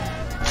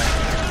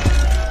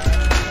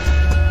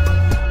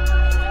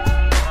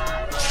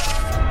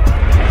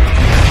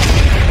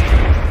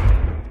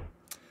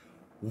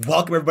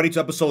Welcome, everybody, to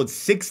episode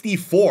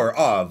 64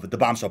 of the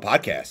Bombshell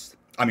Podcast.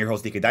 I'm your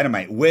host, DK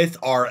Dynamite, with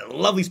our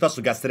lovely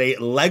special guest today,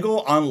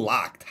 Lego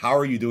Unlocked. How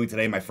are you doing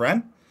today, my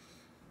friend?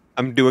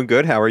 I'm doing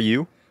good. How are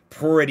you?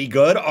 Pretty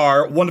good.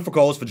 Our wonderful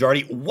co-host,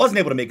 Fajardi, wasn't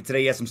able to make it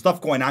today. He has some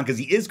stuff going on because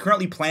he is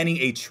currently planning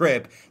a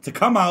trip to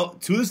come out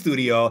to the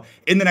studio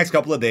in the next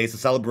couple of days to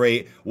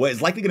celebrate what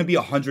is likely going to be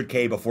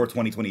 100K before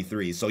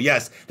 2023. So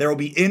yes, there will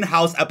be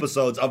in-house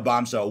episodes of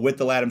Bombshell with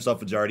the lad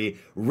himself, Fajardi,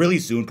 really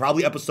soon,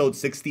 probably episode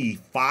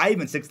 65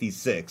 and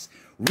 66.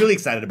 Really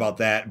excited about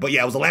that. But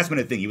yeah, it was a last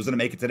minute thing. He was going to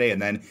make it today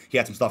and then he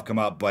had some stuff come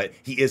up, but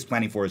he is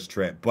planning for his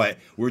trip. But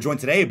we're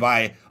joined today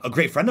by a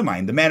great friend of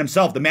mine, the man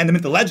himself, the man, the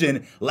myth, the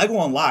legend, Lego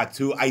Unlocked,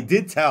 who I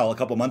did tell a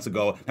couple months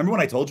ago. Remember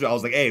when I told you, I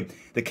was like, hey,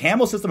 the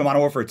camo system in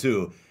Modern Warfare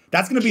 2,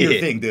 that's going to be your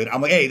thing, dude.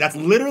 I'm like, hey, that's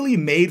literally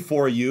made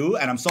for you.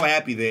 And I'm so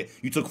happy that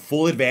you took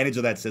full advantage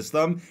of that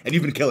system and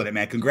you've been killing it,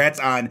 man. Congrats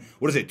on,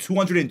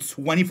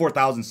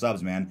 224,000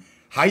 subs, man.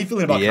 How are you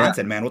feeling about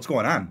content, man? What's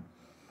going on?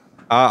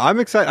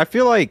 I'm excited. I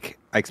feel like,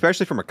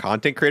 especially from a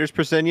content creator's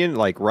perspective,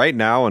 like right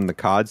now in the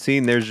COD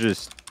scene, I feel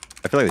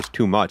like there's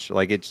too much.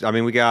 Like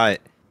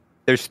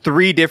there's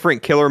 3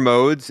 different killer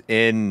modes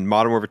in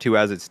Modern Warfare 2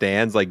 as it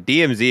stands. Like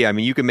DMZ, I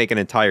mean, you can make an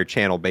entire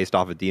channel based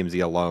off of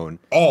DMZ alone.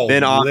 Oh,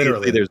 then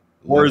obviously there's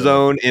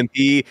Warzone,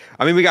 MP.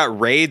 I mean, we got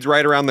raids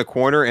right around the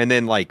corner, and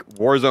then like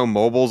Warzone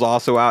Mobile's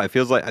also out. It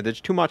feels like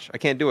there's too much. I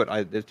can't do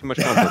it. There's too much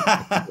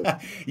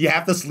content. You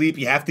have to sleep.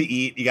 You have to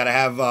eat. You got to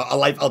have a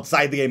life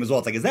outside the game as well.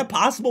 It's like, is that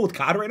possible with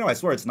COD right now? I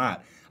swear it's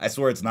not.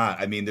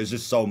 I mean, there's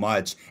just so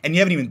much. And you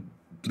haven't even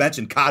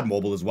mentioned COD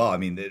Mobile as well. I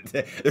mean,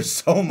 there's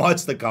so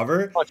much to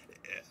cover.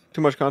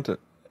 Too much content.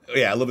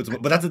 Yeah, a little bit too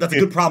much. But that's a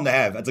good problem to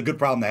have. That's a good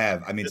problem to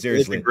have. I mean,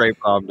 seriously. It's a great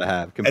problem to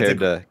have compared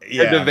to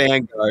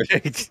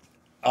Vanguard.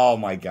 Oh,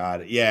 my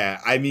God. Yeah.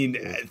 I mean,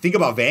 think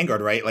about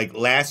Vanguard, right? Like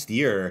last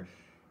year,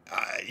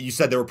 you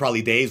said there were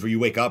probably days where you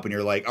wake up and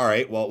you're like, all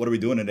right, well, what are we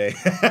doing today?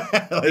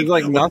 There's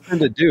like nothing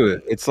to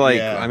do. It's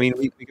like, I mean,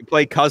 we could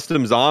play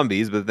custom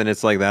zombies, but then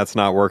it's like, that's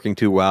not working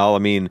too well. I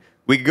mean,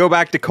 we could go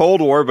back to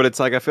Cold War, but it's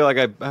like, I feel like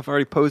I've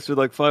already posted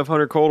like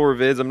 500 Cold War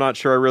vids. I'm not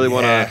sure I really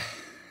want to,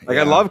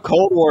 I love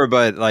Cold War,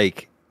 but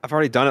like, I've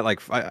already done it.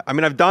 Like, I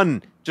mean, I've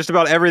done just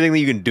about everything that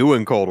you can do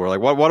in Cold War. Like,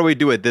 what do we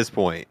do at this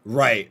point?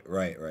 Right.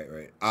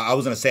 I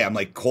was going to say, I'm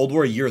like, Cold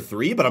War year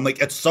 3, but I'm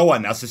like, it's so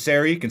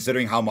unnecessary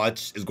considering how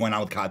much is going on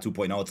with COD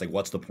 2.0. It's like,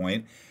 what's the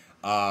point?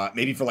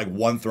 Maybe for like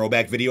one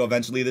throwback video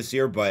eventually this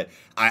year, but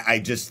I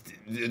just,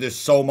 there's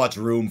so much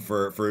room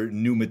for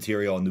new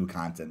material and new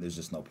content. There's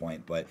just no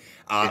point. But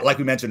like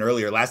we mentioned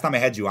earlier, last time I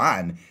had you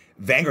on,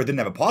 Vanguard didn't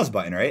have a pause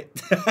button, right?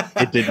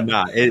 It did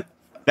not.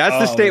 That's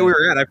the state we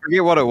were at. I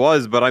forget what it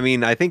was, but I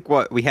mean, I think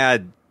what we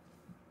had,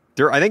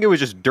 I think it was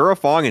just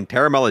Durafong and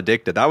Terra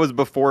Maledicta. That was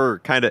before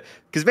kind of,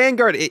 because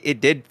Vanguard,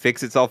 it did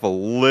fix itself a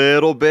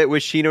little bit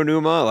with Shino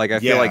Numa. Like, I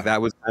feel like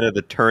that was kind of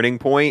the turning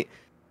point.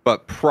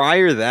 But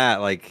prior to that,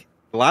 like,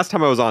 the last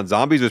time I was on,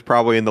 Zombies was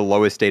probably in the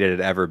lowest state it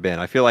had ever been.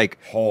 I feel like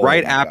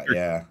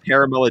after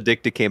Terra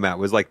Maledicta came out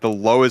was like the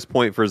lowest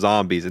point for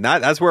Zombies. And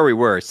that's where we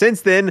were.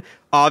 Since then,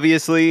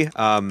 obviously,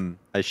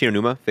 Shino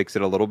Numa fixed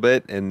it a little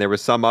bit. And there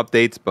was some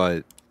updates,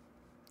 but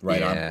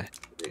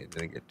it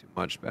didn't get too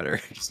much better.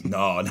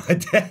 No,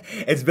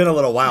 it's been a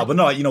little while. But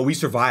no, we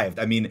survived.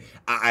 I mean,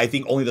 I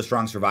think only the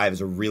strong survive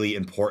is a really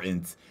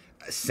important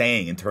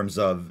saying in terms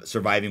of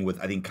surviving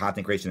with, I think,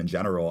 content creation in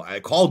general.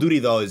 Call of Duty,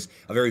 though, is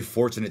a very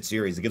fortunate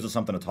series. It gives us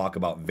something to talk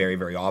about very,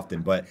 very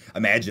often. But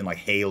imagine like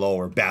Halo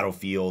or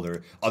Battlefield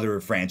or other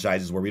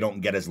franchises where we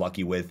don't get as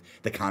lucky with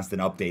the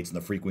constant updates and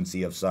the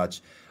frequency of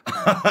such.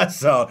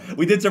 So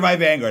we did survive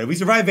Vanguard. If we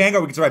survive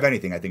Vanguard, we can survive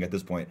anything, I think, at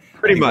this point.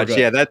 Pretty much,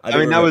 yeah. That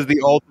was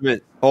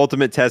the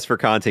ultimate test for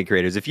content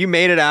creators. If you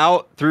made it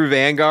out through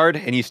Vanguard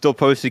and you still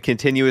posted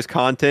continuous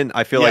content,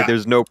 I feel like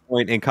there's no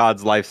point in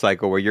COD's life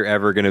cycle where you're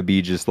ever going to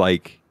be just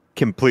like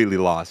completely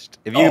lost.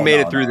 If you made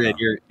it through, then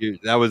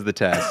that was the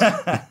test.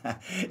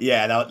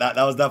 Yeah, that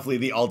was definitely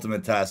the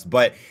ultimate test.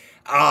 But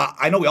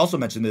I know we also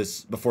mentioned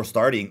this before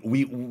starting.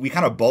 We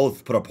kind of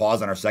both put a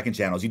pause on our second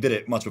channels. You did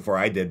it much before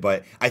I did,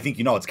 but I think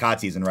it's COD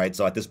season, right?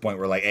 So at this point,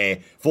 we're like,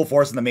 hey, full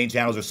force in the main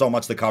channels. There's so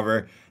much to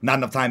cover. Not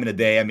enough time in a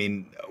day. I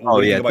mean,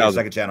 what do you think about your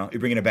second channel? You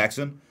bringing it back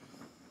soon?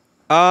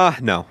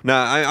 No.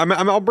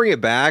 I'll bring it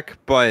back,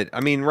 but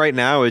I mean, right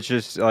now it's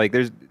just like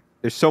there's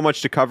so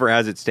much to cover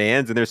as it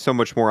stands, and there's so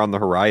much more on the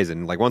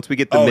horizon. Like once we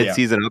get the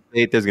mid-season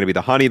update, there's going to be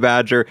the Honey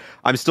Badger.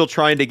 I'm still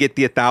trying to get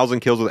the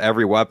 1,000 kills with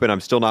every weapon. I'm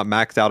still not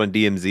maxed out on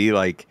DMZ.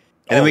 Like,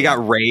 and then we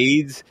got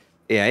raids.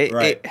 Yeah,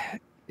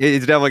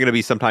 it's definitely going to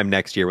be sometime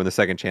next year when the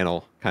second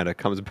channel kind of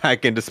comes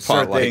back into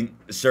spotlight.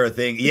 Sure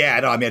thing. Yeah,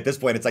 no, I mean, at this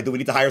point, it's like, do we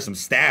need to hire some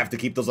staff to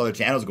keep those other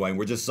channels going?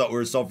 We're so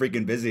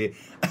freaking busy.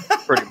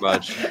 Pretty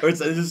much. There's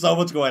just so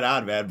much going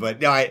on, man.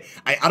 But no, I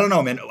don't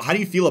know, man. How do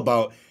you feel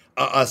about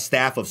a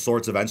staff of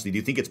sorts eventually? Do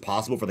you think it's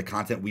possible for the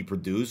content we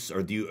produce,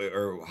 or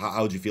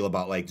how would you feel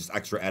about like just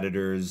extra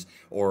editors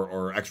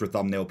or extra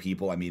thumbnail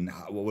people? I mean,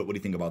 what do you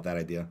think about that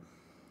idea?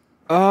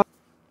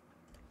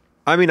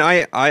 I mean,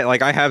 I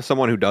have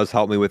someone who does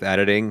help me with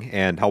editing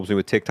and helps me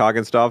with TikTok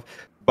and stuff.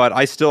 but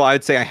I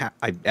would say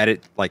I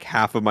edit like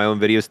half of my own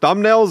videos.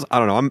 Thumbnails, I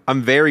don't know.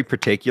 I'm very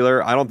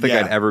particular. I don't think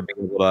I'd ever be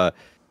able to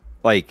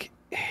like.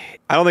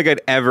 I don't think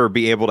I'd ever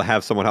be able to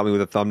have someone help me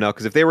with a thumbnail,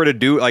 because if they were to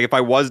do, like, if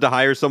I was to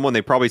hire someone,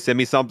 they'd probably send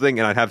me something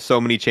and I'd have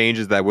so many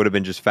changes that would have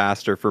been just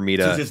faster for me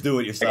to just do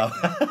it yourself.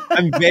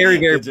 I'm very,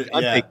 very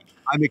picky.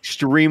 I'm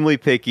extremely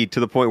picky to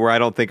the point where I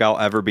don't think I'll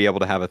ever be able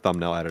to have a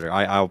thumbnail editor.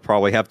 I'll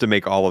probably have to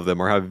make all of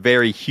them or have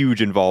very huge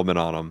involvement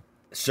on them.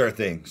 Sure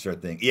thing.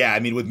 Yeah, I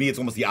mean, with me, it's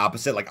almost the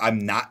opposite. Like, I'm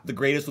not the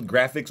greatest with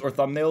graphics or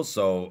thumbnails,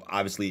 so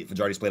obviously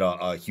Fajarty's played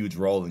a huge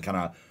role in kind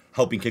of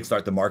helping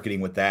kickstart the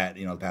marketing with that,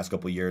 the past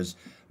couple of years.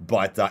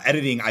 But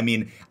editing, I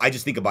mean, I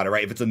just think about it,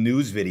 right? If it's a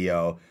news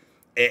video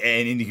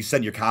and you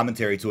send your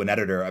commentary to an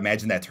editor,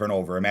 imagine that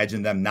turnover.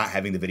 Imagine them not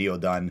having the video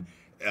done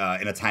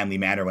in a timely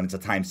manner when it's a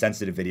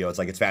time-sensitive video. It's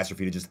like it's faster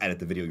for you to just edit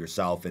the video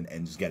yourself and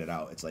just get it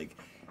out. It's like,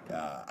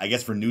 I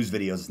guess for news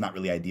videos, it's not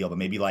really ideal, but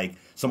maybe like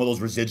some of those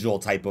residual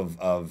type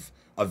of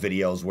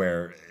videos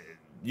where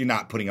you're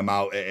not putting them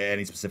out at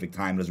any specific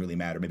time, doesn't really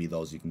matter. Maybe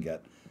those you can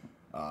get.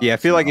 I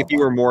feel like if you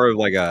were more of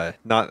like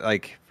not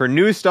like for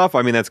news stuff,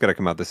 I mean, that's going to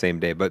come out the same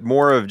day, but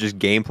more of just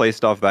gameplay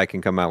stuff that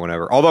can come out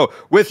whenever. Although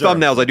with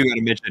thumbnails, I do got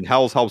to mention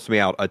Hells helps me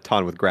out a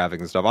ton with graphics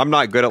and stuff. I'm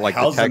not good at like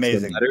Hell's the text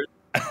amazing. and letters.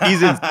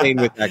 He's insane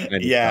with that kind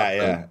of stuff.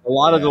 Yeah. A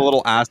lot of the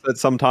little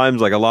assets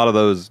sometimes, like a lot of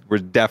those were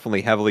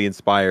definitely heavily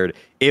inspired,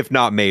 if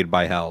not made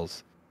by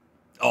Hells.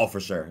 Oh, for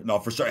sure. No,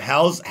 for sure.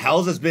 Hells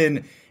has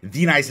been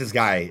the nicest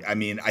guy. I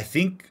mean, I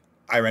think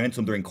I ran into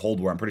him during Cold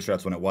War. I'm pretty sure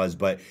that's when it was.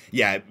 But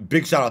yeah,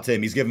 big shout out to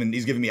him. He's given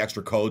me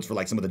extra codes for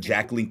like some of the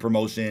Jack Link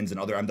promotions and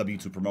other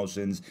MW2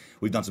 promotions.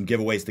 We've done some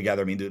giveaways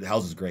together. I mean, dude,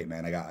 Hells is great,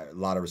 man. I got a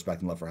lot of respect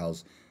and love for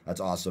Hells.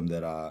 That's awesome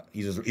that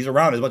he's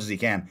around as much as he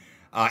can.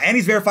 And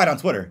he's verified on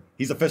Twitter.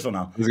 He's official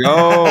now.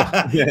 Oh,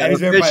 yeah, and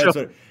he's verified on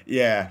Twitter.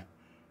 Yeah.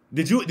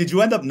 Did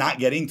you end up not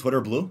getting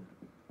Twitter Blue?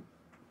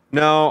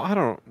 No, I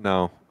don't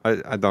know.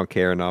 I don't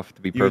care enough,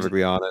 to be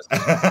perfectly honest.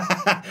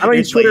 I don't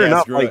use Twitter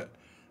enough. Like,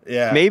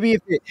 yeah, maybe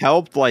if it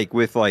helped, like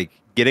with like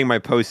getting my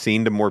post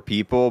seen to more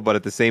people, but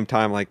at the same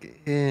time, like,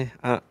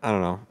 I don't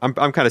know. I'm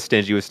kind of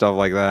stingy with stuff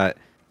like that.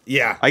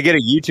 Yeah, I get a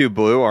YouTube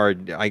Blue, or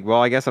I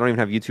guess I don't even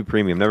have YouTube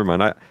Premium. Never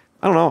mind. I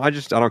don't know. I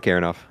don't care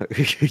enough.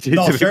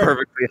 No,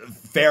 sure.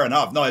 Fair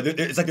enough. No,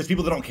 it's like there's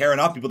people that don't care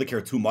enough, people that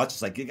care too much.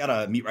 It's like you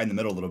gotta meet right in the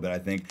middle a little bit, I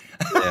think.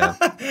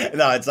 Yeah.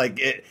 No, it's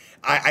like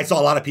I saw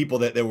a lot of people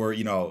that were,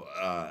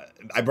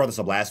 I brought this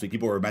up last week.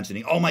 People were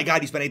mentioning, oh my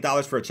God, you spent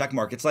 $8 for a check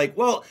mark. It's like,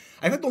 well,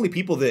 I think the only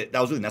people that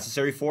was really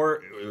necessary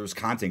for was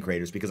content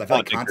creators, because I feel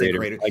like content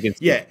creators,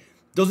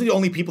 those are the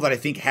only people that I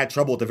think had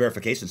trouble with the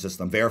verification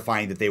system,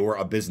 verifying that they were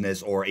a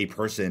business or a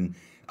person.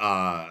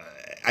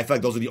 I feel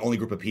like those are the only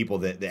group of people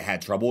that had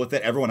trouble with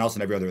it. Everyone else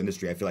in every other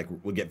industry, I feel like,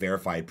 would get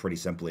verified pretty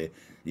simply.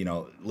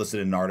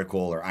 Listed in an article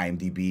or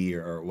IMDb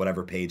or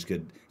whatever page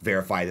could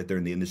verify that they're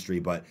in the industry.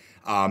 But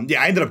I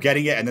ended up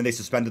getting it, and then they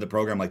suspended the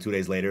program like 2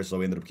 days later, so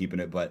we ended up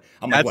keeping it. But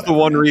that's the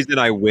one reason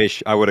I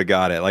wish I would have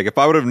got it. Like, if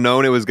I would have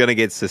known it was going to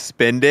get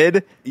suspended,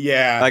 like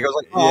I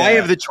was like, I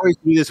have the choice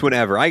to do this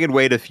whenever. I could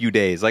wait a few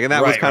days. Like, and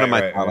that was kind of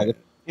my thought. Like,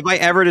 if I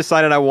ever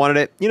decided I wanted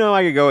it,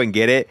 I could go and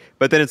get it.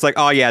 But then it's like,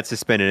 oh yeah, it's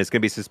suspended. It's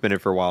gonna be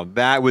suspended for a while.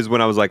 That was when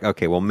I was like,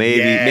 okay, well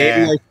maybe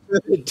I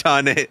should have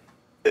done it.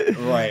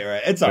 Right.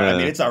 It's all right. I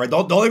mean, it's all right. The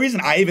only reason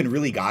I even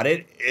really got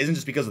it isn't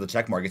just because of the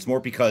check mark. It's more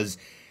because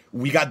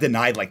we got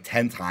denied like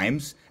 10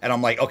 times, and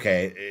I'm like,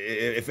 okay,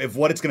 if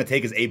what it's gonna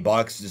take is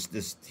 $8,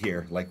 just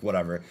here, like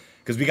whatever.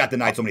 Because we got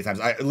denied so many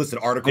times. I listed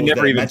articles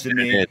that mentioned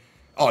me.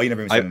 Oh, you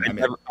never even sent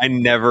it. I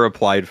never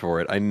applied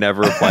for it. I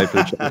never applied for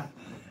the check.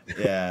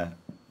 Yeah.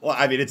 Well,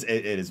 I mean, it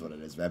is what it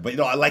is, man. But,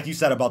 like you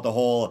said about the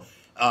whole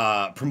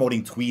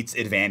promoting tweets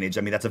advantage,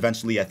 I mean, that's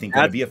eventually, I think,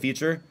 going to be a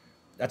feature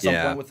at some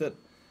point with it.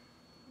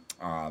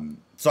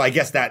 So I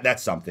guess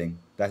that's something.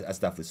 That's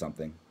definitely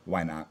something.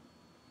 Why not?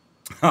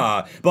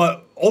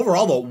 But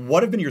overall, though,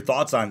 what have been your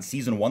thoughts on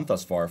Season 1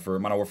 thus far for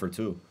Modern Warfare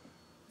 2?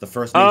 The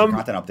first major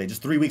content update,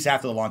 just 3 weeks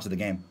after the launch of the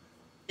game.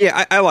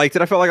 Yeah, I liked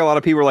it. I felt like a lot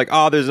of people were like,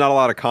 oh, there's not a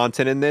lot of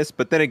content in this.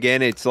 But then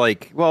again, it's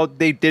like, well,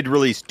 they did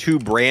release 2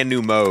 brand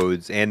new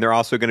modes, and they're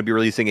also going to be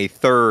releasing a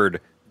 3rd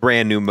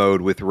brand new mode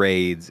with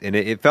raids. And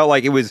it felt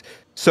like it was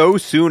so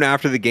soon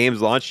after the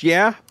game's launch.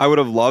 Yeah, I would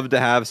have loved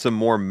to have some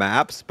more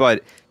maps,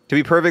 but to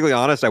be perfectly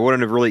honest, I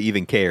wouldn't have really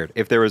even cared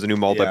if there was a new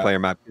multiplayer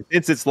map.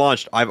 Since it's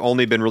launched, I've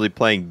only been really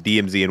playing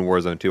DMZ and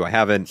Warzone 2. I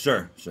haven't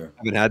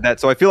haven't had that.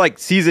 So I feel like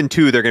Season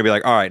 2, they're going to be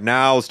like, all right,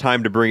 now it's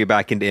time to bring it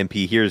back into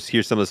MP.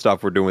 Here's some of the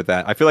stuff we're doing with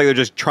that. I feel like they're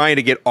just trying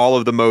to get all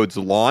of the modes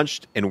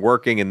launched and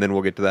working, and then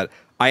we'll get to that.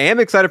 I am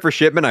excited for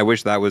Shipment. I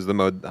wish that was the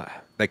mode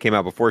that came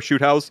out before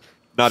Shoot House.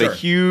 Not a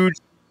huge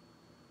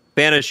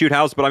fan of Shoot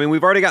House, but I mean,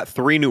 we've already got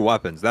 3 new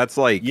weapons. That's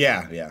like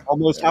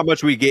almost how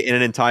much we get in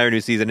an entire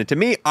new season. And to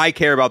me, I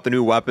care about the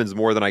new weapons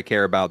more than I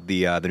care about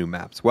the new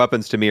maps.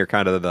 Weapons to me are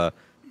kind of the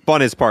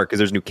funnest part, because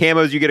there's new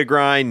camos you get to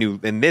grind.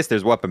 In this,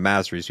 there's weapon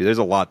masteries too. There's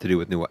a lot to do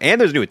with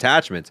and there's new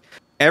attachments.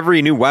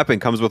 Every new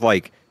weapon comes with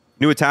like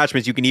new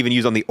attachments you can even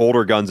use on the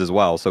older guns as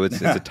well. So it's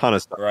a ton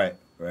of stuff.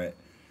 Right.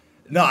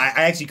 No, I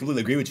actually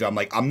completely agree with you.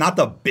 I'm not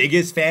the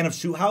biggest fan of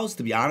Shoot House,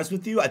 to be honest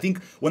with you. I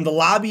think when the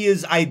lobby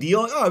is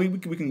ideal, oh, I mean,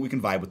 we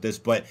can vibe with this,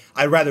 but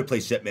I'd rather play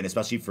Shipment,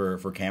 especially for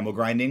camo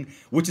grinding,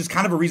 which is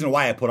kind of a reason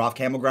why I put off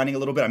camo grinding a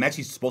little bit. I'm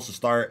actually supposed to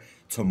start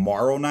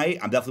tomorrow night.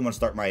 I'm definitely going to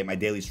start my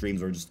daily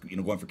streams or just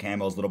going for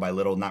camos little by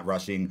little, not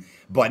rushing.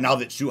 But now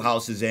that Shoot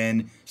House is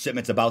in,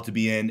 Shipment's about to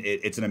be in,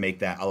 it's going to make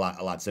that a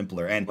lot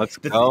simpler. And let's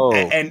go.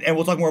 And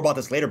we'll talk more about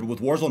this later. But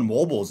with Warzone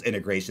Mobile's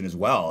integration as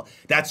well,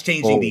 that's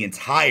changing the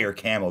entire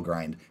camo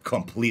grind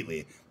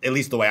completely. At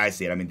least the way I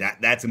see it. I mean,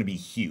 that's going to be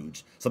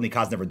huge. Something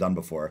COD's never done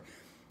before.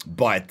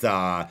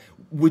 But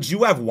would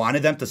you have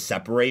wanted them to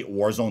separate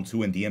Warzone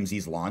 2 and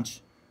DMZ's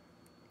launch?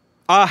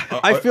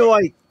 I feel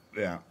like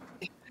yeah.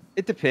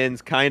 It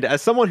depends, kind of.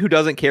 As someone who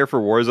doesn't care for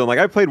Warzone, like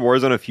I played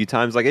Warzone a few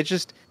times, like it's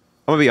just,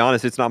 I'm gonna be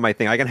honest, it's not my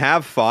thing. I can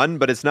have fun,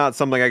 but it's not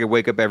something I can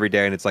wake up every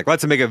day and it's like,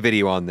 let's make a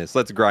video on this,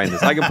 let's grind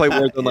this. I can play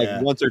Warzone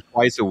like once or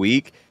twice a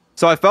week.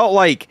 So I felt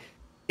like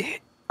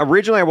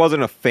originally I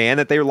wasn't a fan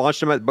that they launched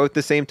them at both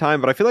the same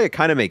time, but I feel like it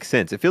kind of makes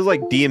sense. It feels like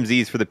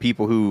DMZ's for the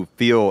people who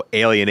feel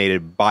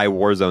alienated by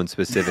Warzone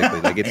specifically.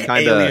 Like it's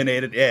kind of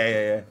alienated.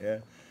 Yeah.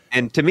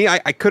 And to me, I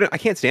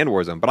can't stand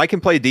Warzone, but I can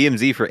play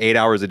DMZ for 8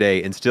 hours a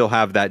day and still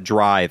have that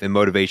drive and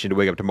motivation to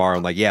wake up tomorrow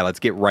and like, yeah, let's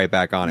get right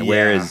back on it.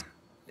 Whereas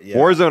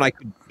Warzone,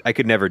 I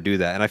could never do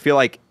that. And I feel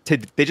like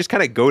they just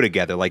kind of go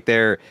together. Like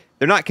they're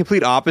not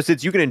complete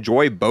opposites. You can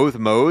enjoy both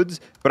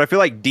modes, but I feel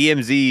like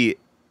DMZ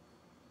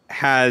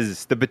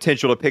has the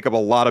potential to pick up a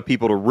lot of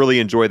people to really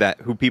enjoy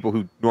that, people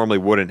who normally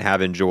wouldn't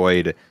have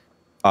enjoyed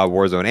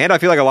Warzone. And I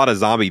feel like a lot of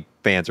zombie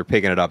fans are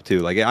picking it up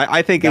too. Like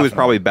I think Definitely. It was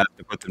probably best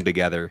to put them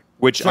together,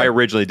 which I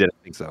originally didn't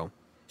think so.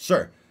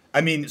 Sure.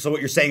 I mean, so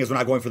what you're saying is we're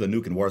not going for the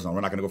nuke in Warzone.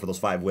 We're not going to go for those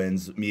 5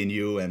 wins, me and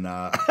you, and we're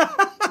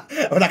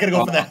not going to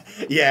go for that.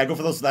 Yeah, go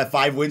for that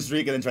 5-win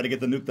streak and then try to get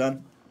the nuke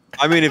done.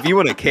 I mean, if you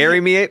want to carry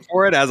me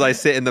for it as I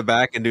sit in the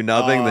back and do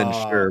nothing, then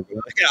sure.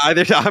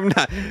 I'm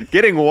not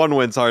getting 1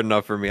 win's hard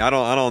enough for me. I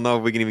don't know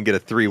if we can even get a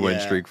 3-win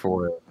streak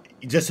for it.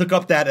 You just hook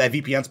up that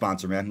VPN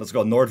sponsor, man. Let's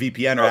go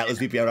NordVPN or Atlas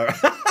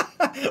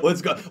VPN.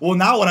 Let's go. Well,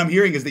 now what I'm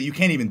hearing is that you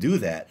can't even do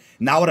that.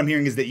 Now what I'm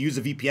hearing is that use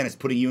a VPN is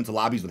putting you into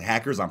lobbies with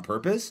hackers on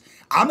purpose.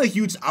 I'm a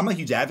huge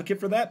advocate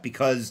for that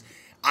because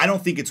I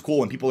don't think it's cool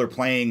when people are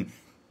playing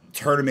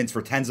tournaments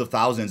for tens of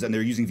thousands and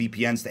they're using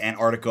VPNs to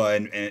Antarctica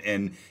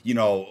and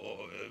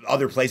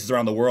other places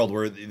around the world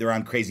where they're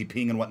on crazy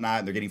ping and whatnot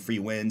and they're getting free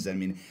wins. I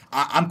mean,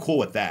 I'm cool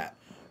with that.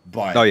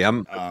 But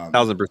I'm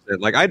 1,000%.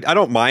 Like I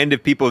don't mind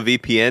if people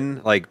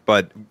VPN, like,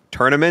 but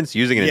tournaments,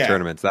 using it in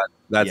tournaments,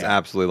 that's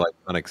absolutely like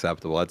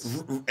unacceptable.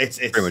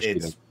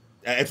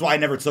 It's why I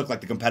never took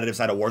like the competitive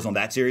side of Warzone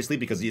that seriously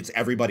because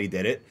everybody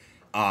did it.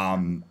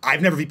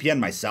 I've never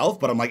VPN'd myself,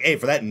 but I'm like, hey,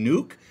 for that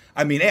nuke,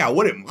 I mean, hey, I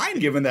wouldn't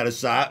mind giving that a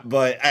shot,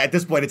 but at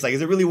this point, it's like,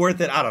 is it really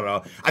worth it? I don't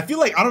know. I feel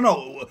like, I don't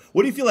know.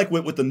 What do you feel like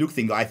with the nuke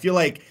thing, though? I feel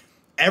like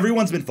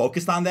everyone's been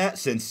focused on that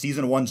since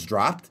Season 1's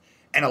dropped,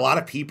 and a lot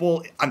of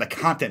people on the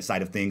content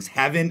side of things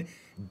haven't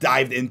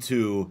dived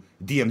into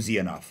DMZ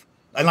enough.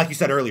 And like you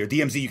said earlier,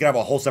 DMZ, you can have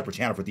a whole separate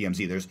channel for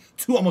DMZ. There's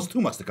almost too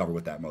much to cover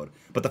with that mode.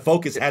 But the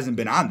focus hasn't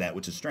been on that,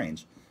 which is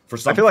strange.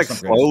 I feel like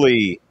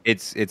slowly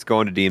it's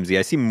going to DMZ.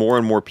 I see more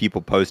and more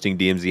people posting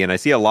DMZ, and I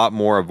see a lot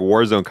more of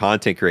Warzone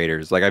content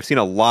creators. Like I've seen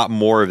a lot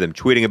more of them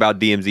tweeting about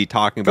DMZ,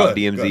 talking about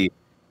DMZ. Good.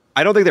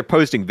 I don't think they're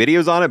posting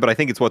videos on it, but I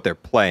think it's what they're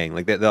playing.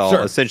 Like they'll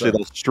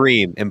they'll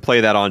stream and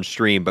play that on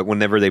stream. But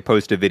whenever they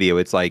post a video,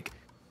 it's like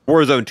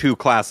Warzone 2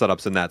 class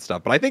setups and that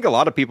stuff. But I think a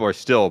lot of people are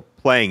still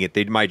playing it.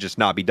 They might just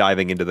not be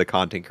diving into the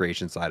content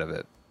creation side of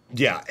it.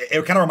 Yeah,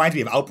 it kind of reminds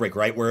me of Outbreak,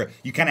 right? Where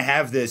you kind of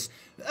have this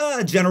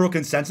general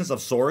consensus of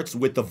sorts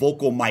with the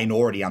vocal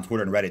minority on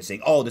Twitter and Reddit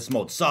saying, oh, this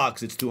mode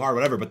sucks, it's too hard,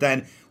 whatever. But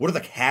then what are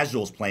the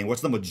casuals playing?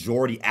 What's the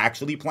majority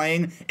actually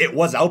playing? It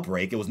was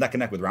Outbreak. It was neck and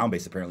neck with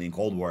Round-Based apparently in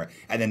Cold War.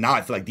 And then now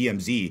I feel like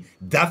DMZ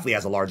definitely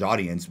has a large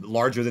audience,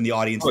 larger than the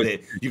audience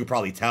that you could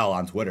probably tell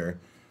on Twitter.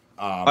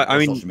 I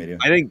mean, social media.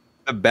 I think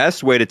the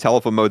best way to tell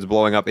if a mode's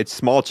blowing up, it's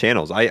small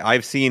channels.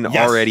 I've seen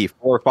already 4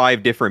 or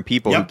 5 different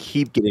people who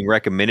keep getting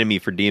recommended me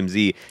for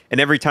DMZ.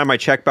 And every time I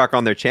check back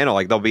on their channel,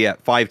 like they'll be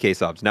at 5K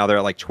subs. Now they're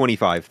at like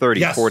 25,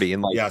 30, 40.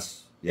 And like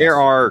there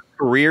are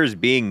careers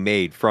being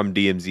made from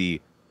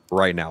DMZ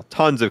right now.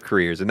 Tons of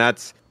careers. And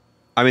that's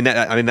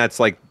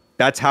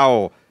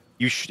how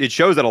it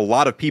shows that a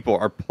lot of people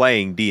are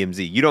playing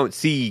DMZ. You don't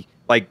see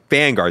like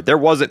Vanguard. There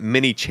wasn't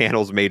many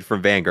channels made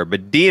from Vanguard,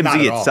 but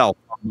DMZ itself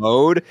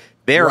mode,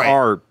 there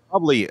are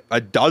probably a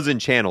dozen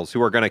channels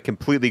who are going to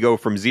completely go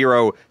from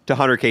 0 to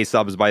 100K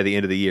subs by the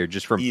end of the year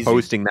just from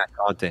posting that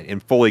content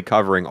and fully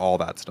covering all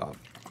that stuff.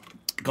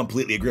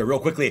 Completely agree. Real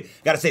quickly,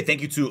 got to say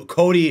thank you to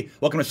Cody.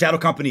 Welcome to Shadow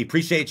Company.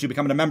 Appreciate you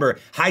becoming a member.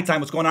 High Time,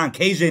 what's going on?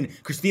 Cajun,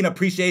 Christina,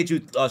 appreciate you.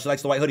 She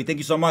likes the white hoodie. Thank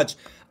you so much.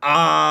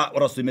 What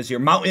else do we miss here?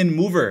 Mountain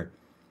Mover.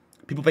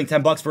 People paying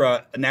 $10 for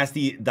a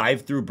nasty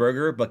dive-through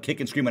burger, but kick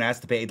and scream when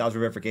asked to pay $8 for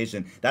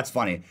verification. That's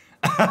funny.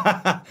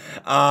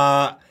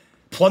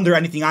 Plunder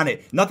anything on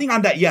it. Nothing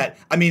on that yet.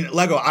 I mean,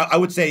 Lego, I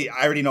would say,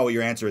 I already know what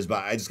your answer is,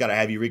 but I just got to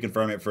have you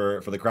reconfirm it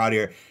for the crowd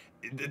here.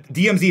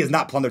 DMZ is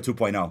not Plunder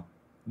 2.0.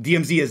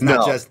 DMZ is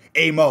not just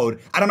a mode.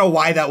 I don't know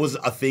why that was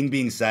a thing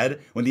being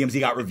said when DMZ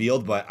got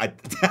revealed, but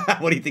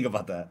what do you think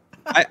about that?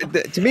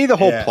 To me, the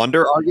whole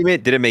plunder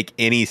argument didn't make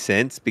any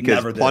sense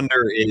because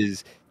plunder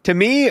is, to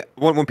me,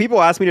 when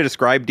people ask me to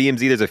describe DMZ,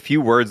 there's a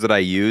few words that I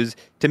use.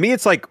 To me,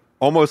 it's like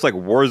almost like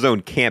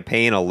Warzone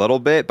campaign a little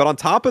bit, but on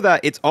top of that,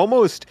 it's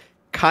almost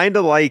kind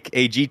of like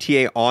a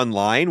GTA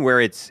Online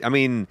where it's, I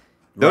mean,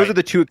 those are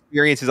the two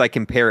experiences I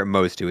compare it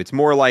most to. It's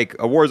more like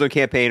a Warzone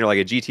campaign or like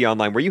a GTA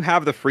Online where you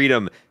have the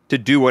freedom to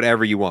do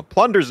whatever you want.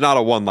 Plunder's not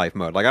a one life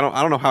mode. Like I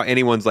don't know how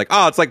anyone's like,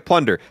 oh, it's like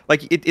Plunder.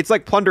 Like it's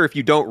like Plunder if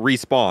you don't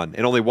respawn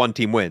and only one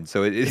team wins.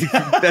 So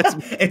that's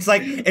it's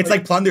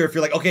like Plunder if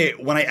you're like, okay,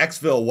 when I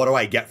exfil, what do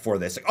I get for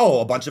this? Like,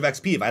 oh, a bunch of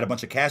XP if I had a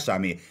bunch of cash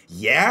on me.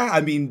 Yeah,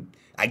 I mean,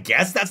 I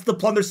guess that's the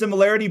Plunder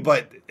similarity,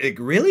 but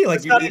really, like,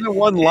 it's not even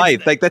one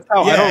life. Like that's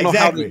how I don't know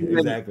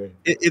exactly.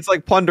 It's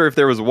like Plunder if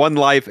there was one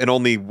life and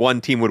only one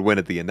team would win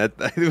at the end.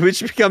 That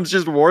which becomes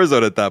just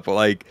Warzone at that point.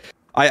 Like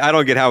I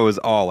don't get how it was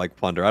all like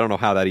Plunder. I don't know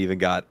how that even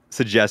got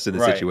suggested in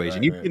the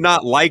situation. You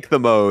cannot like the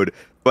mode,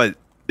 but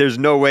there's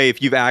no way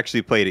if you've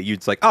actually played it,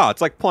 you'd like, oh,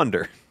 it's like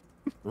Plunder.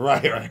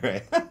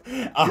 Right.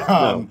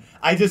 I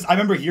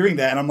remember hearing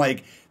that and I'm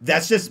like,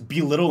 that's just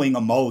belittling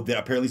a mode that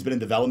apparently has been in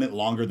development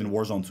longer than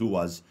Warzone 2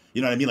 was.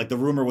 You know what I mean? Like the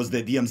rumor was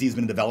that DMZ has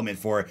been in development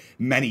for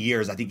many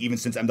years. I think even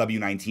since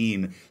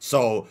MW19.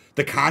 So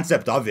the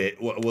concept of it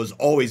was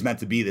always meant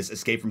to be this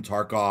Escape from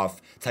Tarkov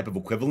type of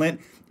equivalent.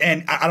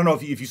 And I don't know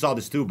if you saw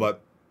this too, but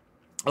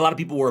a lot of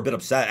people were a bit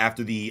upset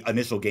after the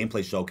initial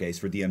gameplay showcase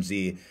for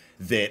DMZ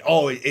that,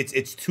 oh,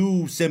 it's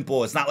too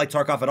simple. It's not like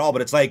Tarkov at all.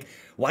 But it's like,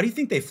 why do you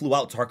think they flew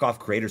out Tarkov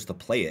creators to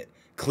play it?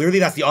 Clearly,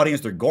 that's the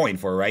audience they're going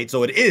for, right?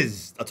 So it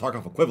is a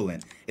Tarkov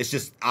equivalent. It's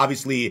just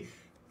obviously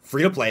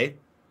free to play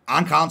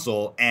on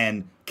console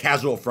and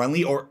casual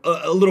friendly, or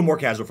a little more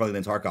casual friendly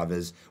than Tarkov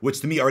is, which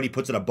to me already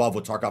puts it above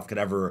what Tarkov could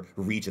ever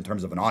reach in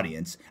terms of an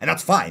audience. And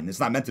that's fine. It's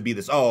not meant to be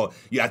this, oh,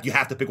 you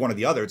have to pick one or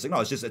the other. It's like,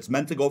 no, it's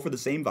meant to go for the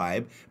same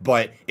vibe,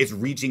 but it's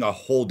reaching a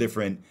whole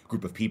different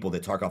group of people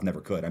that Tarkov never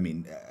could. I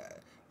mean,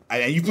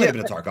 you played a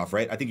bit of Tarkov,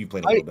 right? I think you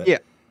played a little bit. Yeah,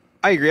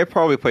 I agree. I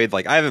probably played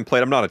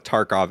I'm not a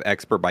Tarkov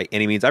expert by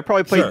any means. I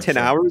probably played 10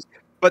 hours,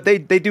 but they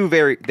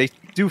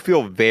do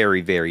feel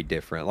very, very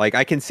different. Like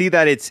I can see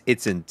that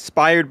it's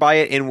inspired by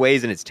it in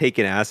ways and it's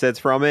taken assets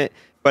from it.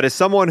 But as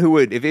someone who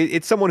if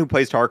it's someone who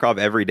plays Tarkov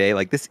every day,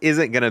 like this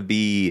isn't going to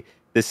be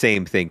the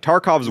same thing.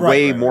 Tarkov's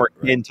way more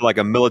into like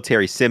a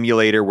military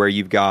simulator where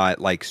you've got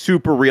like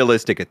super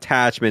realistic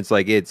attachments.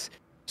 Like it's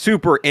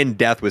super in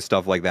depth with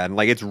stuff like that. And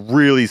like it's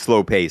really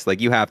slow paced.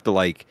 Like you have to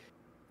like,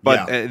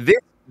 but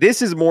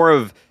this is more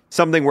of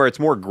something where it's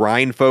more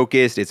grind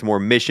focused, it's more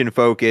mission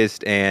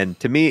focused, and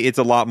to me, it's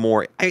a lot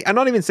more. I'm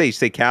not even say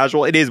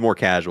casual. It is more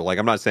casual. Like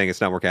I'm not saying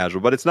it's not more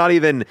casual, but it's not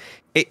even.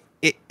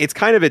 It's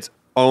kind of its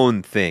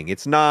own thing.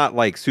 It's not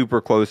like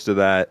super close to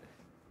that.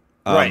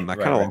 I kind of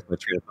lost my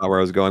train of thought where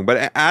I was going.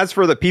 But as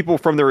for the people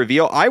from the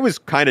reveal, I was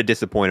kind of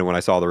disappointed when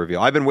I saw the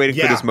reveal. I've been waiting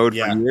for this mode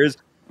for years.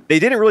 They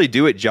didn't really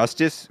do it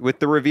justice with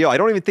the reveal. I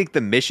don't even think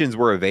the missions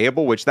were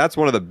available, which that's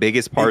one of the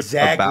biggest parts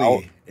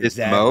about this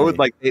mode.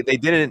 Like they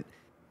didn't.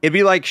 It'd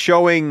be like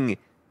showing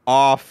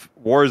off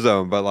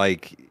Warzone, but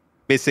like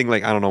missing,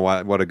 like, I don't know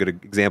what a good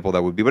example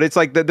that would be, but it's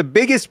like the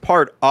biggest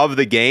part of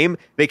the game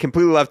they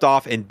completely left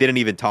off and didn't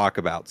even talk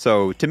about.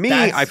 So to me,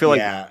 I feel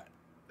like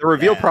the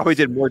reveal probably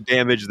did more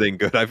damage than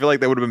good. I feel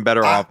like they would have been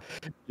better off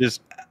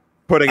just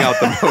putting out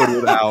the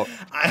mode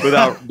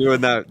without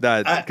doing that.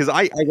 Because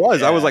I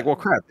was like, well,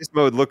 crap, this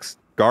mode looks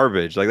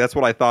garbage. Like that's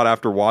what I thought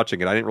after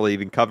watching it. I didn't really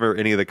even cover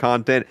any of the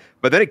content,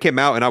 but then it came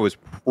out and I was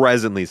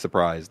pleasantly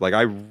surprised. Like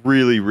I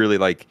really, really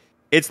like.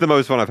 It's the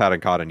most fun I've had in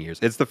COD in years.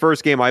 It's the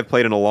first game I've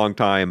played in a long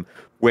time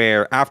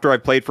where after I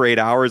played for 8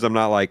 hours, I'm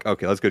not like,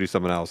 okay, let's go do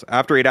something else.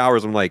 After 8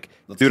 hours, I'm like,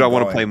 dude, I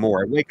want to play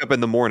more. I wake up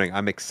in the morning,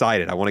 I'm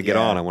excited. I want to get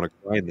on. I want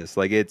to grind this.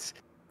 Like it's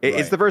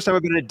the first time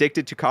I've been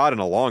addicted to COD in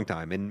a long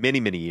time, in many,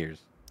 many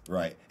years.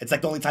 Right. It's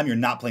like the only time you're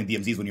not playing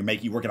DMZs when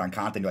you're working on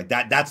content. You're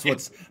like that's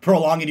what's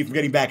prolonging you from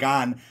getting back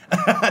on.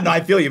 No,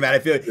 I feel you, man. I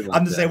feel you.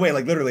 I'm the same way.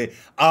 Like literally.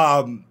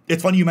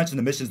 It's funny you mentioned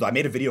the missions though. I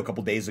made a video a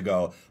couple days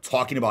ago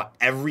talking about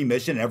every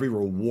mission and every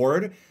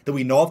reward that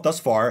we know of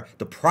thus far.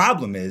 The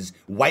problem is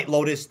White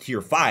Lotus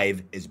Tier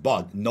 5 is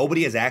bugged.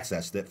 Nobody has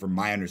accessed it from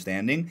my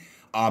understanding.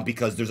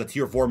 Because there's a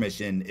Tier 4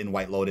 mission in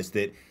White Lotus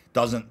that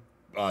doesn't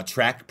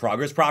track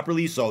progress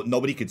properly, so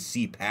nobody could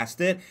see past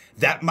it.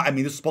 This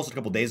was posted a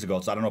couple days ago,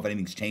 so I don't know if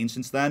anything's changed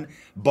since then,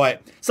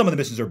 but some of the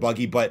missions are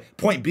buggy. But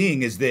point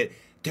being is that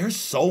there's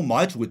so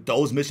much with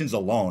those missions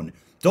alone.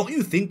 Don't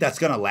you think that's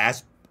gonna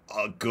last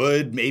a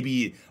good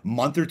maybe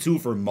month or two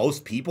for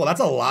most people?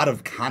 That's a lot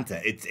of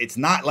content. It's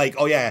not like,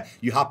 oh yeah,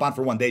 you hop on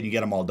for one day and you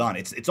get them all done.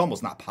 It's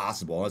almost not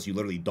possible unless you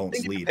literally don't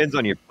sleep. It depends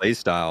on your play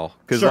style,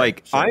 because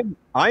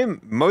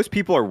I'm most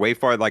people are way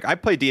far. Like I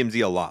play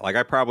DMZ a lot. Like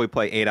I probably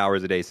play 8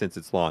 hours a day since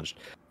it's launched.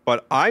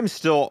 But I'm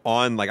still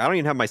on, like, I don't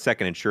even have my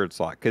second insured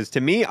slot. Because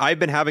to me, I've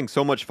been having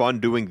so much fun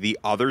doing the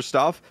other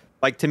stuff.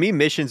 Like, to me,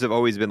 missions have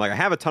always been, like, I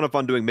have a ton of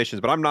fun doing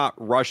missions, but I'm not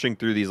rushing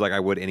through these like I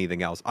would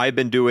anything else. I've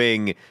been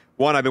doing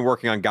one, I've been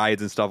working on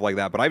guides and stuff like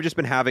that, but I've just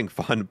been having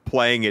fun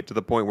playing it to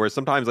the point where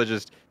sometimes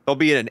there'll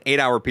be an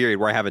 8-hour period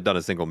where I haven't done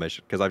a single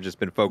mission because I've just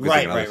been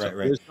focusing on other stuff.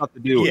 There's stuff to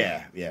do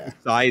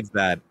besides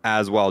that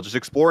as well. Just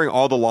exploring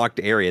all the locked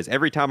areas.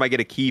 Every time I get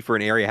a key for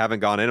an area I haven't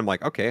gone in, I'm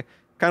like, okay,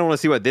 kind of want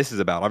to see what this is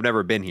about. I've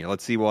never been here.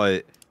 Let's see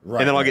what. And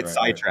then I'll get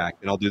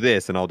sidetracked and I'll do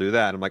this and I'll do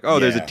that. I'm like, oh,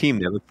 there's a team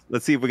there.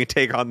 Let's see if we can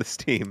take on this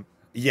team.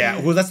 Yeah,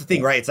 well, that's the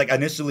thing, right? It's like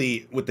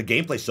initially with the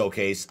gameplay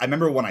showcase, I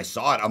remember when I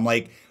saw it, I'm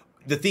like,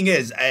 the thing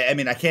is, I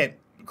mean, I can't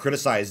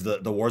criticize the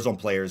Warzone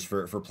players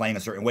for playing a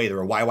certain way. They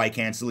were YY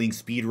canceling,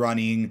 speed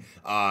running,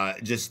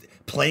 just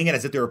playing it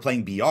as if they were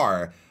playing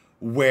BR,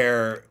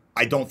 where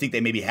I don't think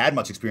they maybe had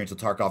much experience with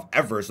Tarkov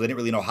ever, so they didn't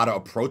really know how to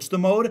approach the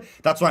mode.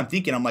 That's what I'm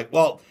thinking. I'm like,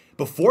 well,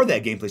 before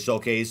that gameplay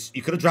showcase,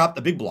 you could have dropped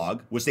a big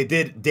blog, which they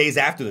did days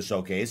after the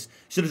showcase.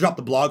 Should have dropped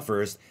the blog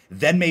first,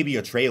 then maybe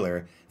a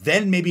trailer,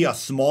 then maybe a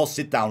small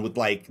sit down with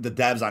like the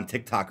devs on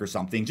TikTok or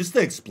something, just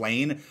to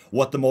explain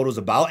what the mode was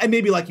about, and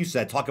maybe, like you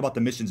said, talk about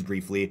the missions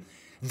briefly.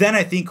 Then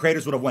I think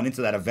creators would have went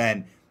into that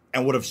event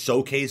and would have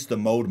showcased the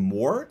mode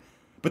more.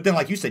 But then,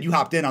 like you said, you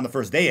hopped in on the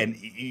first day and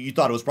you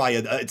thought it was probably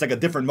it's like a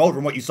different mode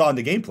from what you saw in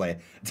the gameplay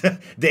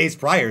days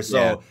prior.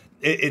 So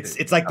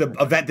it's like the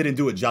event didn't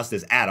do it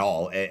justice at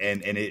all,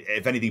 and it,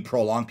 if anything,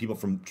 prolonged people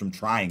from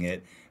trying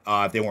it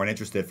if they weren't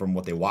interested from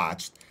what they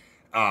watched.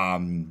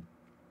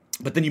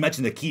 But then you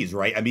mentioned the keys,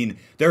 right? I mean,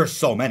 there are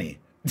so many.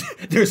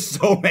 There's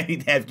so many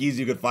damn keys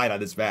you could find on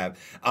this map.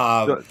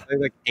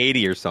 Like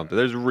 80 or something.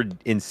 There's an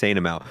insane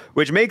amount,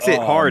 which makes it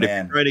hard if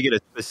you're trying to get a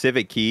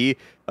specific key.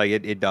 Like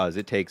it does.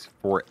 It takes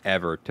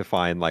forever to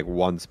find like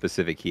one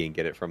specific key and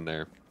get it from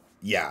there.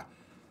 Yeah.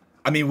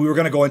 I mean, we were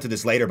going to go into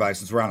this later, but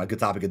since we're on a good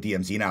topic of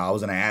DMZ now, I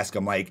was going to ask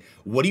him, like,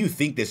 what do you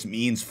think this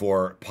means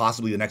for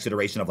possibly the next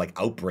iteration of, like,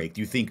 Outbreak?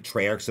 Do you think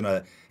Treyarch's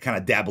going to kind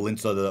of dabble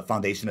into the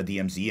foundation of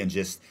DMZ and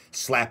just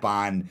slap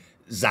on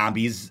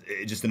zombies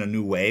just in a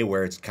new way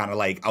where it's kind of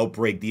like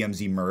Outbreak,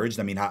 DMZ merged?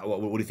 I mean, what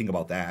do you think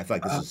about that? I feel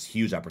like this is a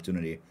huge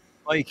opportunity.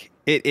 Like,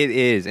 it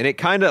is. And it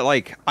kind of,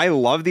 like, I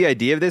love the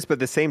idea of this, but at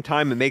the same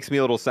time, it makes me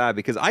a little sad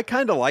because I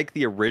kind of like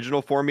the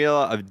original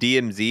formula of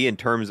DMZ in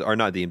terms, or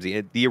not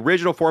DMZ, the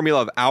original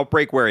formula of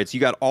Outbreak where it's you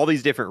got all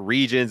these different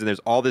regions and there's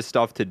all this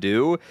stuff to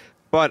do.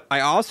 But I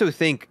also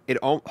think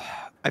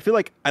I feel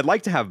like I'd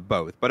like to have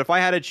both. But if I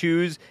had to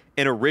choose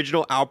an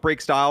original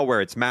Outbreak style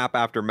where it's map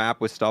after map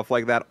with stuff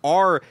like that,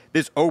 or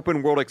this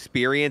open world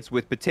experience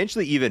with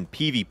potentially even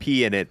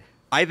PvP in it,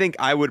 I think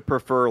I would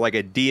prefer like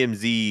a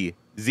DMZ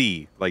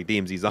Z, like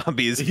DMZ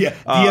Zombies. Yeah,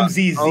 DMZ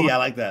Z, I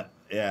like that.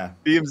 Yeah.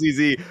 DMZ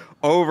Z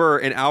over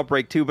an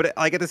Outbreak 2. But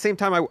like at the same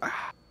time,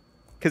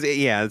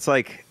 it's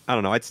like, I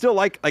don't know. I'd still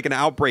like an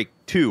Outbreak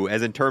 2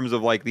 as in terms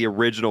of like the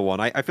original one.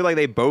 I feel like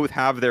they both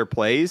have their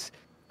place,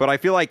 but I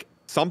feel like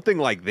something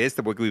like this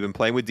that we've been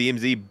playing with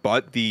DMZ,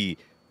 but the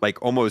like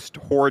almost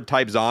horde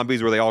type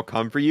zombies where they all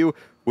come for you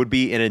would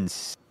be an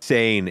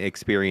insane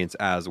experience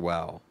as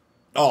well.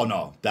 Oh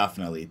no,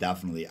 definitely.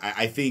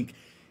 I think,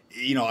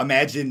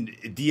 imagine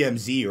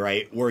DMZ,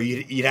 right, where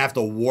you'd have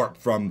to warp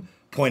from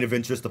point of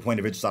interest to point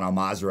of interest on Al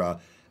Mazrah.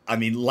 I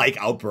mean, like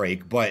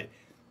Outbreak, but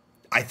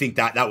I think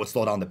that would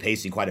slow down the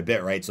pacing quite a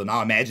bit, right? So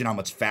now imagine how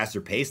much faster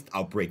paced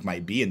Outbreak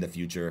might be in the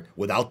future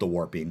without the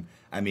warping.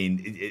 I mean,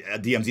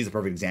 DMZ is a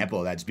perfect example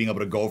of that, just being able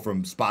to go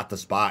from spot to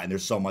spot, and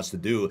there's so much to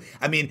do.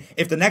 I mean,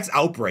 if the next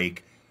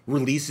Outbreak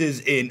releases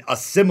in a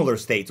similar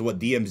state to what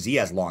DMZ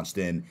has launched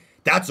in,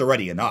 that's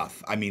already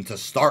enough. I mean, to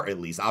start at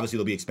least. Obviously,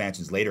 there'll be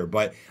expansions later,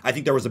 but I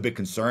think there was a big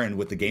concern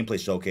with the gameplay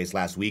showcase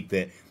last week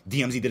that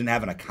DMZ didn't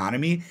have an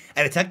economy,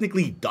 and it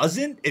technically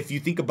doesn't. If you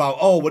think about,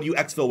 what do you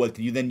exfil with?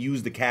 Do you then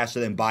use the cash to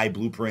then buy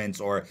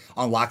blueprints or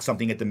unlock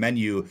something at the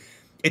menu?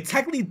 It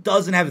technically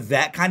doesn't have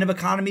that kind of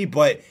economy,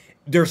 but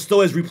there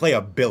still is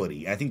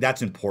replayability. I think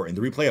that's important.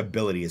 The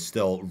replayability is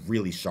still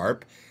really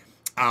sharp.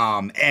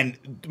 And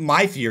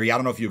my theory, I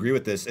don't know if you agree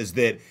with this, is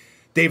that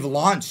they've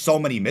launched so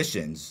many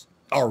missions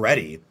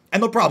already,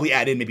 and they'll probably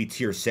add in maybe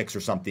tier 6 or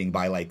something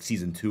by like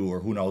season 2 or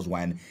who knows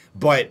when.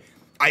 But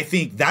I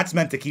think that's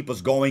meant to keep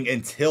us going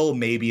until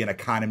maybe an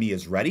economy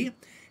is ready.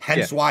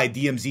 Hence why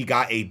DMZ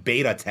got a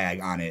beta tag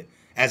on it.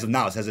 As of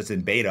now, it says it's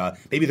in beta.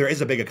 Maybe there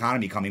is a big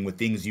economy coming with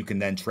things you can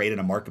then trade in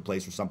a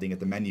marketplace or something at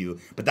the menu,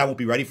 but that won't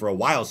be ready for a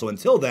while. So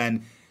until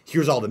then,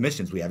 here's all the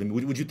missions we have. I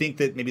mean, would you think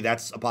that maybe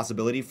that's a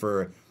possibility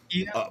for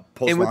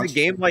post-launch? And with a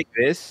game like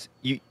this,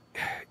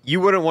 you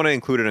wouldn't want to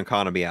include an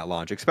economy at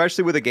launch,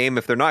 especially with a game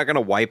if they're not going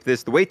to wipe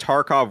this. The way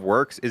Tarkov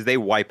works is they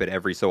wipe it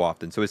every so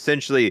often. So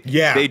essentially,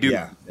 they do.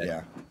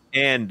 Yeah.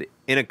 And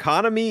an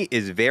economy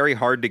is very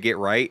hard to get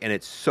right, and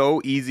it's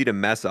so easy to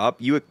mess up.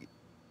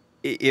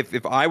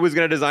 If I was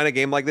going to design a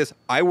game like this,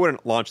 I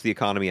wouldn't launch the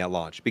economy at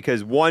launch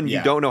because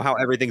you don't know how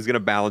everything's going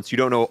to balance. You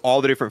don't know all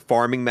the different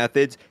farming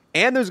methods,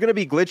 and there's going to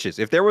be glitches.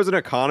 If there was an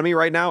economy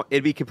right now,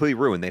 it'd be completely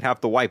ruined. They'd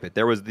have to wipe it.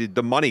 There was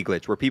the money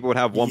glitch where people would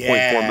have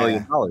 $1.4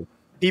 million.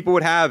 People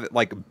would have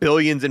like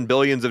billions and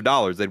billions of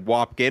dollars. They'd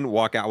walk in,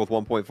 walk out with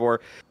 1.4.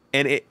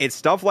 And it's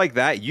stuff like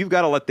that. You've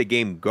got to let the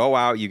game go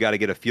out. You got to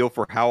get a feel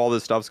for how all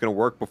this stuff's going to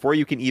work before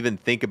you can even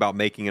think about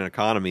making an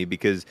economy,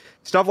 because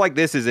stuff like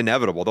this is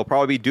inevitable. There'll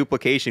probably be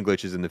duplication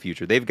glitches in the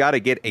future. They've got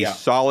to get a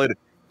solid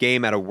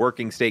game at a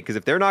working state, because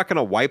if they're not going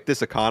to wipe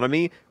this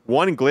economy,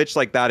 one glitch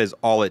like that is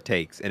all it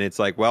takes. And it's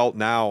like, well,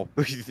 now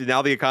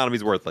the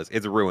economy's worthless.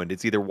 It's ruined.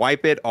 It's either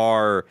wipe it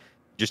or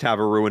just have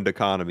a ruined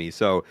economy.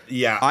 So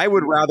I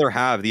would rather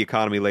have the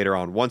economy later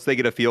on, once they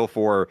get a feel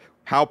for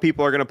how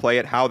people are going to play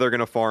it, how they're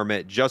going to farm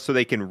it, just so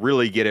they can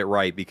really get it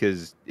right,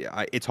 because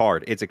it's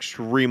hard. It's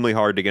extremely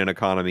hard to get an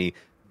economy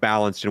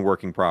balanced and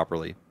working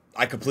properly.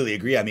 I completely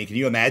agree. I mean, can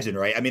you imagine,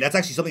 right? I mean, that's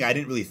actually something I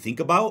didn't really think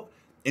about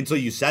until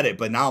you said it,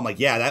 but now I'm like,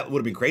 yeah, that would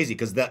have been crazy,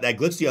 because that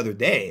glitch the other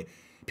day,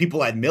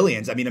 people had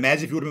millions. I mean,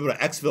 imagine if you would have been able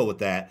to exfil with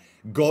that,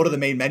 go to the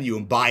main menu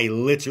and buy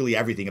literally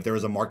everything. If there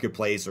was a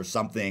marketplace or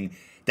something,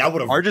 that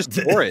would have... Or just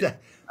for it.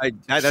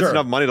 That's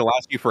enough money to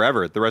last you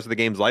forever. The rest of the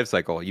game's life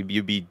cycle, you'd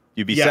be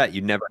set.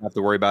 You'd never have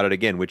to worry about it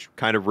again, which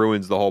kind of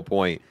ruins the whole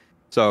point.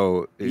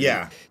 So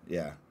yeah.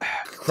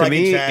 To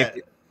me, go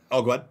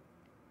ahead.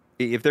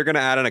 If they're going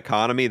to add an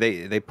economy,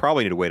 they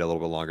probably need to wait a little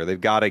bit longer.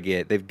 They've got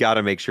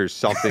to make sure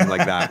something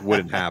like that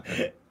wouldn't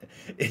happen.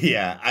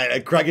 Yeah,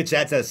 Craig in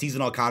chat says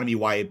seasonal economy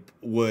wipe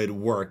would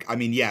work. I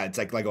mean, yeah, it's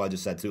like I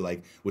just said too,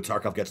 like with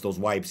Tarkov gets those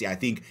wipes. Yeah, I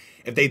think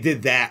if they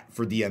did that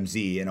for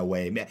DMZ in a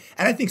way, and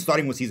I think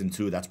starting with season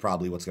 2, that's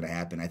probably what's going to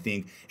happen. I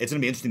think it's going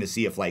to be interesting to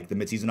see if like the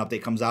mid-season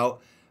update comes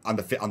out on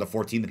the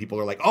 14th, the people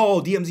are like,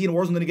 oh, DMZ and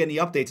Warzone didn't get any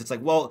updates. It's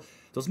like, well,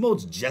 those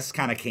modes just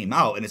kind of came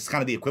out, and it's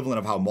kind of the equivalent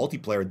of how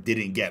multiplayer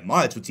didn't get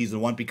much with Season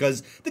 1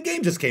 because the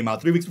game just came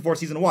out 3 weeks before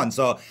Season 1.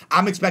 So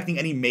I'm expecting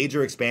any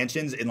major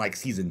expansions in like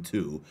Season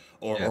 2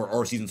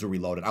 or Season 2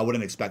 Reloaded. I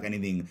wouldn't expect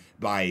anything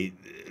by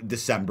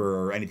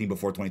December or anything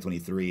before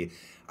 2023.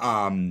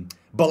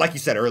 But like you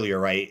said earlier,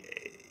 right,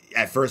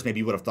 at first maybe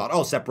you would have thought,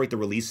 oh, separate the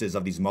releases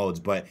of these modes.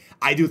 But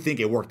I do think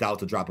it worked out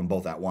to drop them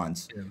both at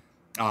once.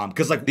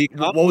 Because like, the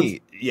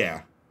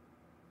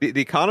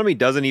economy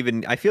doesn't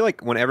even... I feel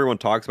like when everyone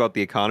talks about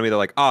the economy, they're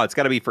like, oh, it's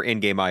got to be for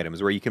in-game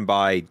items where you can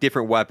buy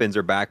different weapons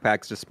or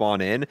backpacks to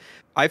spawn in.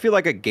 I feel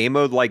like a game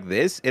mode like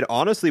this, it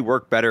honestly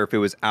worked better if it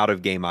was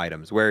out-of-game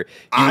items, where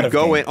you would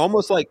go in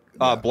almost like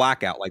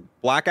Blackout. Like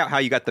Blackout, how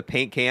you got the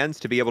paint cans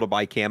to be able to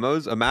buy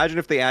camos. Imagine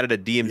if they added a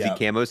DMZ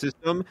camo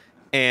system,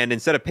 and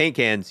instead of paint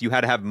cans, you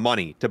had to have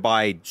money to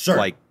buy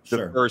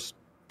first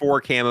 4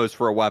 camos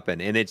for a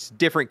weapon, and it's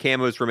different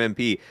camos from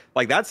MP.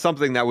 Like, that's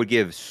something that would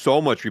give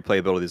so much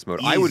replayability to this mode.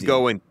 Easy. I would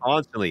go in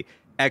constantly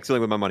excelling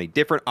with my money,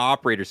 different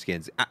operator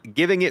skins,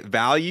 giving it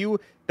value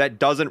that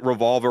doesn't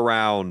revolve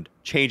around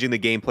changing the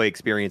gameplay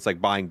experience, like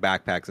buying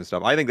backpacks and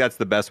stuff. I think that's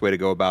the best way to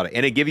go about it,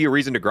 and it give you a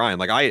reason to grind.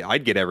 Like,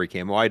 I'd get every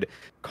camo. I'd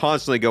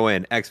constantly go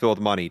in, exfil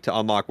with money to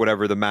unlock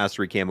whatever the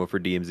mastery camo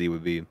for DMZ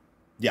would be.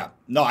 Yeah,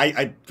 no,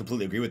 I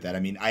completely agree with that. I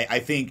mean, I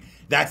think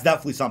that's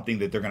definitely something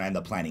that they're going to end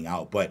up planning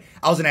out. But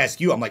I was going to ask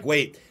you, I'm like,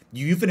 wait,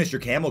 you finished your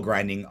camo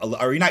grinding,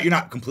 or you're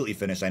not completely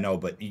finished, I know,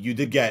 but you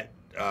did get,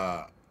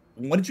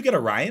 when did you get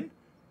Orion?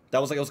 It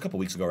was a couple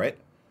weeks ago, right?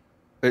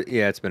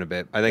 Yeah, it's been a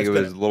bit. I think it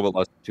was a little bit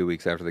less than 2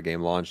 weeks after the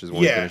game launched is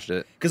when we finished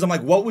it. Because I'm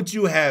like, what would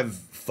you have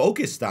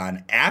focused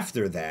on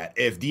after that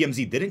if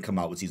DMZ didn't come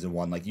out with Season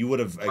 1? Like, you would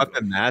have...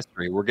 Weapon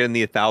mastery. We're getting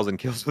the 1,000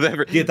 kills with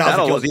every... The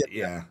 1,000 kills,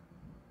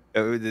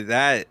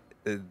 yeah.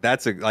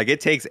 That's it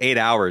takes 8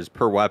 hours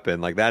per weapon.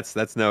 Like that's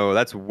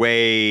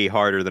way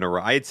harder than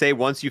Orion. I'd say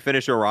once you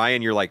finish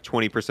Orion, you're like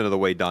 20% of the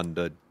way done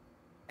to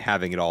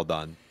having it all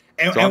done.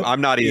 I'm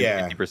not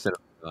even 50%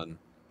 done.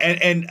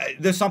 And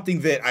there's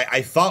something that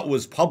I thought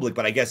was public,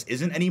 but I guess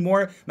isn't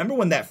anymore. Remember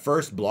when that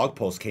first blog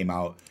post came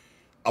out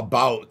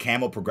about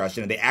camo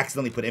progression, and they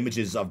accidentally put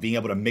images of being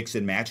able to mix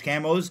and match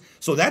camos?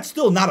 So that's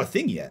still not a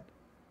thing yet,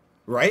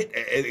 right?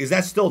 Is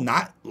that still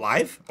not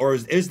live, or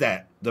is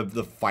that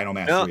the final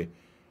mastery?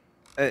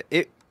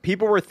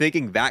 People were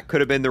thinking that could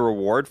have been the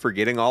reward for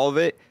getting all of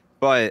it,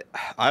 but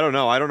I don't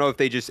know. I don't know if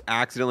they just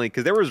accidentally,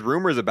 because there was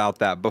rumors about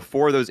that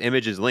before those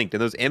images linked,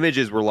 and those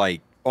images were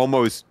like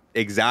almost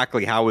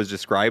exactly how it was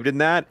described in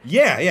that.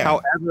 Yeah.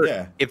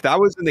 However, if that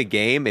was in the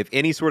game, if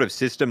any sort of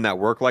system that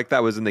worked like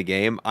that was in the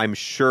game, I'm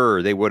sure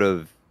it would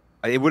have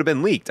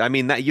been leaked. I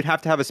mean, that you'd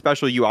have to have a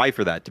special UI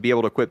for that to be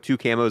able to equip 2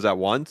 camos at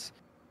once.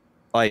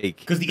 Like,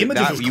 because the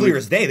images was clear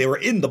as day. They were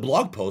in the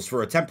blog post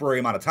for a temporary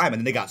amount of time, and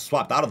then they got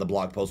swapped out of the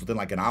blog post within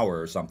like an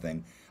hour or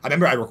something. I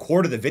remember I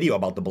recorded the video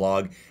about the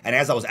blog, and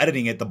as I was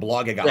editing it, the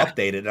blog had got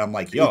updated, and I'm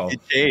like, yo.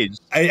 It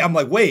changed. I'm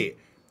like, wait.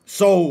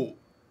 So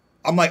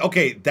I'm like,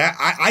 okay, that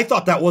I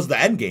thought that was the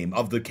end game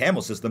of the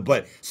camo system,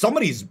 but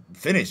somebody's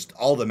finished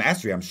all the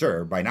mastery, I'm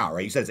sure, by now,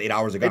 right? You said it's 8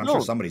 hours ago. I'm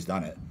sure somebody's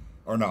done it.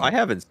 Or no? I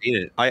haven't seen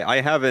it.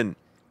 I haven't.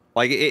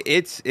 Like,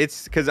 it's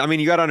because, I mean,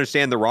 you got to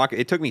understand the rocket.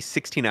 It took me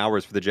 16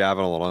 hours for the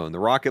Javelin alone. The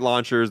rocket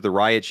launchers, the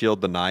riot shield,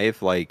 the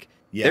knife. Like,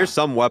 there's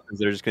some weapons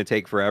that are just going to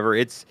take forever.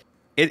 It's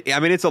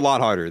a lot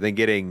harder than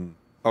getting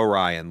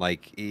Orion.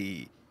 Like,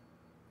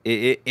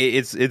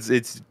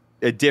 it's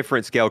a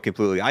different scale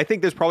completely. I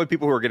think there's probably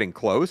people who are getting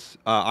close.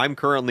 I'm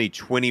currently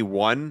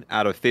 21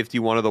 out of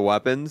 51 of the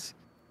weapons.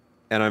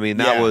 And I mean,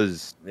 that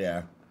was...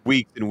 Yeah.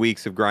 weeks and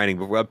weeks of grinding,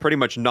 before pretty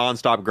much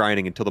nonstop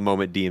grinding until the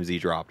moment DMZ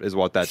dropped is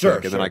what that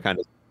took, and then I kind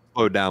of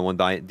slowed down when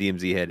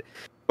DMZ hit.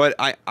 But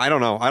I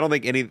don't know. I don't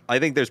think I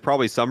think there's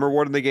probably some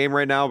reward in the game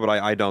right now, but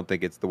I don't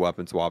think it's the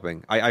weapon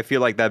swapping. I feel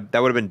like that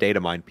would have been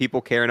data mined.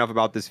 People care enough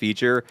about this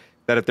feature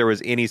that if there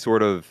was any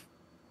sort of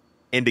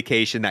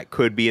indication that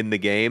could be in the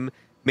game,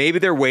 maybe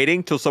they're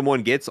waiting till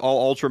someone gets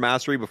all Ultra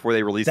Mastery before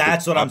they release.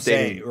 That's what I'm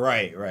saying.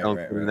 Right.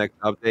 The next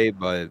update,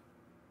 but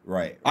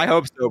right. I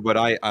hope so, but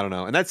I don't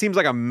know. And that seems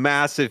like a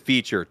massive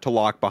feature to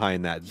lock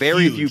behind that.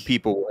 Very few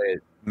people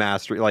hit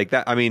Mastery like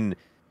that. I mean,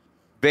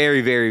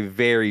 very, very,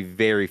 very,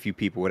 very few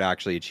people would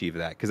actually achieve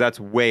that, because that's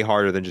way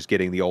harder than just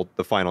getting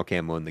the final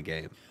camo in the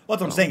game. Well,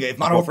 that's what I'm saying. If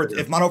Modern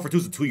Warfare 2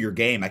 is a 2-year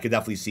game, I could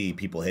definitely see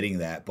people hitting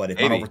that. But if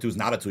Modern Warfare 2 is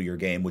not a 2-year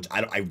game, which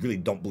I really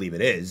don't believe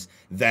it is,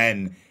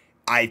 then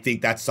I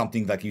think that's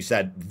something, like you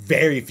said,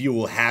 very few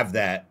will have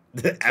that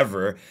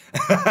ever.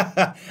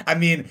 I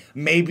mean,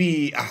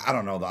 maybe, I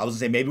don't know. I was going to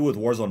say, maybe with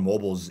Warzone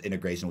Mobile's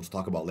integration, which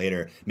we'll talk about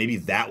later, maybe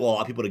that will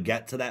allow people to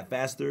get to that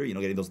faster. You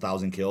know, getting those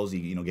 1,000 kills,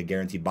 you know, get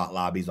guaranteed bot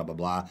lobbies, blah, blah,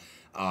 blah.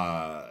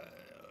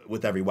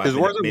 With every weapon.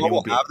 Does Warzone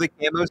Mobile have the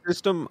camo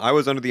system? I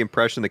was under the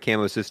impression the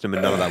camo system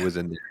and none of that was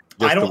in there.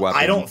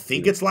 I don't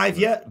think it's live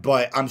yet,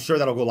 but I'm sure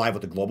that'll go live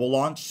with the global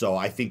launch. So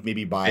I think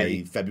maybe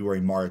by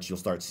February, March, you'll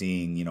start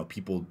seeing, you know,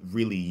 people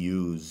really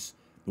use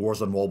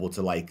Warzone Mobile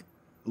to like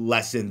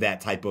lessen that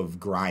type of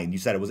grind. You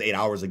said it was 8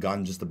 hours a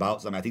gun just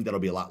about. So I mean, I think that'll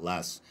be a lot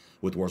less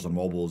with Warzone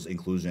Mobile's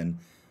inclusion.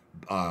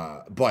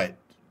 But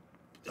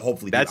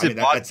hopefully that's it.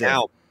 Bots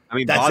count. I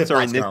mean, bots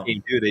are in this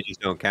game too. They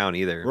just don't count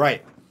either.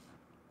 Right.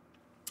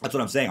 That's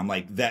what I'm saying. I'm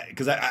like that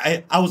because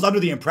I was under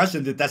the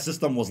impression that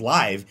system was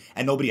live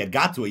and nobody had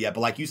got to it yet. But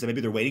like you said, maybe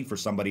they're waiting for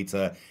somebody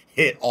to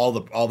hit all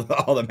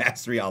the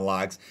mastery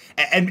unlocks,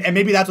 and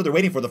maybe that's what they're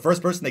waiting for. The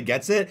first person that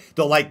gets it,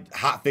 they'll like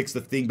hot fix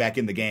the thing back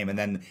in the game, and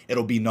then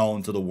it'll be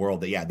known to the world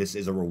that yeah, this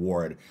is a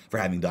reward for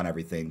having done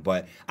everything.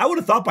 But I would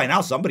have thought by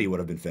now somebody would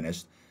have been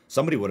finished.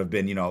 Somebody would have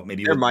been, you know,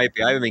 maybe there might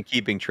be. I haven't been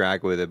keeping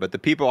track with it, but the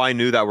people I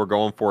knew that were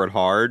going for it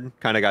hard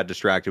kind of got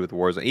distracted with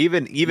Warzone.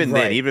 Even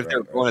then, even if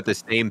they're going at the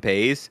same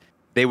pace,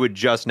 they would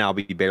just now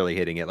be barely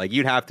hitting it. Like,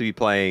 you'd have to be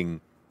playing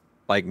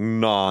like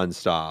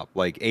nonstop,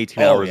 like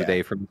 18 hours a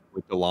day from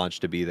the launch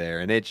to be there.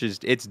 And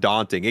it's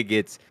daunting. It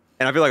gets,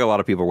 and I feel like a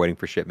lot of people are waiting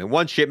for shipment.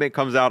 Once shipment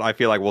comes out, I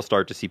feel like we'll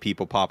start to see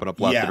people popping up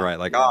left and right.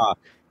 Like,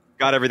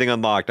 got everything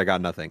unlocked. I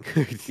got nothing.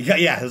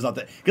 yeah, there's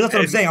nothing. Because that's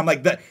what I'm saying. I'm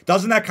like,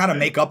 doesn't that kind of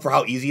make up for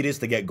how easy it is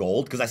to get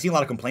gold? Because I see a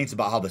lot of complaints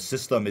about how the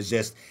system is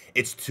just,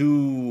 it's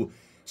too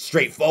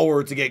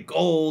straightforward to get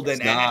gold.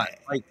 It's not.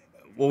 Like,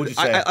 what would you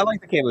say? I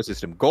like the camo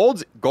system.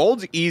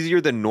 Gold's easier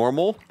than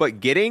normal,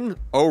 but getting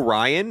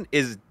Orion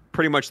is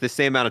pretty much the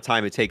same amount of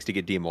time it takes to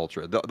get DM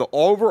Ultra. The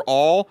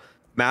overall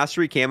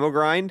mastery camo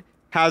grind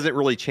hasn't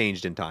really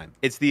changed in time.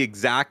 It's the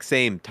exact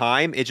same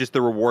time. It's just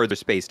the rewards are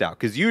spaced out.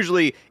 Because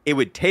usually it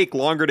would take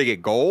longer to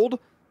get gold,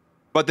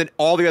 but then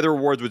all the other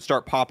rewards would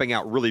start popping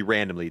out really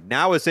randomly.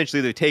 Now,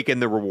 essentially, they've taken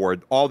the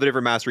reward, all the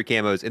different mastery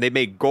camos, and they've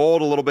made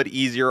gold a little bit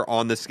easier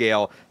on the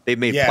scale. They've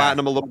made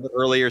platinum a little bit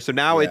earlier. So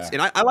now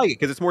and I like it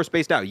because it's more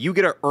spaced out. You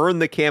get to earn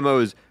the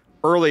camos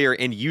earlier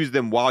and use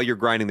them while you're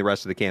grinding the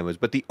rest of the camos.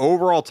 But the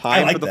overall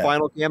time for the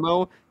final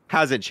camo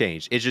hasn't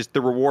changed. It's just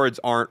the rewards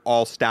aren't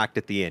all stacked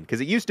at the end.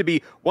 Because it used to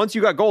be, once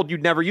you got gold,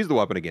 you'd never use the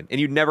weapon again.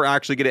 And you'd never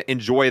actually get to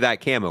enjoy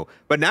that camo.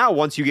 But now,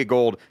 once you get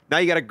gold, now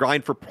you got to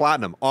grind for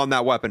platinum on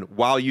that weapon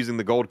while using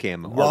the gold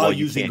camo. While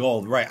using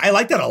gold, right. I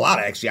like that a lot,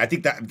 actually. I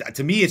think that,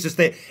 to me, it's just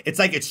that it's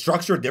like it's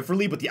structured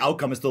differently, but the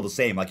outcome is still the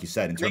same, like you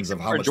said, in terms of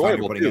how much time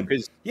you're putting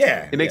in.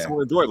 Yeah. It makes it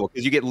more enjoyable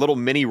because you get little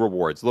mini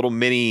rewards, little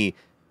mini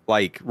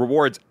like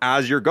rewards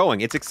as you're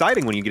going. It's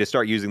exciting when you get to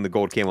start using the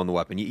gold camo on the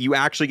weapon. You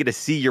actually get to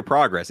see your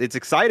progress. It's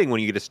exciting when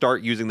you get to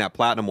start using that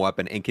platinum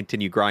weapon and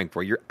continue grinding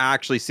for it. You're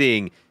actually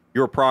seeing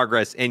your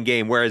progress in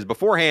game, whereas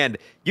beforehand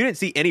you didn't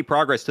see any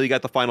progress till you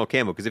got the final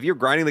camo. Because if you're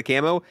grinding the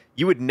camo,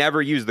 you would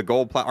never use the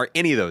gold or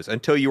any of those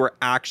until you were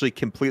actually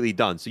completely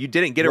done. So you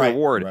didn't get a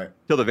reward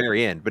till the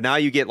very end. But now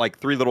you get like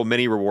 3 little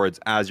mini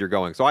rewards as you're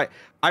going. So I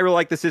really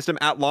like the system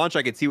at launch.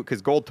 I could see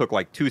because gold took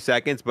like 2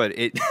 seconds, but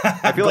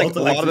I feel like a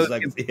lot of those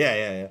I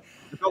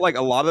felt like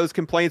a lot of those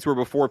complaints were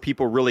before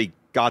people really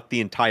got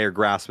the entire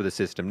grasp of the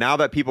system. Now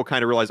that people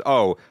kind of realize,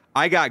 oh,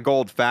 I got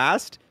gold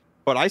fast,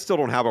 but I still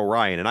don't have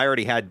Orion, and I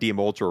already had DM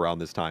Ultra around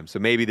this time. So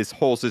maybe this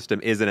whole system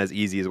isn't as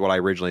easy as what I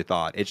originally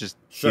thought. It's just,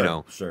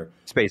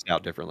 spaced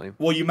out differently.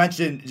 Well, you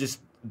mentioned just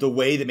the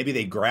way that maybe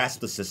they grasp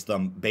the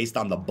system based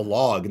on the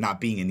blog not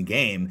being in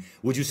game.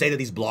 Would you say that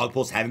these blog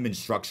posts haven't been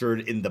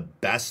structured in the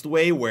best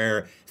way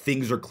where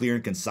things are clear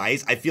and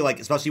concise? I feel like,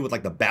 especially with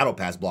like the Battle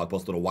Pass blog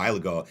post a little while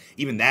ago,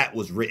 even that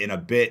was written a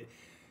bit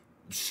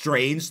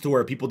strange to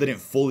where people didn't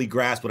fully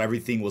grasp what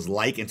everything was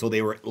like until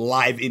they were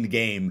live in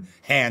game,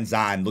 hands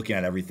on, looking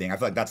at everything. I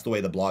feel like that's the way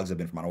the blogs have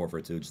been for Modern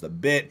Warfare 2. Just a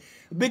bit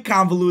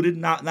convoluted,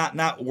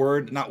 not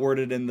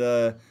worded in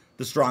the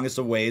strongest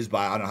of ways. But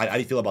I don't know. How do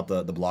you feel about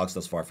the blogs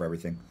thus far for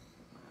everything?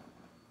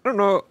 I don't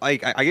know.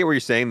 Like, I get what you're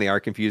saying. They are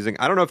confusing.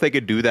 I don't know if they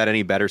could do that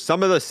any better.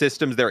 Some of the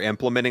systems they're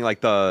implementing,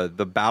 like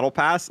the battle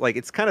pass, like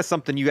it's kind of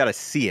something you got to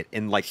see it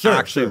and like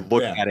actually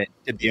look at it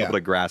to be able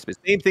to grasp it.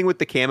 Same thing with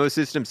the camo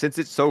system. Since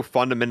it's so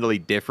fundamentally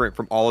different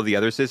from all of the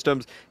other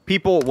systems,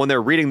 people when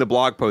they're reading the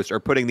blog post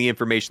are putting the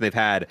information they've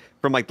had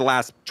from like the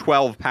last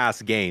 12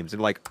 past games,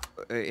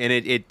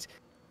 and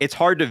it's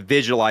hard to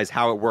visualize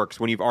how it works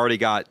when you've already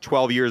got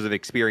 12 years of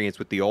experience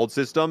with the old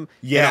system.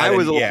 Yeah, and I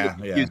was a little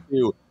confused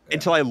too.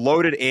 Until I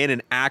loaded in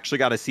and actually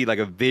got to see like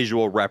a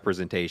visual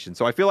representation.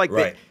 So I feel like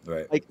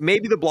like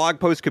maybe the blog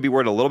post could be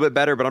worded a little bit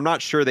better, but I'm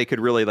not sure they could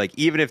really like,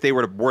 even if they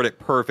were to word it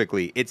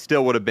perfectly, it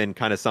still would have been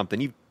kind of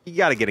something. You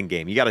got to get in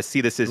game. You got to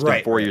see the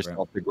system for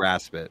yourself to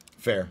grasp it.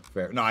 Fair.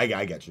 No,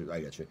 I get you.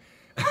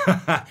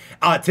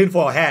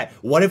 Tinfoil hat.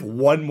 What if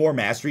one more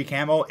mastery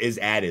camo is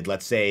added?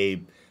 Let's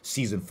say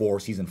season 4,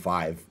 season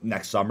 5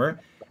 next summer,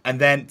 and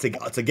then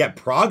to get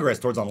progress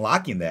towards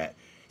unlocking that,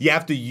 you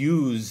have to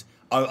use.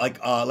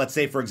 Let's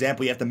say, for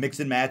example, you have to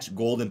mix and match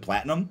gold and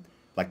platinum,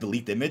 like the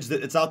leaked image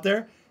that it's out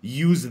there.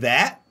 Use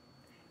that,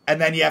 and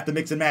then you have to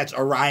mix and match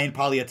Orion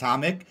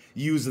Polyatomic.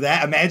 Use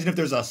that. Imagine if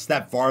there's a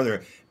step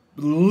farther.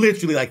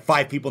 Literally, like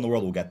 5 people in the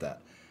world will get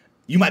that.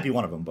 You might be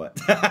one of them, but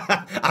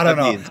I don't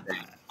know.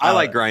 I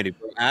like grinding.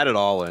 Add it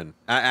all in.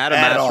 Add a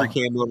mastery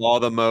camo with all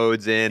the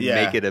modes in.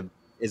 Make it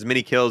as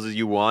many kills as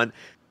you want.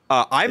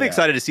 I'm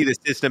excited to see the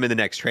system in the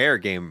next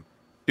Treyarch game.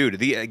 Dude,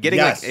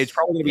 it's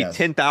probably gonna be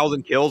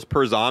 10,000 kills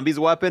per zombies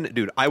weapon.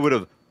 Dude, I would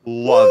have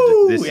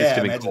loved this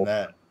system. Imagine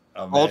that.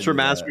 Ultra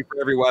mastery for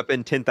every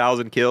weapon,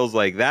 10,000 kills.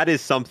 Like that is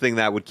something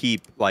that would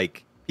keep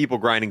like people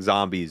grinding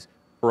zombies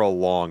for a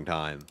long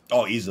time.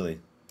 Oh, easily.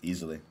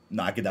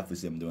 No, I could definitely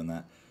see them doing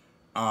that.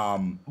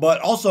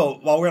 But also,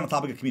 while we're on the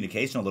topic of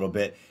communication a little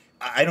bit,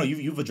 I know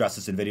you've addressed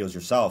this in videos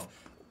yourself.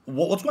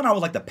 What's going on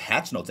with like the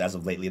patch notes as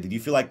of lately? Do you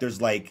feel like there's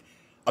like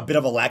a bit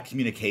of a lack of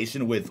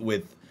communication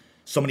with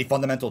so many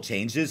fundamental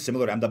changes,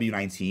 similar to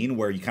MW19,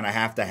 where you kind of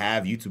have to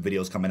have YouTube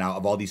videos coming out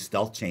of all these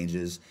stealth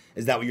changes?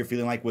 Is that what you're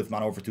feeling like with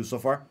Modern Warfare 2 so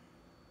far?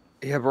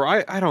 Yeah,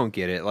 bro, I don't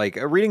get it. Like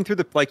reading through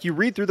you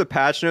read through the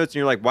patch notes and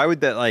you're like, why would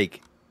that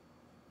like?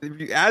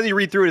 As you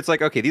read through it, it's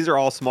like, okay, these are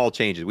all small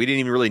changes. We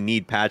didn't even really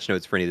need patch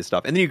notes for any of this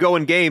stuff. And then you go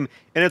in game,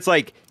 and it's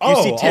like, you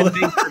see 10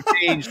 things that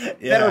change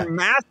that are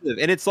massive.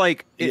 And it's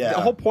like, the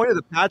whole point of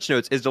the patch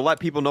notes is to let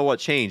people know what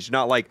changed.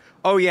 Not like,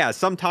 oh yeah,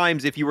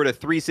 sometimes if you were to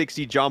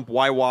 360 jump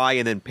YY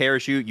and then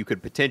parachute, you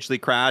could potentially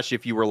crash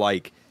if you were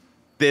like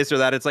this or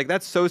that. It's like,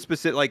 that's so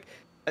specific. Like,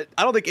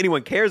 I don't think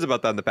anyone cares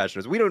about that in the patch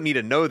notes. We don't need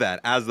to know that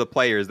as the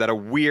players, that a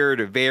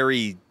weird,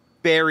 very,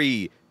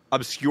 very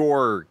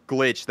obscure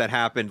glitch that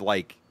happened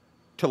like,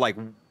 to like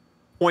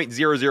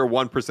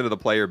 0.001% of the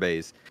player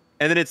base.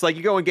 And then it's like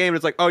you go in game and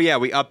it's like, oh yeah,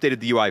 we updated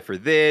the UI for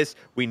this,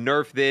 we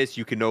nerfed this,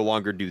 you can no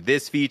longer do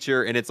this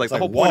feature. And it's like the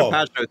whole point of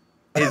patch notes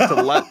is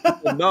to let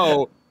people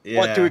know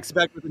what to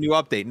expect with the new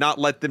update, not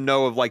let them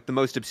know of like the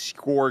most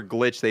obscure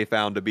glitch they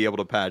found to be able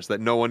to patch that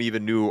no one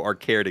even knew or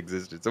cared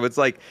existed. So it's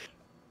like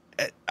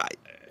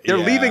they're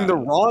leaving the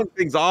wrong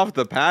things off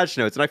the patch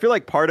notes. And I feel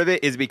like part of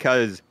it is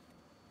because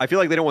I feel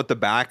like they don't want the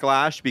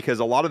backlash, because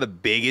a lot of the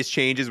biggest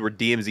changes were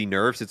DMZ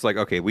nerfs. It's like,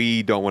 okay,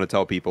 we don't want to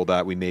tell people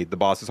that we made the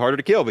bosses harder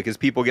to kill because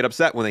people get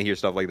upset when they hear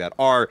stuff like that.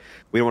 Or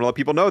we don't want to let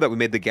people know that we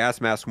made the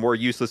gas mask more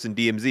useless in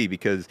DMZ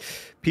because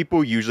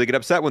people usually get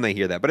upset when they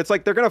hear that. But it's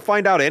like, they're going to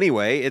find out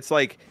anyway. It's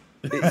like,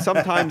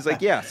 sometimes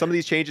like, yeah, some of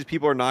these changes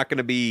people are not going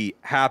to be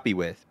happy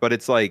with, but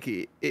it's like,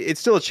 it's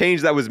still a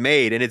change that was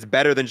made, and it's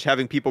better than just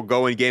having people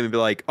go in game and be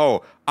like,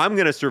 oh, I'm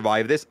going to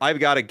survive this.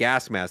 I've got a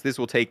gas mask. This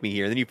will take me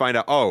here. And then you find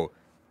out, oh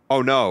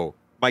no,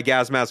 my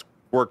gas mask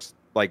works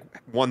like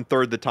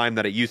 1/3 the time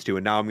that it used to,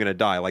 and now I'm going to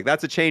die. Like,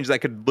 that's a change that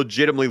could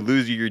legitimately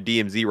lose you your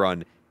DMZ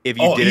run if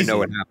you didn't know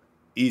what happened.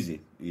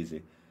 Easy.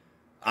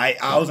 I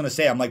was going to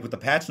say, I'm like, with the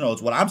patch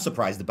notes, what I'm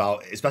surprised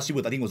about, especially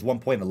with, I think it was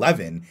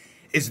 1.11,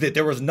 is that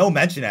there was no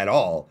mention at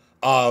all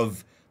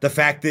of the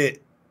fact that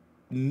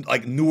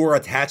like newer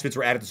attachments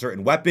were added to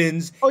certain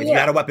weapons. If you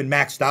had a weapon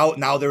maxed out,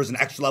 now there was an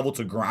extra level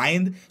to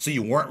grind, so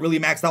you weren't really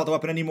maxed out the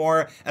weapon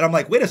anymore. And I'm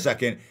like, wait a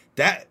second,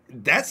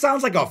 that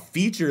sounds like a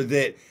feature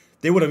that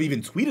they would have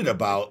even tweeted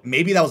about.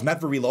 Maybe that was meant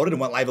for Reloaded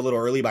and went live a little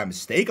early by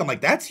mistake. I'm like,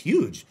 that's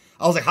huge.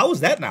 I was like, how was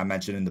that not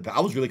mentioned in the?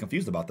 I was really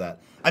confused about that.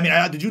 I mean,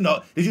 did you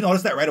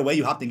notice that right away?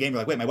 You hopped in game,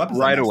 you're like, wait, my weapon's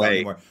not maxed out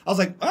anymore. I was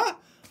like,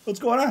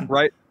 what's going on?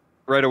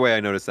 Right away, I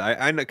noticed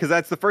that. I because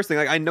that's the first thing.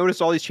 Like, I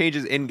noticed all these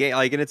changes in game,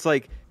 like, and it's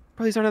like,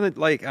 bro, these aren't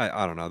like,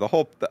 I don't know.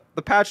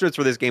 The patch notes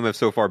for this game have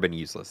so far been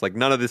useless. Like,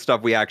 none of this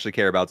stuff we actually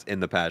care about's in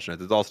the patch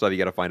notes. It's all stuff you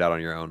got to find out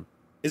on your own.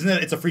 Isn't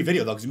it? It's a free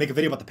video though, because you make a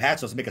video about the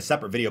patch notes, make a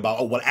separate video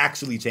about what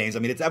actually changed.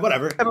 I mean, it's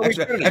whatever.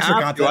 Yeah,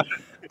 extra content.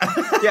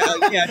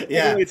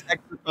 yeah. It's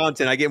extra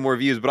content. I get more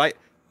views, but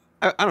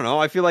I don't know.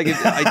 I feel like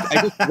I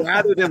just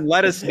rather than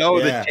let us know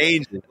the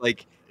changes.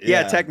 Like,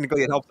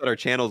 technically it helps out our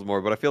channels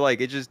more, but I feel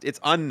like it's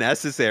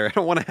unnecessary. I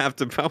don't want to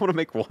I want to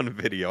make one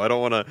video. I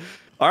don't want to.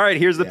 All right,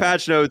 here's the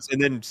patch notes, and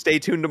then stay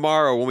tuned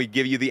tomorrow when we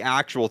give you the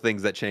actual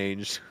things that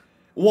changed.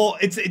 Well,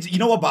 it's you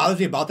know what bothers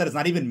me about that is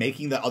not even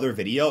making the other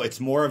video. It's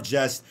more of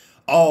just,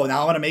 oh,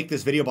 now I want to make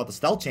this video about the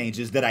stealth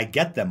changes. Did I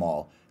get them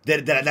all?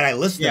 That I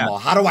list them Yeah. all?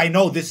 How do I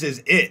know this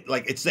is it?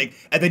 Like it's like,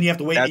 and then you have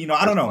to wait. That's You know,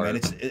 I don't know, smart.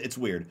 man. It's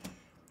weird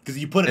because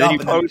you put it And then up you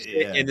and post then,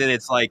 it, and then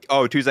it's like,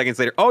 oh, 2 seconds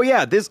later, oh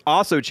yeah, this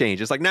also changed.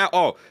 It's like now,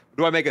 oh,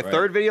 do I make a Right.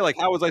 third video? Like,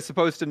 how was I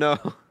supposed to know?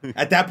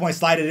 At that point,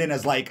 slide it in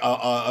as like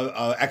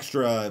a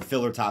extra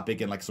filler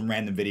topic and like some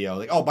random video.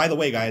 Like, oh, by the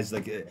way, guys,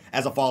 like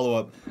as a follow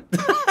up,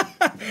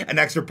 an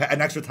extra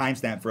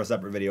timestamp for a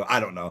separate video. I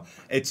don't know.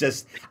 It's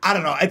just I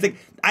don't know. I think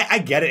I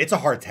get it. It's a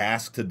hard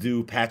task to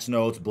do patch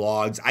notes,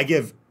 blogs. I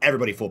give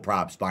everybody full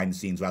props behind the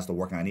scenes who has to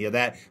work on any of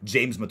that.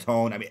 James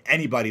Matone. I mean,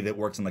 anybody that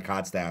works in the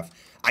COD staff.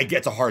 I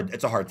get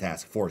it's a hard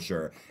task for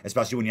sure,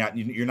 especially when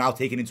you're now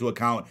taking into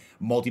account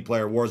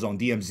multiplayer, Warzone,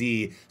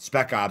 DMZ,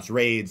 Spec Ops,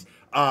 raids.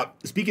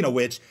 Speaking of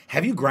which,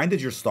 have you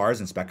grinded your stars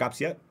in Spec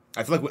Ops yet?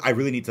 I feel like I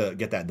really need to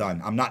get that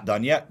done. I'm not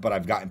done yet, but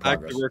I've gotten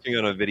progress. Actually working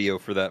on a video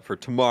for that for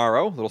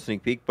tomorrow, little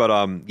sneak peek. But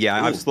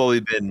yeah, Ooh. I've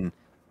slowly been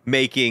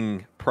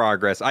making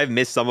progress. I've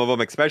missed some of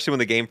them, especially when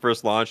the game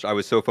first launched. I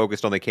was so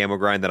focused on the camo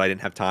grind that I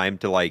didn't have time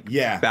to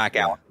back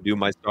out and do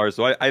my stars.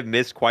 So I've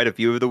missed quite a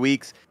few of the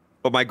weeks.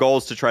 But my goal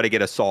is to try to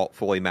get Assault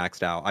fully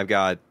maxed out.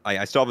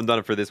 I still haven't done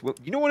it for this.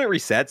 You know when it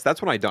resets? That's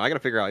when I don't. I got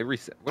to figure out. It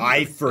reset.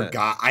 I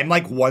forgot. I'm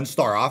like 1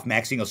 star off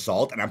maxing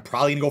Assault, and I'm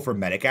probably going to go for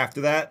Medic after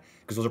that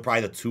because those are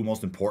probably the 2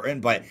 most important.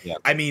 But, yeah.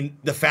 I mean,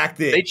 the fact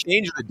that... They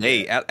changed the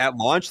date. At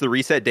launch, the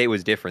reset date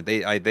was different.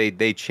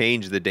 They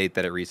changed the date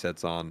that it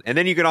resets on. And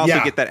then you can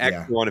also get that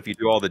extra one if you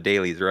do all the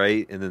dailies,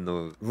 right? And then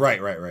the... Right.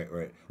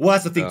 Well,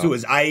 that's the thing, too,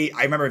 is I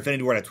remember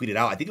Infinity Ward I tweeted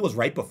out. I think it was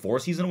right before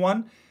Season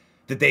 1.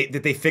 That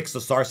they fixed the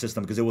star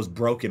system because it was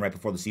broken right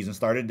before the season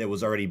started. There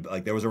was already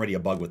a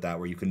bug with that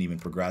where you couldn't even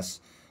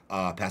progress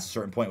past a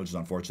certain point, which is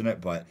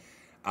unfortunate. But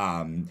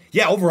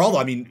yeah, overall though,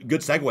 I mean,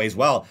 good segue as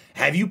well.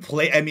 Have you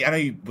played? I mean, I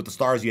know with the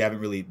stars you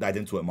haven't really dived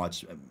into it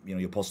much. You know,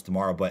 you'll post it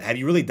tomorrow. But have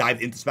you really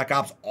dived into Spec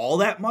Ops all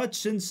that much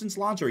since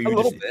launch? Or you a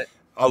little bit? Okay.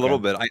 A little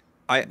bit.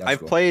 I've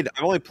cool. I've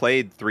only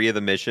played 3 of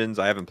the missions.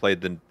 I haven't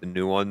played the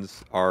new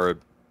ones. One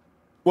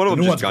of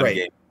them just gun great.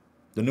 game.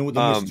 The new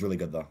mission's really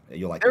good though.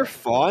 You'll like. They're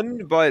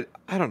fun, but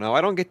I don't know.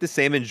 I don't get the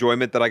same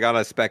enjoyment that I got out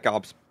of Spec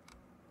Ops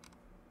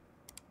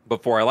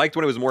before. I liked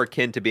when it was more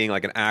akin to being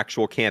like an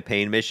actual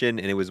campaign mission,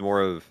 and it was more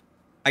of,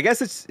 I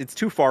guess it's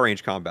too far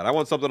range combat. I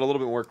want something a little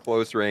bit more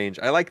close range.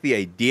 I like the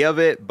idea of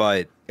it,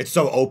 but it's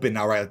so open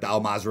now, right? Like the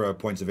Al Mazrah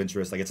points of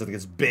interest. Like it's like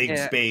this big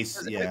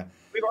space. Yeah,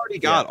 we've already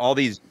got all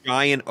these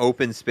giant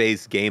open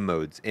space game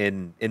modes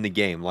in the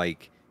game.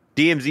 Like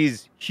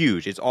DMZ's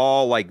huge. It's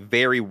all like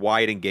very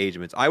wide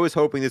engagements. I was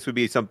hoping this would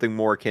be something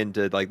more akin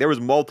to like there was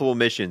multiple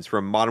missions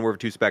from Modern Warfare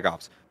 2 Spec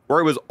Ops where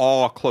it was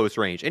all close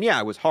range. And yeah,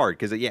 it was hard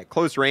because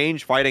close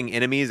range fighting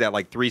enemies at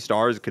like 3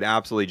 stars could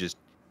absolutely just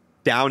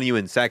down you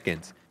in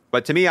seconds.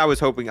 But to me, I was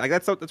hoping like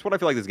that's what I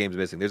feel like this game's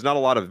missing. There's not a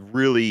lot of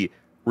really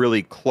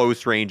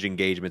close range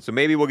engagement. So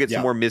maybe we'll get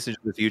some more missions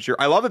in the future.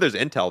 I love that there's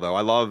intel though.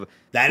 I love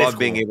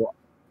being able.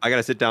 I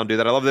gotta sit down and do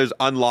that. I love there's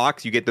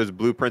unlocks. You get those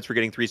blueprints for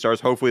getting 3 stars.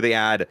 Hopefully they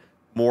add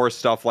more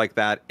stuff like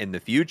that in the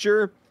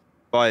future,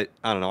 but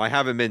I don't know. I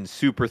haven't been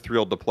super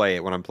thrilled to play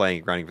it when I'm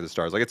playing Grinding for the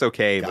Stars. Like it's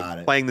okay,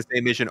 but playing the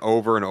same mission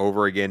over and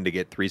over again to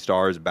get 3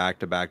 stars back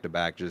to back to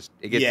back, just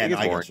it gets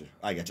boring.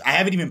 I get you. I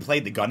haven't even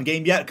played the gun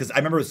game yet because I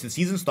remember since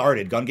season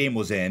started, gun game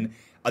was in.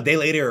 A day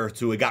later or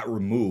 2, it got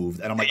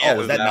removed, and I'm like, oh,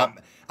 was that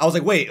not? I was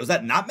like, wait, was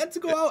that not meant to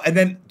go out? And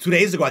then 2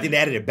 days ago, I think they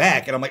added it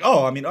back, and I'm like,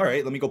 oh, I mean, all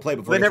right, let me go play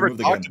before they never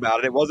talked about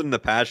it. It wasn't in the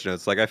patch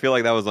notes. Like I feel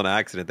like that was on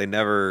accident. They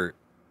never.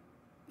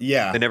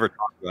 Yeah, they never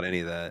talked about any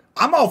of that.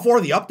 I'm all for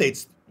the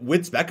updates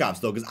with Spec Ops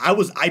though,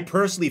 because I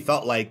personally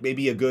felt like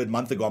maybe a good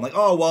month ago, I'm like,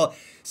 oh well,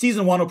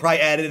 season 1 will probably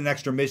add in an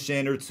extra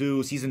mission or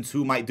 2. Season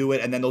 2 might do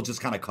it, and then they'll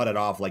just kind of cut it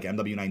off like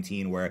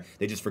MW19, where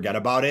they just forget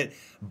about it.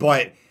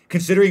 But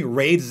considering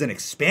raids is an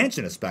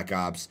expansion of Spec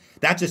Ops,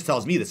 that just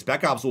tells me that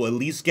Spec Ops will at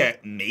least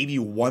get maybe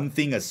one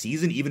thing a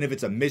season, even if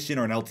it's a mission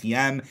or an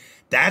LTM.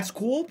 That's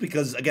cool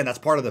because again, that's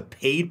part of the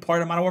paid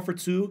part of Modern Warfare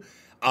 2.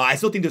 I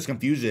still think there's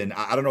confusion.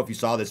 I don't know if you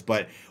saw this,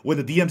 but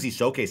when the DMZ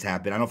showcase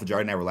happened, I don't know if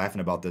Fajardo and I were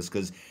laughing about this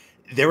because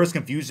there was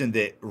confusion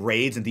that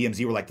raids and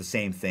DMZ were like the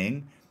same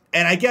thing.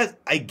 And I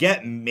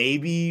get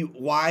maybe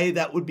why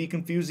that would be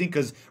confusing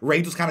because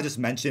raids was kind of just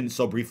mentioned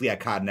so briefly at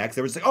COD Next.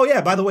 They were just like, oh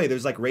yeah, by the way,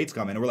 there's like raids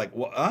coming. And we're like,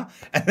 what?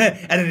 And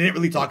then they didn't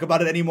really talk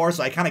about it anymore.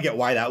 So I kind of get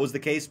why that was the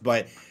case.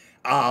 But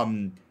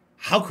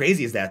how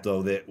crazy is that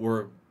though that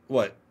we're,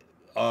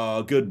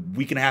 a good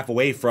week and a half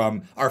away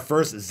from our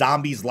first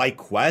zombies-like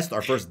quest,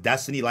 our first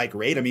Destiny-like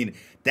raid. I mean,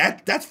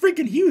 that's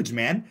freaking huge,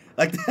 man.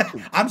 Like,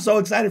 I'm so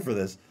excited for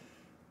this.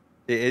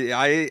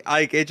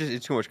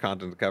 It's too much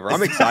content to cover.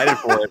 I'm excited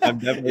for it. I'm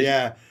definitely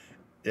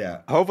yeah.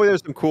 Hopefully,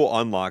 there's some cool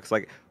unlocks.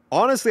 Like,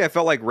 honestly, I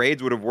felt like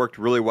raids would have worked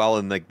really well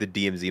in like the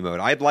DMZ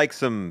mode. I'd like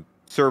some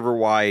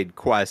server-wide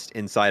quest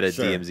inside of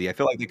DMZ. I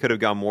feel like they could have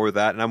gone more with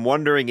that. And I'm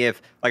wondering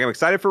if, like, I'm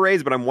excited for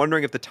raids, but I'm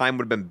wondering if the time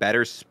would have been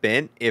better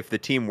spent if the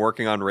team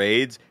working on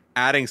raids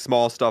adding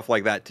small stuff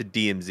like that to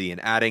DMZ and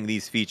adding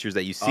these features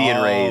that you see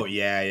in raids. Oh,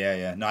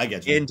 yeah. No, I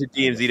get you. Into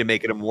DMZ to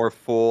make it a more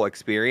full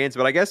experience.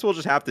 But I guess we'll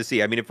just have to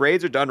see. I mean, if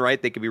raids are done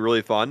right, they could be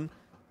really fun.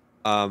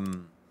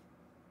 Um,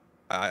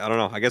 I don't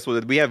know. I guess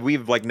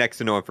we've like next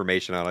to no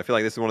information on it. I feel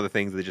like this is one of the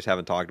things they just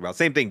haven't talked about.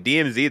 Same thing,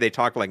 DMZ. They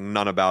talked like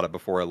none about it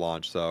before it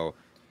launched. So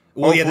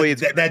well, yeah,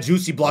 that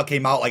juicy blog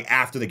came out like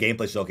after the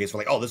gameplay showcase. We're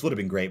like, oh, this would have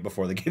been great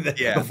before the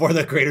before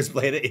the creators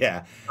played it.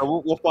 Yeah,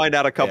 so we'll find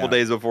out a couple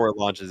days before it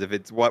launches if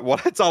it's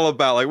what it's all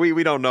about. Like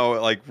we don't know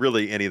like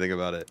really anything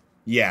about it.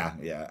 Yeah.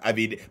 I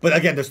mean, but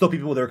again, there's still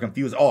people that are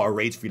confused. Oh, are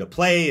raids free to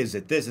play? Is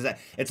it this? Is that?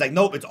 It's like,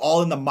 nope, it's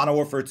all in the Modern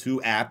Warfare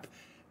 2 app.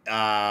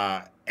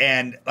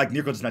 And like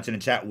Mirko just mentioned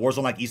in chat,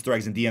 Warzone like Easter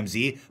eggs in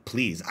DMZ.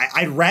 Please,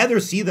 I'd rather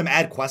see them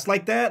add quests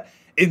like that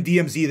in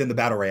DMZ than the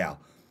Battle Royale.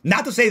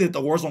 Not to say that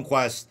the Warzone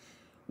quests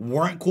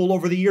weren't cool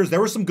over the years.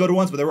 There were some good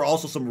ones, but there were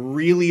also some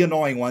really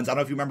annoying ones. I don't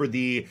know if you remember do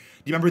you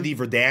remember the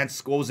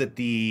Verdansk? What was it?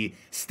 The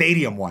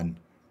Stadium one.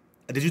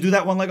 Did you do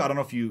that one? Like, I don't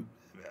know if you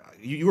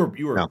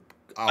were. No.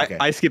 Oh, okay.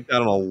 I skipped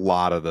out on a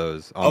lot of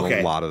those. A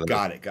lot of those.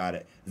 Got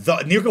it. The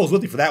Nirko was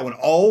with me for that one.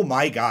 Oh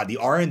my god, the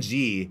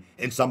RNG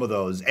in some of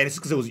those, and it's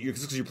because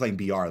you're playing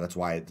BR. That's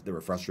why they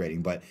were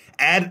frustrating. But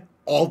add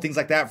all things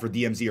like that for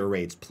DMZ or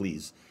raids,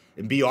 please.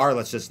 In BR,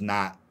 let's just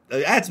not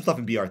add some stuff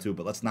in BR too,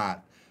 but let's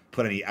not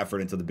put any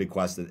effort into the big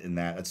quest in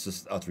that.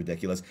 It's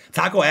ridiculous.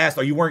 Taco asked,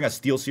 "Are you wearing a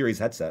Steel Series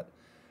headset?"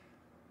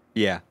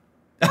 Yeah.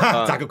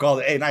 Taco called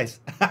it. Hey, nice.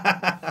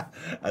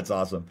 That's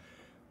awesome.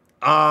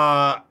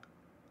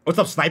 What's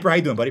up, Sniper? How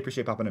you doing, buddy?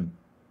 Appreciate popping in.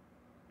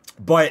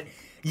 But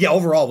yeah,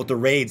 overall with the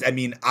raids, I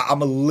mean,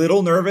 I'm a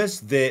little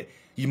nervous that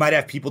you might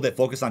have people that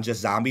focus on just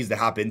zombies that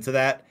hop into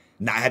that,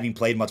 not having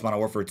played much Modern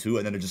Warfare 2,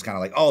 and then they're just kind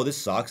of like, oh, this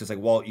sucks. It's like,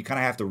 well, you kind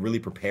of have to really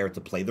prepare to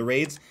play the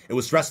raids. It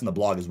was stressed in the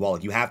blog as well.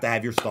 Like, you have to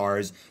have your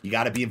stars. You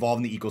got to be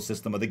involved in the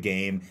ecosystem of the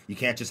game. You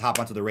can't just hop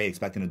onto the raid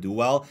expecting to do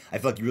well. I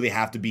feel like you really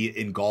have to be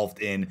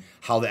engulfed in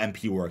how the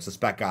MP works, the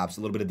Spec Ops,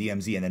 a little bit of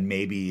DMZ, and then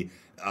maybe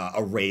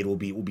a raid will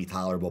be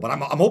tolerable. But I'm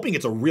hoping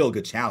it's a real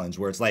good challenge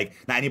where it's like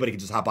not anybody can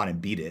just hop on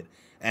and beat it.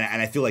 And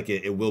I feel like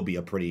it will be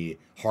a pretty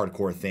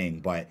hardcore thing.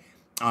 But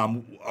are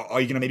you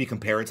going to maybe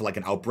compare it to like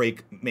an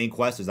Outbreak main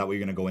quest? Is that what you're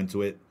going to go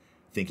into it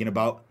thinking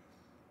about?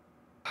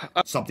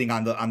 Something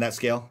on that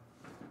scale?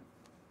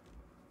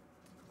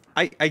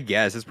 I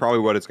guess it's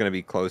probably what it's going to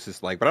be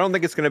closest like. But I don't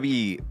think it's going to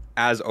be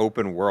as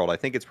open world. I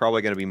think it's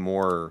probably going to be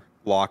more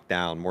locked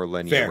down, more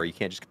linear, where you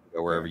can't just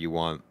go wherever you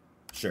want.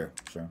 Sure.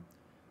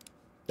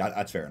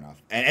 That's fair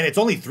enough. And it's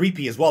only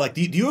 3P as well. Like,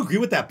 do you agree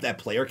with that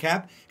player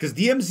cap? Because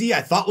DMZ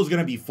I thought was going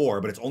to be 4,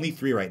 but it's only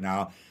 3 right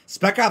now.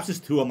 Spec Ops is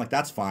 2. I'm like,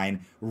 that's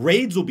fine.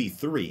 Raids will be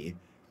 3.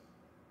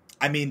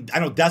 I mean, I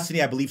know Destiny,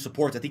 I believe,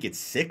 supports, I think it's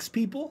 6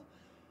 people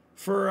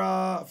for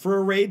a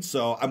raid.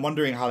 So I'm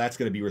wondering how that's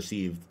going to be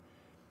received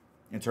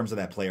in terms of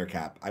that player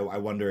cap. I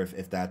wonder if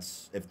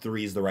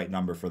 3 is the right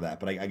number for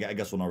that. But I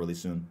guess we'll know really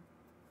soon.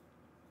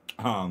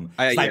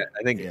 I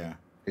think... Yeah.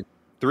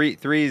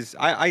 Threes,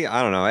 I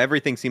don't know.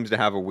 Everything seems to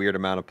have a weird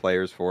amount of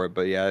players for it,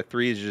 but yeah,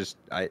 3 is just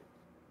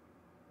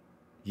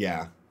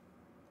Yeah.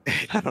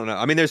 I don't know.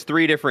 I mean, there's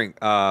 3 different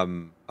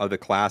of the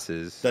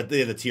classes.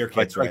 The tier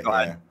kits, right?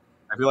 I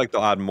feel like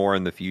they'll add more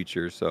in the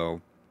future.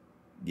 So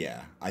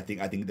yeah, I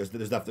think there's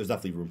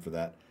definitely room for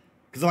that.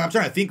 Because I'm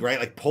trying to think, right?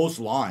 Like post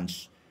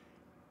launch,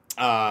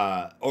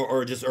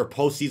 or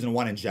post season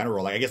 1 in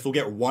general. Like I guess we'll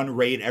get one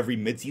raid every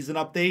mid season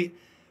update.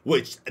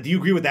 Which do you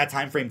agree with that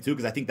time frame too?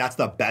 Because I think that's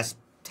the best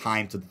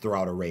time to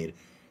throw out a raid.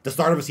 The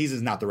start of a season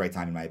is not the right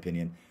time in my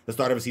opinion. The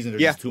start of a season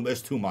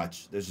there's too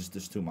much. There's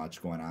too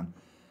much going on.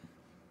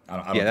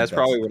 I don't that's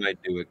probably when I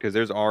do it because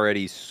there's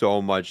already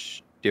so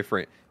much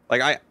different.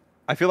 Like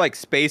I feel like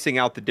spacing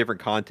out the different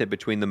content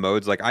between the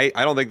modes. Like I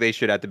don't think they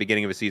should at the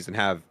beginning of a season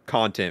have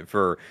content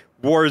for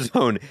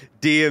Warzone,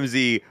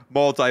 DMZ,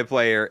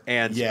 multiplayer,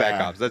 and Spec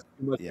Ops. That's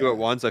too much to do at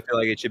once. I feel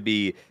like it should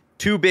be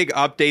 2 big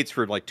updates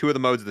for like 2 of the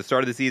modes at the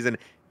start of the season.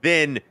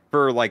 Then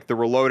for like the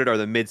Reloaded or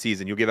the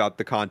mid-season, you'll give out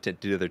the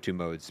content to the other 2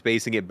 modes,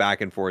 spacing it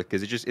back and forth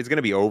because it's going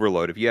to be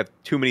overload if you have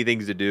too many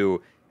things to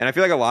do. And I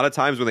feel like a lot of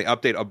times when they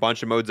update a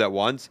bunch of modes at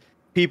once,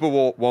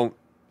 people won't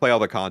play all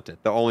the content.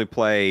 They'll only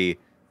play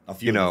a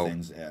few of the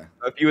things. Yeah,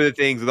 a few of the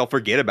things, and they'll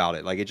forget about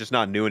it. Like it's just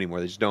not new anymore.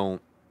 They just don't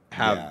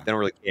have. They don't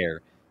really care.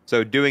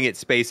 So doing it,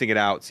 spacing it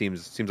out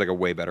seems like a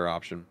way better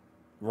option.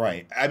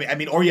 Right. I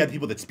mean, or you had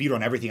people that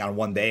speedrun everything on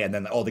one day, and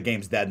then the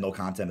game's dead, no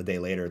content a day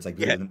later. It's like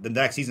the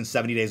next season's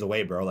 70 days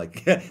away, bro. Like,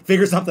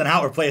 figure something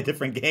out or play a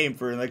different game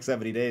for the next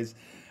 70 days.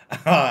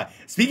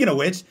 Speaking of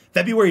which,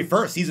 February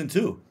 1st, season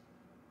 2.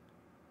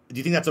 Do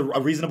you think that's a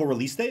reasonable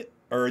release date,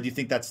 or do you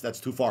think that's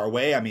too far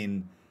away? I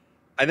mean,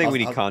 I think we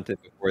need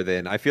content before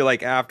then. I feel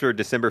like after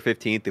December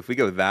 15th, if we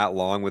go that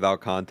long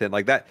without content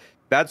like that.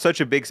 That's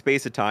such a big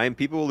space of time.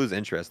 People will lose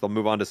interest. They'll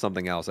move on to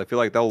something else. I feel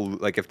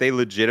like if they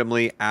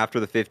legitimately after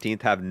the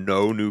 15th have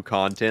no new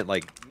content,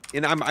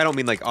 and I don't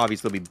mean like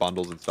obviously there'll be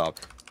bundles and stuff,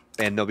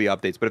 and there'll be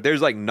updates. But if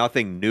there's like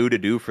nothing new to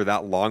do for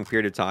that long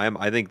period of time,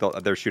 I think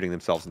they're shooting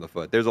themselves in the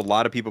foot. There's a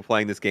lot of people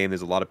playing this game.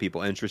 There's a lot of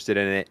people interested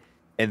in it,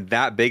 and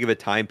that big of a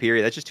time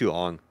period, that's just too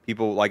long.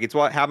 People it's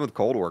what happened with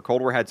Cold War.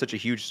 Cold War had such a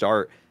huge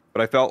start,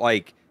 but I felt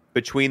like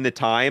between the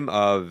time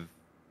of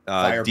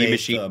D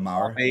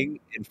Machine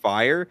and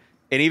Fire.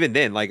 And even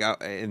then,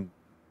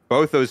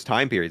 both those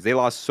time periods. They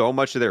lost so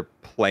much of their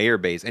player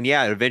base, and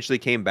yeah, it eventually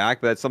came back,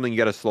 but that's something you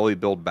got to slowly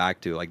build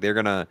back to. Like they're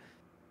gonna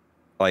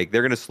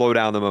slow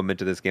down the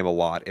momentum of this game a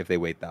lot if they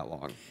wait that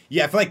long.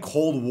 Yeah, I feel like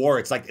Cold War.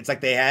 It's like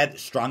they had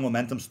strong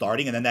momentum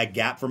starting, and then that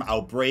gap from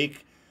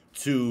Outbreak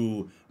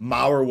to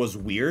Mauer was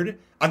weird.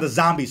 On the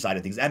zombie side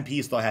of things,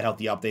 MP still had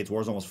healthy updates.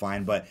 Warzone was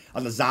fine, but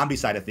on the zombie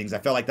side of things, I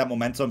felt like that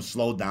momentum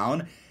slowed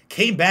down.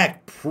 Came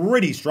back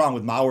pretty strong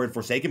with Mauer and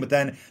Forsaken, but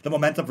then the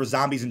momentum for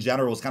zombies in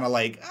general was kind of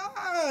like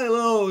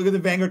the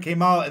Vanguard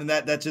came out, and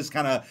that just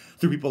kind of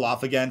threw people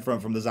off again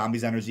from the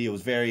zombies energy. It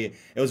was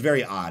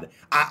very odd.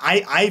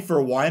 I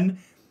for one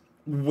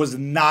was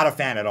not a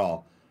fan at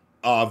all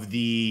of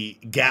the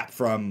gap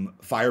from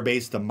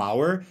Firebase to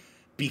Mauer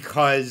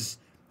because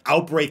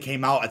Outbreak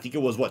came out, I think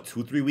it was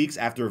 2-3 weeks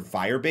after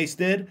Firebase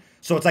did.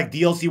 So it's like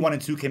DLC 1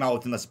 and 2 came out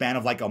within the span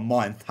of like a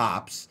month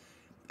tops.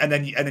 And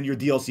then your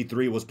DLC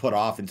 3 was put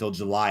off until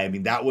July. I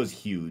mean, that was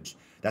huge.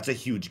 That's a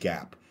huge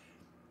gap.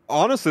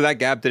 Honestly, that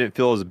gap didn't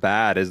feel as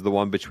bad as the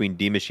one between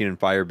D Machine and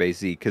Firebase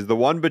Z, because the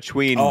one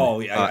between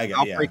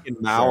Outbreak and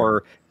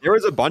Mauer, there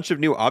was a bunch of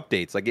new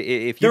updates. Like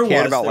if you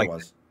cared about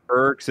the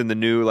perks and the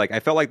new, like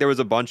I felt like there was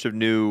a bunch of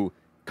new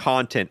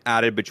content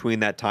added between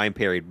that time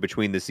period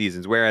between the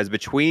seasons, whereas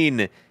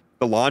between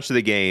the launch of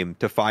the game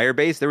to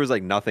Firebase there was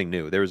like nothing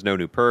new. There was no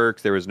new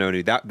perks, there was no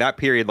new that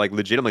period, like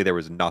legitimately there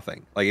was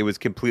nothing. Like it was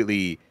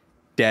completely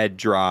dead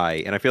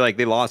dry, and I feel like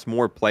they lost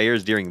more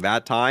players during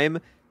that time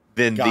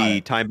than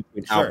the time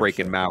between Outbreak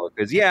and Mauer,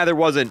 because there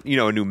wasn't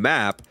a new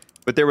map,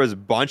 but there was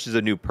bunches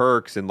of new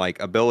perks and like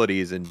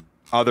abilities and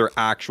other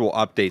actual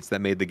updates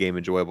that made the game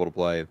enjoyable to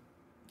play.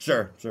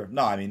 Sure.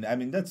 No, I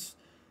mean that's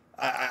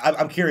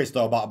I'm curious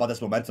though about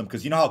this momentum,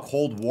 because you know how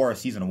Cold War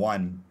Season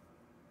 1,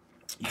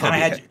 you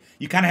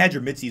kind of had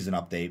your mid-season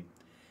update,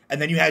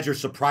 and then you had your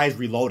surprise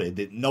Reloaded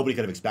that nobody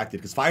could have expected,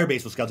 because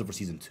Firebase was scheduled for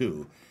Season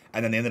 2,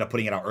 and then they ended up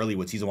putting it out early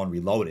with Season 1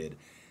 Reloaded.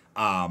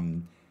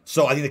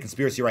 So I think the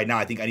conspiracy right now,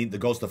 I think the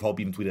Ghost of Hope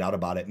even tweeted out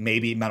about it.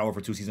 Maybe Modern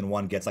Warfare 2 Season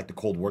 1 gets like the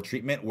Cold War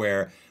treatment,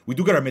 where we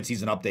do get our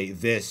mid-season update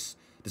this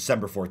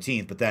December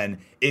 14th, but then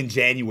in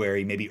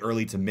January, maybe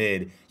early to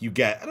mid, you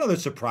get another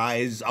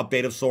surprise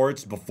update of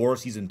sorts before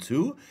Season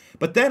 2.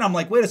 But then I'm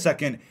like, wait a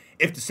second,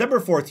 if December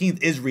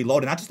 14th is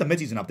Reloaded, not just a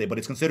mid-season update, but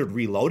it's considered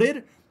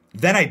Reloaded,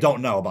 then I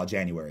don't know about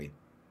January.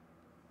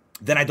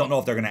 Then I don't know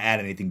if they're going to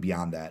add anything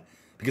beyond that.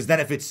 Because then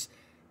if it's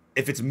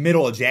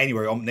middle of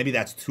January, maybe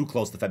that's too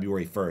close to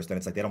February 1st, and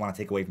it's like they don't want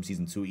to take away from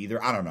Season 2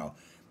 either. I don't know.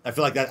 I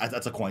feel like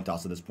that's a coin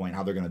toss at this point,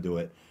 how they're going to do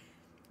it.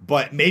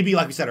 But maybe,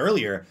 like we said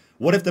earlier,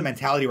 what if the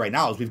mentality right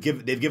now is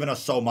they've given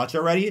us so much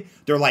already,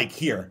 they're like,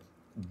 here,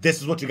 this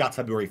is what you got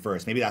February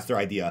 1st. Maybe that's their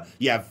idea.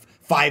 You have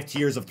 5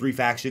 tiers of 3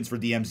 factions for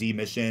DMZ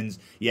missions.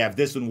 You have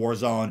this in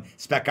Warzone,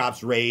 Spec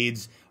Ops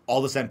raids,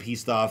 all this MP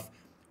stuff.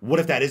 What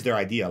if that is their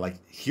idea? Like,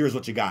 here's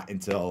what you got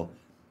until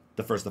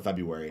the 1st of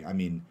February. I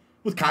mean,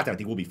 with content, I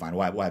think we'll be fine.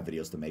 We'll have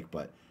videos to make,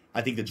 but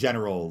I think the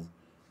general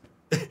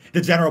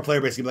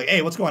player base will be like,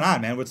 hey, what's going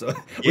on, man? We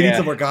need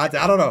some more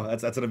content. I don't know.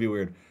 That's going to be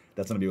weird.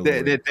 That's going to be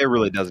weird. There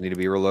really does need to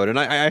be Reloaded. And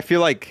I feel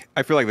like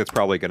that's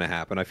probably going to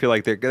happen. I feel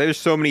like there's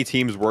so many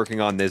teams working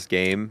on this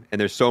game,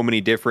 and there's so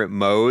many different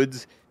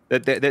modes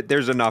that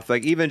there's enough,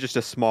 like even just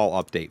a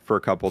small update for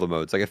a couple of the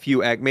modes, like a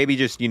few, maybe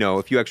just,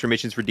 a few extra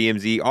missions for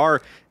DMZ,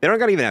 they don't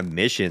gotta even have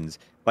missions.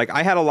 Like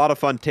I had a lot of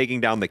fun taking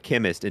down the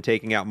Chemist and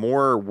taking out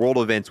more world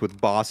events with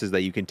bosses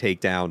that you can take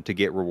down to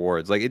get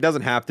rewards. Like it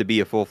doesn't have to be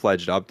a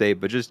full-fledged update,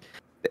 but just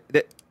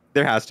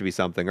there has to be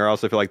something, or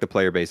else I feel like the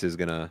player base is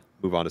gonna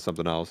move on to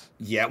something else.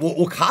 Yeah,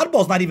 well COD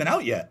Ball's not even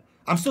out yet.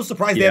 I'm still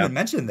surprised they haven't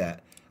mentioned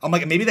that. I'm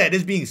like, maybe that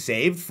is being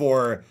saved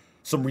for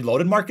some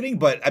Reloaded marketing,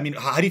 but I mean,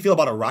 how do you feel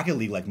about a Rocket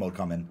League like mode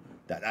coming?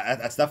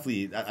 That's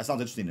definitely, that sounds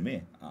interesting to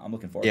me. I'm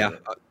looking forward to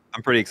it. Yeah,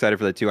 I'm pretty excited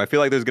for that too. I feel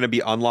like there's going to be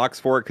unlocks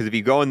for it, because if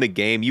you go in the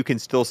game, you can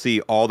still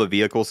see all the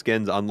vehicle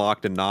skins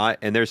unlocked and not,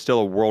 and there's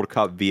still a World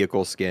Cup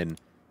vehicle skin.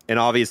 And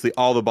obviously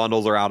all the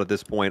bundles are out at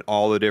this point,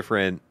 all the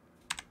different.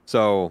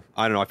 So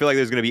I don't know. I feel like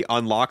there's going to be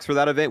unlocks for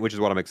that event, which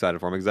is what I'm excited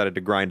for. I'm excited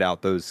to grind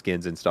out those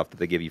skins and stuff that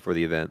they give you for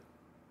the event.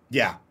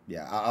 Yeah.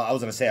 I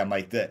was going to say, I'm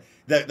like, the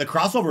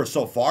crossover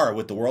so far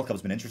with the World Cup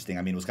has been interesting.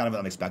 I mean, it was kind of an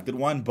unexpected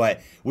one,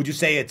 but would you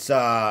say it's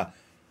a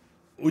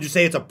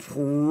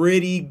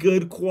pretty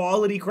good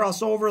quality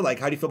crossover? Like,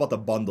 how do you feel about the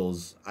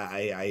bundles?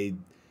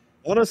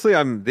 Honestly,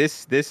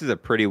 this is a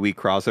pretty weak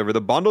crossover. The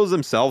bundles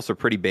themselves are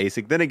pretty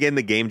basic. Then again,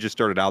 the game just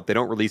started out. They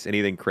don't release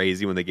anything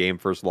crazy when the game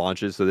first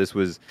launches, so this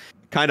was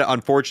kind of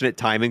unfortunate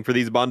timing for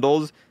these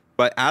bundles.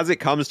 But as it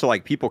comes to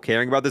like people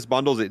caring about this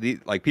bundles,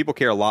 like people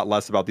care a lot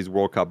less about these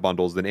World Cup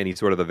bundles than any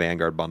sort of the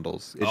Vanguard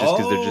bundles. It's just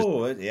because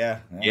they're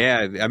just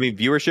yeah. I mean,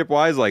 viewership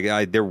wise,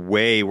 like they're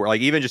way like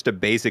even just a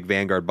basic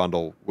Vanguard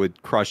bundle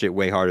would crush it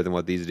way harder than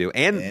what these do.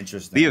 And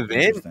the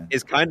event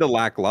is kind of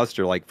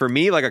lackluster. Like for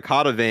me, like a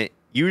COD event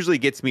usually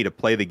gets me to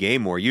play the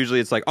game more. Usually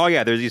it's like, oh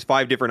yeah, there's these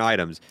 5 different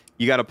items.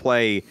 You got to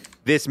play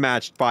this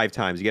match 5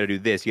 times. You got to do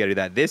this. You got to do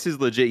that. This is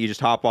legit. You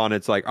just hop on.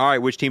 It's like, all right,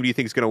 which team do you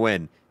think is going to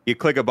win? You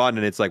click a button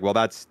and it's like, well,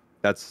 that's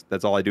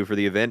all I do for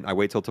the event. I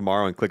wait till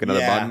tomorrow and click another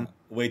button.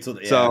 Wait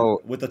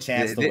till with the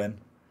chance to win.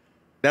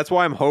 that's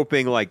why I'm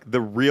hoping like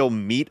the real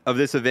meat of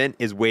this event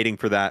is waiting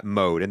for that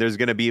mode, and there's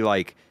gonna be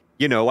like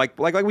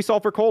like we saw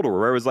for Cold War,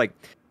 where it was like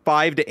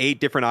 5 to 8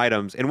 different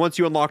items, and once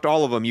you unlocked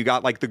all of them, you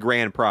got like the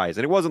grand prize,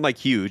 and it wasn't like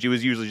huge. It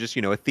was usually just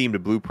a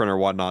themed blueprint or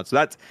whatnot.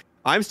 So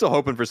I'm still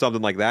hoping for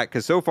something like that,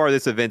 because so far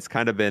this event's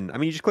kind of been. I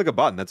mean, you just click a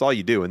button, that's all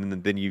you do,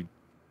 and then you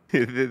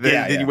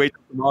then you wait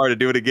till tomorrow to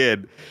do it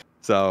again.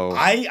 So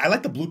I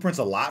like the blueprints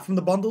a lot from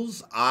the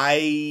bundles.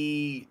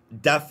 I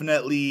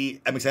definitely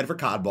am excited for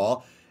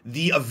COD.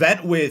 The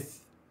event with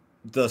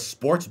the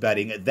sports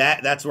betting,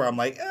 that's where I'm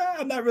like,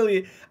 I'm not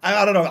really.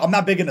 I don't know. I'm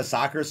not big into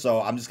soccer, so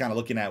I'm just kind of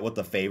looking at what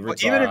the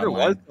favorites even are. If it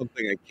was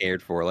something I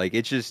cared for, like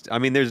it's just, I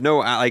mean, there's no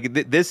like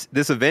this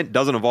event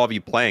doesn't involve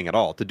you playing at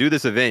all. To do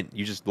this event,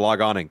 you just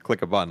log on and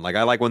click a button. Like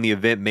I like when the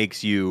event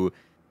makes you,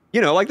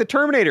 like the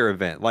Terminator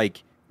event,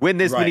 like win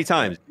this many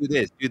times, do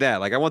this, do that.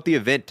 Like I want the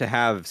event to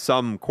have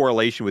some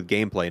correlation with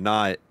gameplay,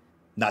 not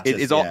just,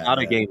 it's all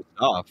out of game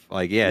stuff.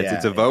 Like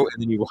it's a vote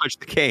and then you watch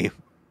the game.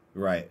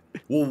 Right.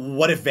 Well,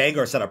 what if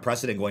Vanguard set a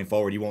precedent going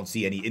forward? You won't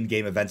see any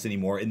in-game events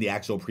anymore in the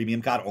actual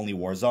premium COD, only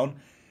Warzone.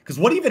 Because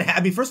what even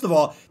I mean, first of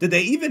all, did they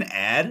even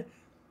add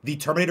the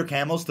Terminator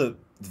camos to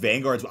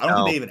Vanguard's? I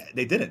don't think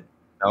they didn't.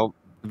 No.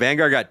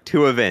 Vanguard got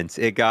 2 events.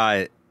 It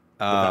got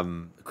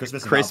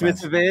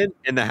Christmas event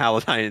and the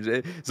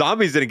Halloween.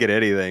 Zombies didn't get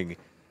anything.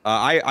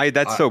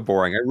 That's so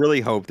boring. I really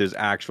hope there's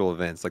actual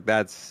events. Like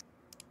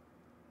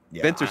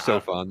events are so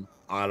fun.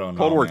 I don't know.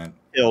 Cold War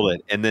killed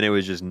it, and then it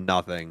was just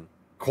nothing.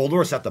 Cold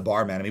War set the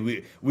bar, man. I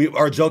mean, we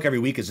our joke every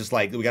week is just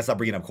like we gotta stop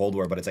bringing up Cold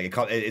War, but it's like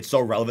it's so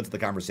relevant to the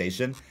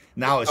conversation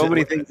now. It's so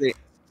many things they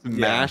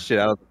smashed it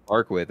out of the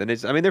park with, and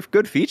they're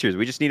good features.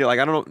 We just need it. Like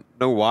I don't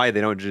know why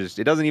they don't just.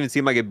 It doesn't even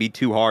seem like it'd be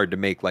too hard to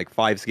make like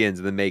 5 skins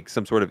and then make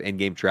some sort of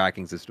end-game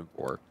tracking system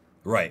for.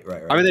 Right.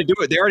 I mean, they do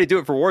it. They already do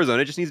it for Warzone.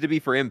 It just needs to be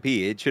for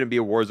MP. It shouldn't be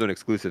a Warzone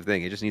exclusive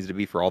thing. It just needs to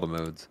be for all the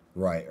modes.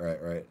 Right.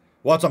 Well,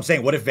 that's what I'm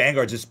saying. What if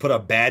Vanguard just put a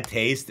bad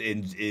taste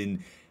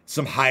in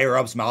some higher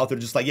ups' mouth? They're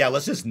just like, yeah,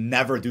 let's just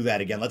never do that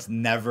again. Let's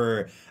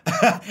never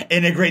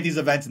integrate these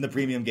events in the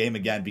premium game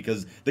again,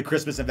 because the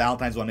Christmas and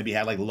Valentine's one maybe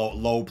had like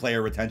low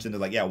player retention.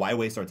 They're like, yeah, why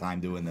waste our time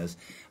doing this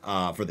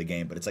for the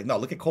game? But it's like, no,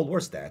 look at Cold War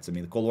stats. I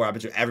mean, the Cold War, I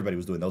bet you everybody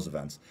was doing those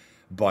events.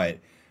 But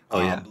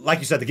like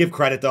you said, to give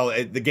credit though,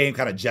 the game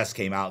kind of just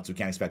came out, so we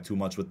can't expect too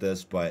much with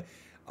this. But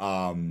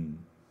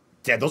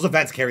those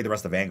events carry the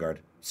rest of Vanguard.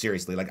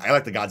 Seriously, like I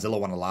like the Godzilla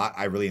one a lot.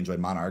 I really enjoyed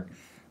Monarch.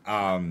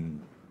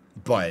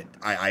 But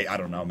I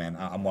don't know, man.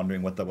 I'm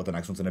wondering what the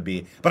next one's gonna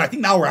be. But I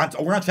think now we're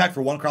on track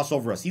for one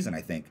crossover a season.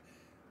 I think.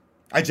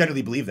 I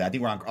genuinely believe that. I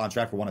think we're on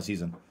track for one a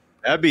season.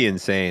 That'd be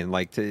insane.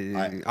 Like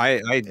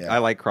I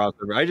like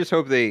crossover. I just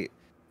hope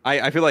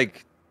I feel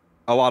like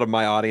a lot of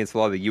my audience, a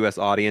lot of the U.S.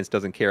 audience,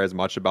 doesn't care as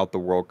much about the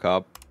World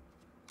Cup.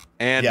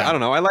 And I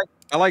don't know. I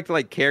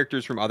like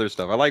characters from other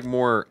stuff. I like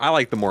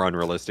the more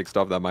unrealistic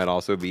stuff. That might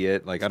also be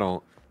it. Like I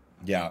don't.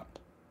 Yeah.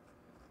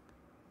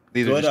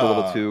 These are just a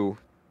little too.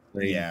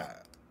 Yeah.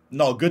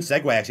 No, good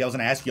segue, actually. I was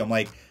going to ask you, I'm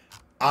like,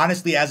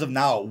 honestly, as of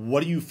now,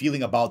 what are you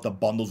feeling about the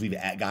bundles we've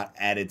got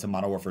added to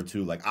Modern Warfare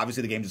 2? Like,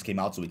 obviously, the game just came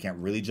out, so we can't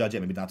really judge it.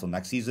 Maybe not until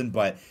next season.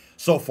 But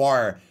so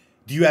far,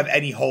 do you have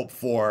any hope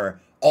for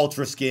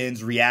ultra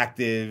skins,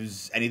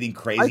 reactives, anything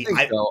crazy? I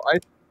think so.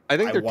 I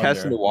think they're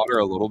testing the water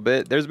a little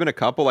bit. There's been a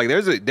couple. Like,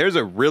 there's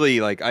a really,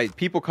 like,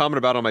 people comment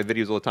about it on my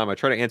videos all the time. I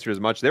try to answer as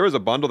much. There was a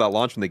bundle that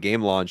launched when the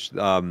game launched,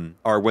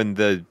 or when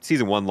the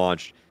Season 1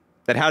 launched,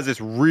 that has this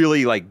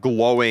really like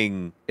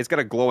glowing. It's got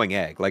a glowing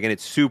egg, like, and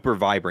it's super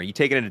vibrant. You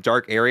take it in a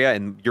dark area,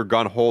 and your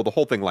gun hole, the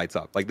whole thing lights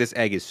up. Like this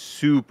egg is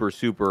super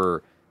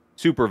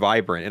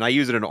vibrant, and I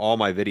use it in all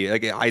my videos.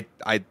 Like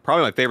I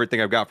probably my favorite thing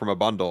I've got from a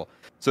bundle.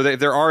 So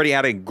they're already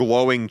adding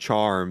glowing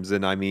charms,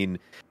 and I mean,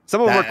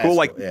 some of them are cool.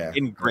 Like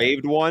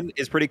engraved one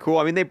is pretty cool.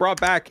 I mean, they brought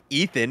back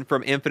Ethan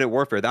from Infinite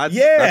Warfare.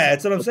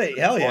 That's what I'm saying.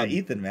 Hell yeah,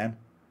 Ethan, man.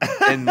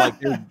 And like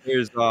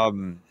there's I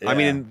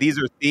mean, these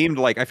are themed.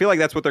 Like I feel like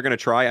that's what they're gonna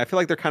try. I feel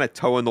like they're kind of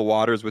toeing the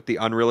waters with the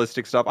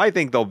unrealistic stuff. I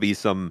think there'll be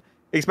some,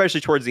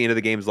 especially towards the end of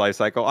the game's life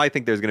cycle. I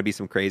think there's gonna be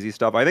some crazy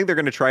stuff. I think they're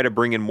gonna try to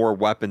bring in more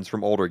weapons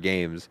from older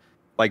games,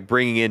 like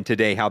bringing in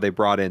today how they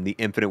brought in the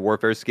Infinite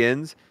Warfare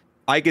skins.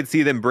 I could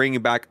see them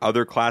bringing back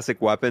other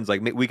classic weapons.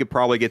 Like we could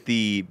probably get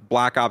the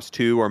Black Ops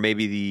 2 or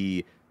maybe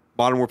the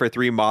Modern Warfare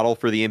 3 model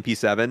for the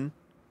MP7,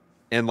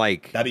 and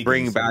like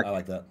bringing back. I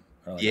like that.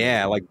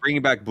 Like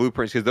bringing back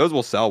blueprints, because those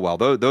will sell well.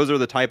 Those are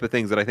the type of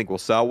things that I think will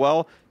sell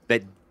well,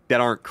 that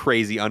aren't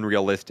crazy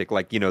unrealistic,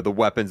 like the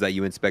weapons that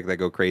you inspect that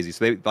go crazy.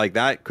 So they like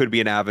that could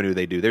be an avenue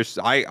they do.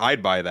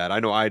 I'd buy that. I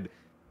know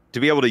to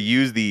be able to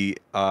use the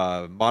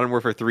Modern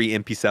Warfare 3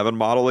 MP7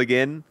 model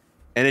again,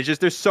 and it's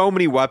just there's so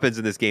many weapons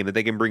in this game that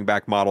they can bring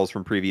back models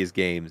from previous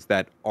games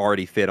that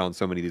already fit on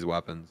so many of these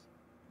weapons.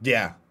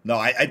 Yeah. No,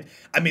 I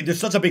mean, there's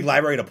such a big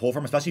library to pull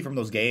from, especially from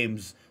those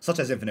games, such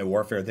as Infinite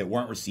Warfare, that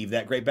weren't received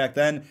that great back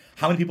then.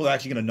 How many people are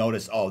actually going to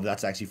notice, oh,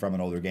 that's actually from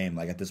an older game,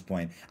 like at this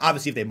point?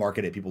 Obviously, if they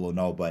market it, people will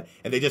know, but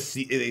if they just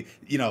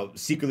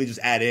secretly just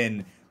add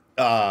in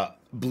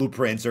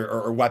blueprints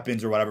or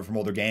weapons or whatever from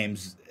older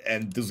games,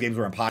 and those games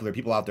were unpopular,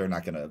 people out there are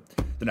not gonna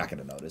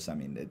notice. I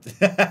mean,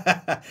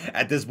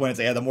 at this point, it's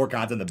like, yeah, the more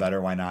content, the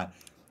better. Why not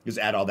just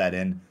add all that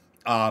in?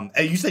 And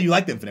you said you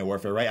liked Infinite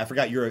Warfare, right? I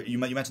forgot you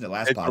mentioned it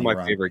last. It's one of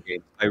my favorite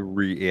games.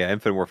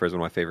 Infinite Warfare is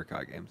one of my favorite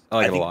COD games. I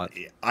like it a lot.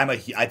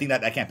 I think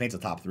that campaign's a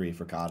top 3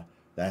 for COD.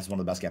 That's one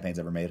of the best campaigns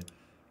ever made.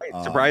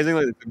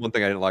 Surprisingly, that's one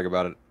thing I didn't like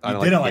about it. I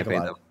didn't like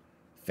about it.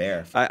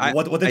 Fair.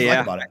 What did you like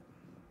about it?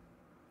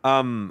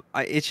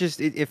 It's just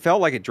it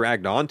felt like it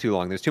dragged on too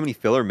long. There's too many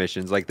filler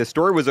missions. Like the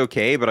story was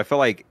okay, but I felt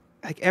like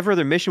every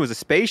other mission was a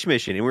space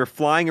mission, and we were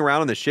flying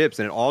around on the ships,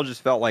 and it all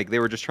just felt like they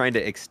were just trying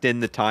to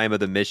extend the time of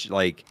the mission.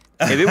 Like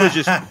if it was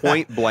just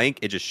point blank,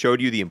 it just showed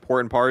you the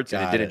important parts,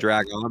 and it didn't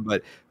drag on.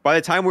 But by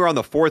the time we were on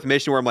the 4th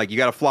mission, where I'm like, you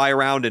got to fly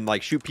around and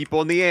like shoot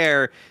people in the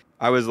air,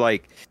 I was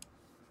like,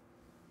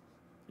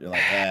 you're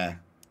like,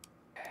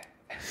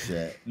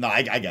 shit. No,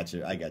 I get you.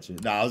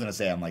 No, I was gonna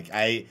say, I'm like,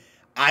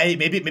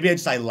 maybe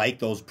I like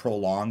those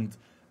prolonged,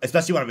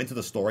 especially when I'm into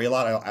the story a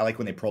lot. I like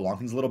when they prolong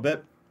things a little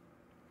bit.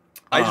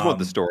 I just want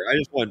the story. I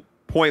just want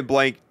point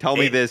blank. Tell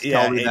me this.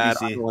 Tell me that.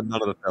 I don't want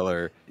none of the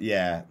filler.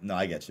 Yeah. No,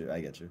 I get you.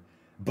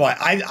 But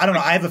I don't know.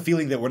 I have a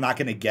feeling that we're not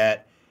going to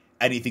get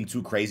anything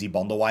too crazy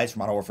bundle wise from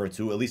Modern Warfare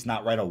 2. At least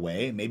not right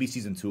away. Maybe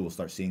season 2 we'll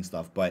start seeing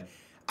stuff. But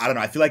I don't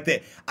know. I feel like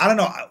I don't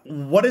know.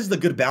 What is the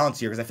good balance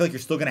here? Because I feel like you're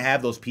still going to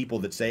have those people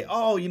that say,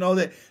 oh,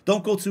 that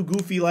don't go too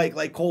goofy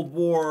like Cold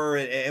War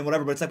and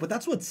whatever. But it's like, but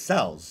that's what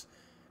sells.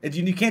 And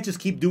you can't just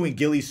keep doing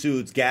ghillie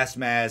suits, gas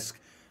mask,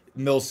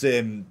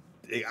 milsim.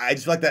 I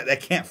just feel like that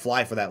can't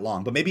fly for that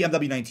long. But maybe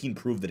MW19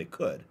 proved that it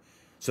could,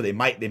 so they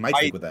might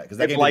stick with that because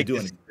that game didn't do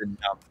anything.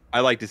 I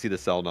like to see the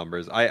sell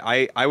numbers.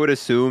 I would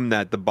assume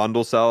that the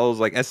bundle sells.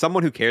 Like as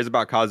someone who cares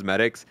about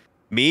cosmetics,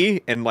 me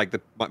and like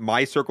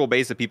my circle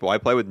base of people I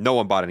play with, no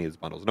one bought any of those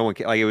bundles. No one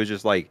like it was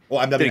just like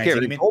MW19 didn't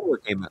care. You mean? Cold War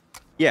came out.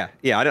 Yeah.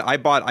 I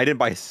didn't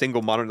buy a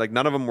single modern. Like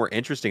none of them were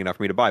interesting enough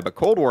for me to buy. But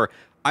Cold War,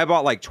 I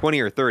bought like 20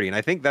 or 30, and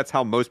I think that's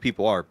how most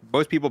people are.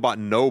 Most people bought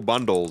no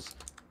bundles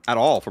at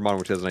all for Modern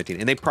Warfare 2019,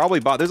 and they probably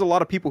bought. There's a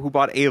lot of people who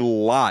bought a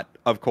lot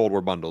of Cold War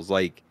bundles,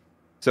 like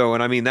so.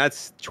 And I mean,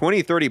 that's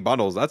 20, 30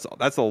 bundles.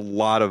 That's a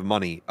lot of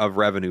money of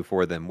revenue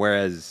for them.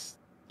 Whereas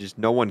just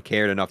no one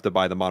cared enough to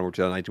buy the Modern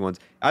Warfare 2019 ones.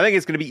 I think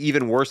it's going to be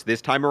even worse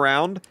this time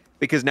around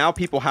because now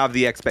people have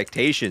the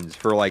expectations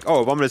for like,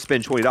 oh, if I'm going to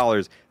spend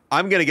 $20,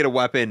 I'm going to get a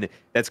weapon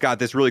that's got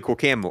this really cool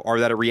camo, or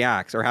that it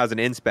reacts, or has an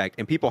inspect,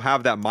 and people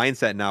have that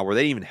mindset now where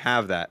they didn't even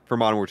have that for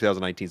Modern Warfare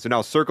 2019. So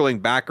now circling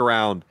back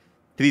around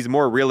to these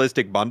more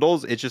realistic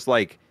bundles, it's just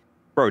like,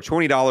 bro,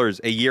 $20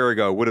 a year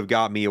ago would have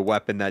got me a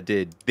weapon that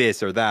did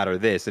this or that or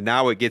this, and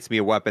now it gets me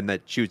a weapon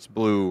that shoots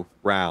blue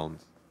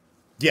rounds.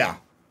 Yeah.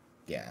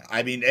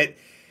 I mean,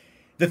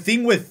 the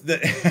thing with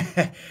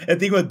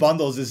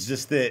bundles is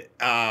just that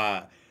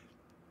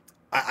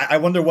I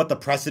wonder what the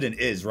precedent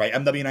is, right?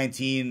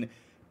 MW19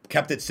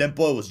 kept it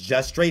simple; it was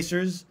just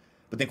tracers.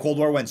 But then Cold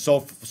War went so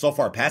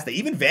far past that.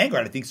 Even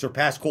Vanguard, I think,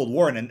 surpassed Cold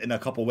War in a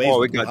couple ways.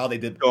 Oh, it got how they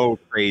did so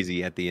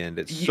crazy at the end.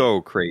 It's so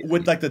crazy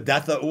with like the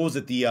death. What was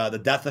it? The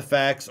death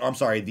effects. Or I'm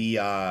sorry, the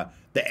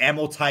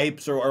ammo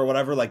types or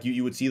whatever. Like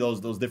you would see those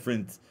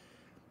different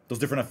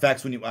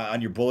effects when you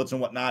on your bullets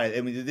and whatnot. I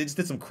mean, they just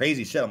did some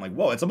crazy shit. I'm like,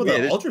 whoa! And some of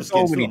the ultra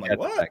skins too. I'm like,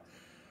 what? Effects.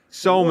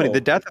 So many.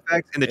 The death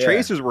effects and the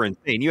tracers were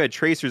insane. You had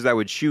tracers that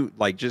would shoot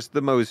like just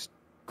the most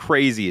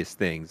craziest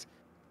things.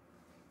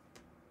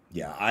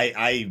 Yeah,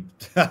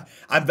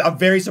 I'm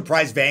very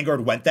surprised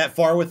Vanguard went that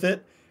far with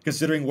it,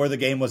 considering where the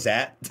game was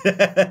at.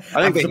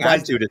 I think they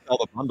had to sell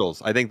the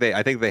bundles. I think they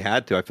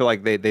had to. I feel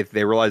like they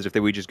realized if they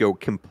would just go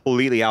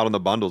completely out on the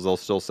bundles, they'll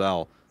still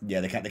sell.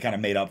 Yeah, they kind of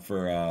made up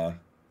for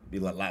the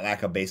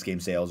lack of base game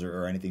sales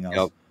or anything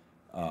else.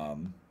 Yep.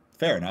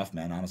 Fair enough,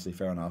 man. Honestly,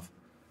 fair enough.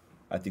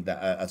 I think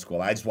that's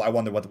cool. I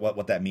wonder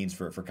what that means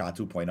for COD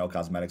 2.0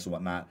 cosmetics and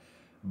whatnot.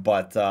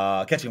 But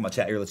catching up my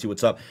chat here, let's see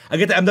what's up. I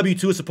get that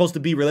MW2 is supposed to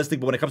be realistic,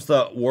 but when it comes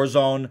to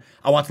Warzone,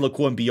 I want to look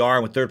cool in BR,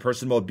 and with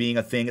third-person mode being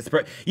a thing.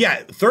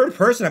 Third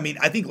person, I mean,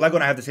 I think Lego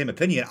and I have the same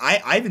opinion.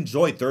 I've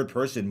enjoyed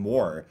third-person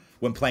more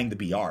when playing the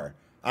BR.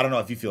 I don't know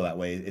if you feel that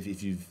way.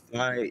 If you've...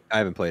 I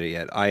haven't played it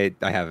yet. I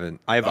haven't.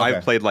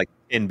 I've played like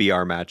in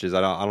BR matches.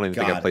 I don't even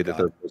think I've played the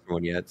third-person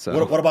one yet. So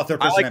what about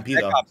third-person MP,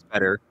 though? Spec Ops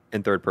better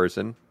in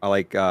third-person. I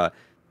like...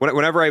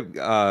 Whenever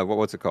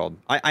what's it called?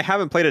 I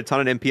haven't played a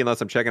ton of MP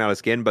unless I'm checking out a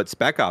skin, but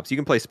Spec Ops, you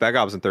can play Spec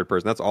Ops in third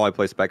person. That's all I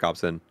play Spec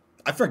Ops in.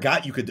 I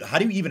forgot you could. How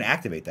do you even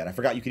activate that? I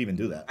forgot you could even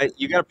do that.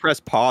 You got to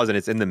press pause and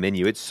it's in the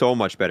menu. It's so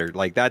much better.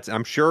 Like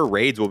I'm sure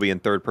Raids will be in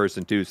third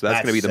person too, so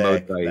that's going to be the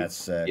mode. That's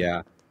sick.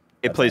 Yeah,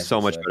 it plays so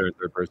much better in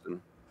third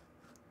person.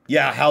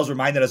 Yeah, Hal's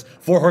reminded us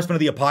 4 Horsemen of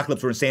the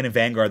Apocalypse were insane in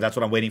Vanguard. That's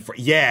what I'm waiting for.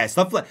 Yeah,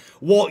 stuff like.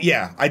 Well,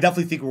 yeah, I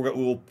definitely think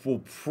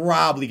we'll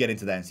probably get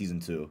into that in season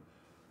 2.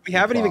 We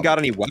haven't even got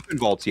any weapon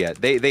vaults yet.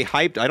 They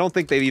hyped. I don't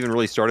think they've even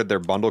really started their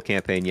bundle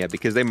campaign yet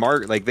because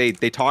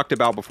they talked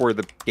about before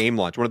the game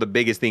launch. One of the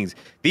biggest things.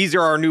 These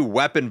are our new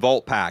weapon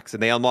vault packs,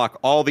 and they unlock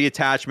all the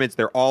attachments.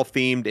 They're all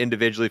themed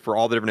individually for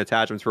all the different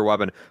attachments for a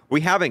weapon.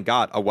 We haven't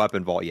got a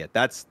weapon vault yet.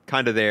 That's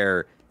kind of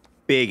their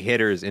big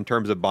hitters in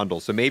terms of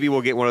bundles. So maybe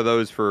we'll get one of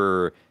those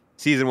for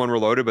Season 1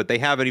 Reloaded, but they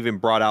haven't even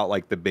brought out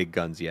like the big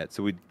guns yet.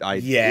 So I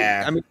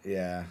mean,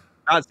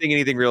 not seeing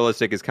anything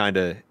realistic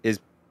is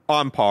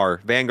on par.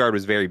 Vanguard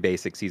was very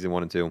basic Season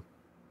 1 and 2.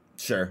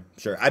 Sure.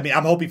 I mean,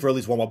 I'm hoping for at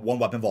least one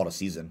weapon vault a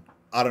season.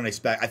 I don't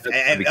expect.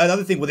 And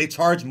another thing, will they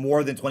charge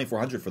more than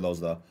 2,400 for those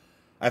though?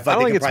 I feel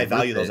like they can probably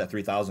value those at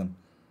 3,000.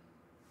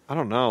 I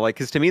don't know, like,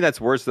 because to me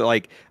that's worse. That,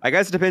 like, I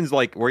guess it depends,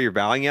 like, where you're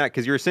valuing at,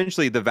 because you're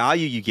essentially the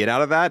value you get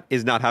out of that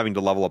is not having to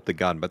level up the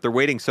gun, but they're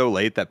waiting so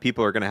late that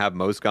people are going to have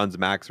most guns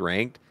max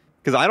ranked.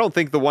 Because I don't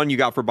think the one you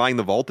got for buying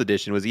the Vault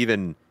Edition was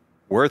even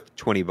worth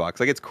 $20.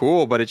 Like, it's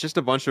cool, but it's just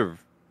a bunch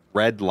of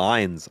red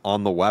lines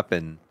on the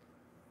weapon.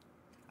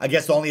 I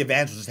guess the only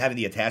advantage was just having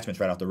the attachments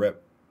right off the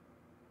rip.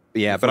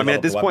 Yeah, but I mean,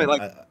 at this point,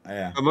 like,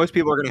 most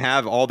people are going to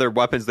have all their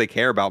weapons they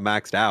care about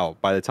maxed out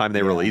by the time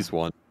they release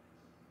one.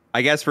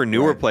 I guess for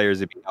newer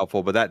players it'd be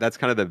helpful, but that's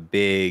kind of the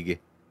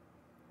big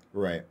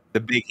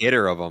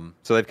hitter of them.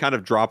 So they've kind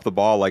of dropped the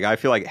ball. Like, I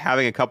feel like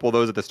having a couple of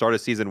those at the start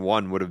of Season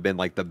 1 would have been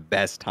like the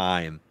best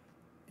time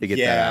to get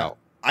that out.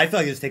 I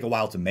feel like it just take a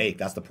while to make.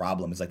 That's the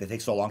problem. It's like they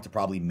take so long to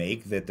probably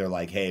make that they're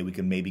like, hey, we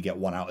can maybe get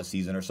one out a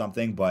season or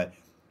something. But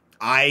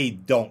I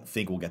don't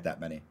think we'll get that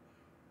many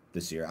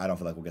this year. I don't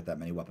feel like we'll get that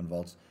many weapon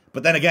vaults.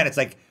 But then again, it's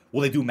like,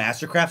 will they do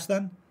Mastercrafts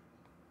then?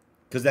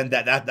 Because then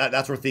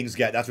that's where things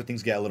get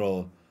a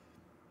little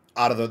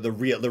out of the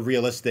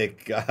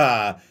realistic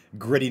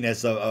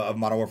grittiness of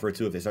Modern Warfare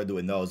 2 if they start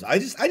doing those. I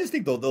just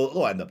think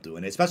they'll end up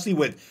doing it, especially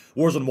with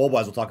Warzone Mobile,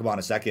 as we'll talk about in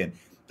a second.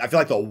 I feel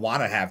like they'll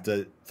want to have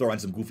to throw in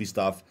some goofy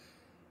stuff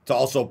to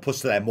also push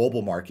to that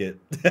mobile market,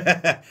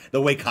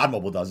 the way COD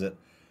Mobile does it.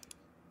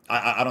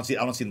 I don't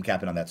see them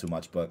capping on that too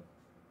much, but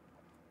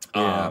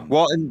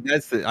well, and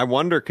I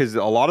wonder, because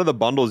a lot of the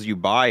bundles you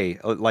buy,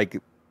 like,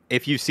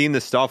 if you've seen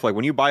this stuff, like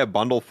when you buy a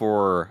bundle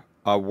for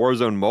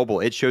Warzone Mobile,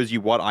 it shows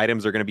you what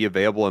items are going to be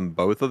available in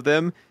both of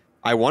them.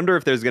 I wonder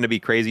if there's going to be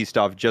crazy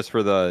stuff just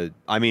for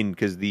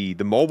because the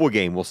mobile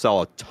game will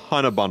sell a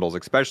ton of bundles,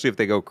 especially if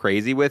they go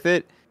crazy with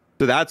it.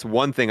 So that's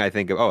one thing I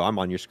think of. Oh, I'm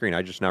on your screen.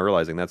 I just now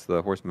realizing that's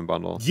the Horseman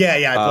bundle. Yeah.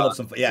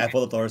 I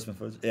pulled up the Horseman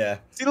footage. Yeah.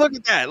 See, look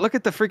at that. Look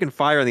at the freaking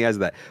fire in the eyes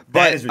of that.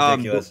 That is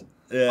ridiculous.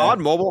 COD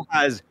Mobile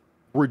has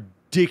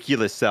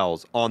ridiculous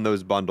sells on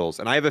those bundles,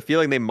 and I have a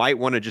feeling they might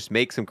want to just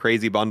make some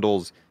crazy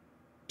bundles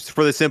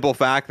for the simple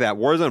fact that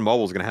Warzone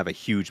Mobile is going to have a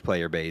huge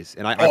player base,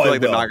 and I feel like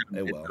they're not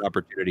going to miss an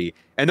opportunity.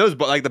 And those,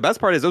 like, the best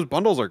part is those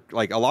bundles are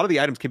like a lot of the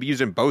items can be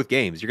used in both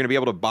games. You're going to be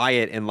able to buy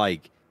it and,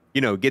 like,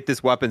 get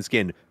this weapon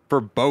skin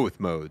for both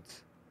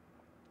modes.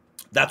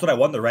 That's what I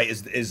wonder, right?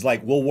 Is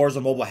like, will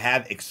Warzone Mobile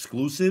have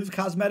exclusive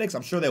cosmetics?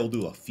 I'm sure they will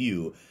do a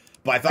few,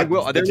 but I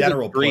feel like the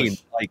general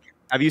push. Like,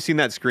 have you seen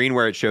that screen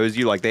where it shows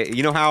you, like,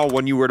 how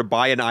when you were to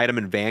buy an item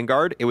in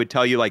Vanguard, it would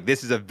tell you, like,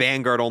 this is a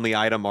Vanguard only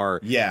item, or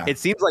it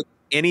seems like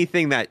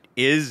anything that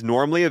is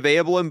normally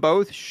available in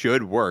both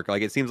should work.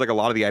 Like, it seems like a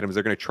lot of the items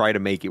are going to try to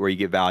make it where you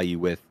get value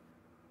with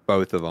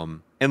both of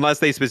them, unless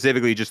they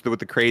specifically just with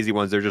the crazy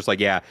ones, they're just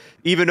like,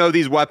 even though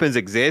these weapons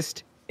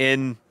exist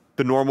in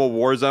the normal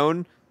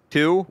Warzone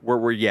 2,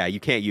 where you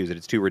can't use it,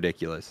 it's too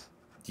ridiculous.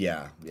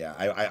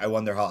 I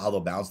wonder how they'll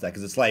balance that,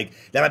 because it's like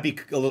that might be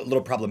a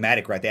little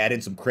problematic, right? They add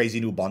in some crazy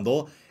new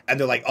bundle and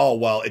they're like, oh,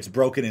 well, it's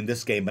broken in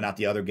this game but not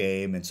the other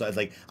game, and so it's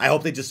like, I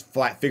hope they just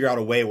figure out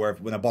a way where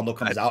when a bundle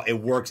comes out, it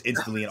works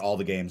instantly in all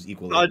the games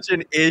equally. Such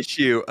an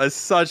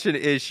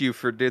issue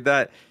for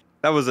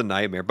that was a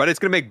nightmare. But it's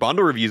going to make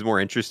bundle reviews more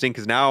interesting,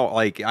 because now,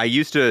 like, I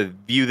used to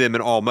view them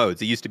in all modes.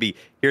 It used to be,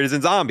 here it is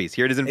in Zombies,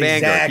 here it is in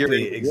Vanguard, here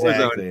it is in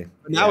Warzone.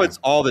 But now it's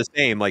all the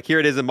same. Like, here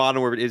it is in Modern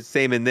Warfare, it's the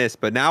same in this,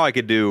 but now I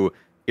could do,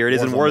 here it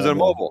is in Warzone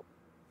Mobile.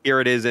 Here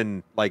it is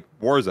in, like,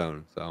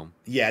 Warzone. So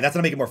yeah, that's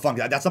going to make it more fun.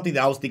 That's something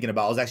that I was thinking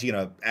about. I was actually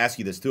going to ask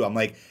you this too. I'm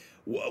like,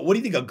 what do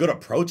you think a good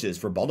approach is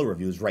for bundle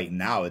reviews right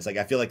now? It's like,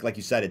 I feel like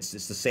you said, it's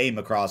the same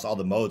across all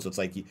the modes. So it's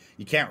like,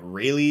 you can't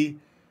really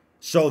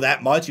show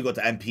that much. You go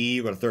to MP,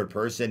 you go to third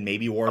person,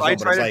 maybe Warzone,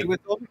 but it's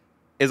like,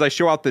 is I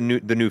show out the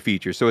new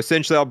features. So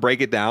essentially, I'll break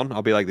it down.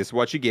 I'll be like, this is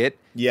what you get.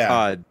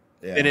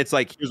 And it's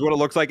like, here's what it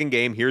looks like in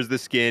game. Here's the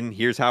skin.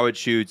 Here's how it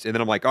shoots. And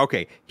then I'm like,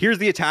 okay, here's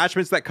the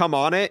attachments that come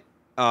on it.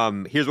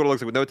 Here's what it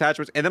looks like with no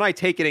attachments. And then I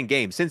take it in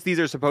game. Since these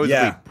are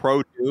supposedly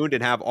pro-tuned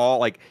and have all,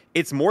 like,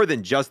 it's more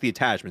than just the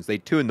attachments. They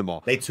tune them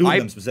all. They tune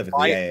them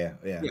specifically.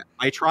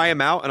 I try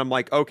them out and I'm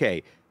like,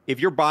 okay, if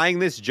you're buying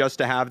this just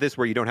to have this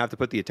where you don't have to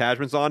put the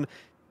attachments on,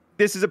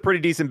 this is a pretty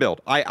decent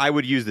build. I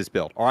would use this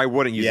build, or I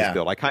wouldn't use this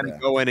build. I kind of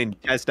go in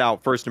and test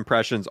out first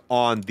impressions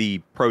on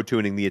the pro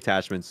tuning the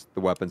attachments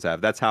the weapons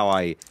have. That's how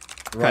I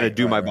kind of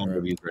do my bundle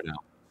reviews right now.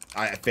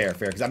 Fair.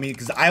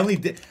 Because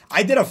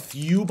I did a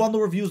few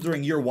bundle reviews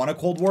during year 1 of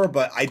Cold War,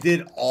 but I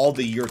did all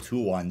the year 2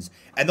 ones,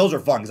 and those are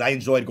fun because I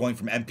enjoyed going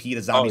from MP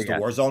to Zombies to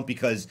Warzone,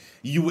 because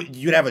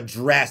you'd have a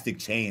drastic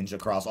change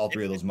across all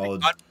 3 of those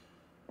modes.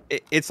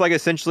 it's like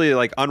essentially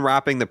like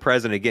unwrapping the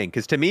present again.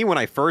 Because to me, when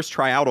I first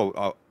try out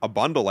a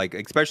bundle, like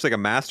especially like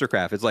a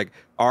Mastercraft, it's like,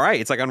 all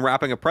right, it's like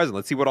unwrapping a present.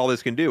 Let's see what all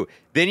this can do.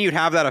 Then you'd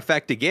have that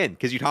effect again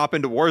because you'd hop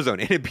into Warzone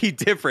and it'd be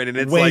different. And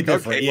it's way like,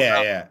 different.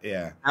 okay,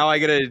 Yeah. Now I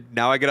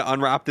gotta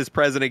unwrap this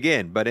present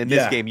again. But in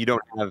this game, you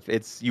don't have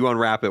you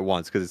unwrap it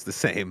once because it's the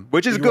same,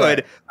 which is good.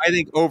 Right. I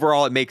think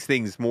overall it makes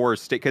things more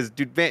because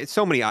dude,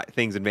 so many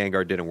things in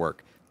Vanguard didn't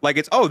work. Like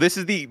this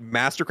is the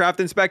Mastercraft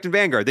inspect in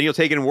Vanguard. Then you'll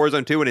take it in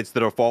Warzone 2 and it's the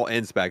default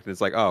inspect. And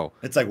it's like, oh.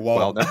 It's like,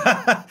 whoa.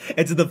 Well,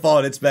 it's a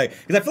default inspect.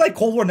 Because I feel like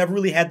Cold War never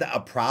really had a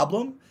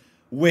problem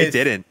with... It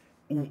didn't.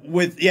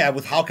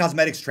 With how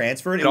cosmetics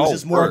transferred. It was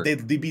just more,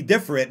 they'd be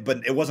different,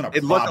 but it wasn't a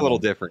problem. It looked a little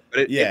different,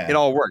 but it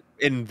all worked.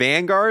 In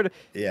Vanguard,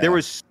 there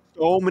was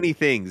so many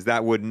things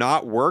that would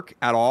not work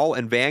at all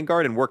in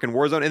Vanguard and work in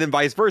Warzone, and then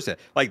vice versa.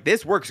 Like,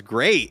 this works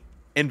great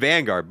in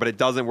Vanguard, but it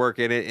doesn't work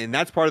in it, and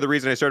that's part of the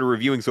reason I started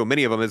reviewing so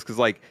many of them is because,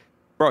 like,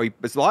 bro,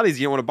 it's a lot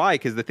easier you don't want to buy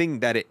because the thing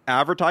that it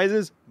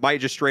advertises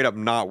might just straight up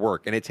not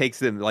work, and it takes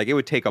them, like, it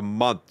would take a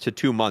month to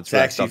 2 months for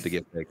that stuff to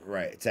get fixed.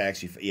 Right, it's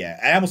actually,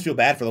 I almost feel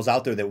bad for those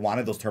out there that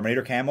wanted those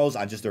Terminator camos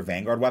on just their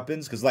Vanguard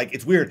weapons, because, like,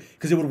 it's weird,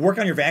 because it would work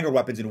on your Vanguard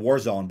weapons in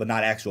Warzone, but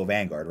not actual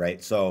Vanguard,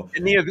 right? So,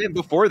 and the event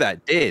before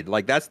that did,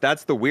 like,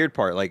 that's the weird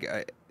part,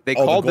 like, they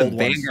called them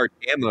Vanguard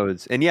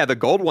camos, and the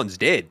gold ones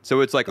did,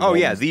 so it's like,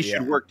 these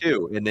should work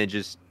too, and then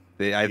just,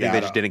 I think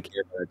they just didn't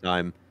care at the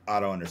time. I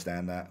don't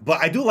understand that.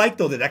 But I do like,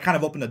 though, that kind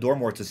of opened the door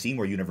more to see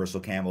more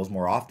universal camos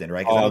more often,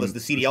 right? Because I know the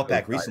CDL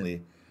pack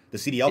recently. The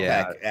CDL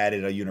pack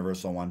added a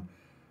universal one.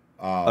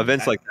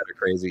 Events like that are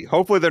crazy.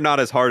 Hopefully they're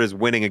not as hard as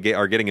winning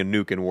or getting a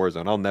nuke in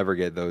Warzone. I'll never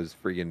get those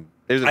freaking...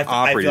 There's an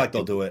I feel like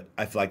they'll do it.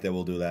 I feel like they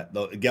will do that.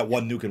 They'll get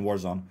one nuke in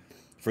Warzone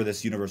for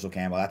this universal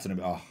camo. That's going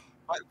to be...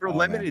 For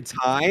limited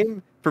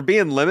time, for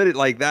being limited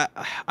like that,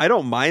 I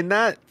don't mind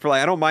that.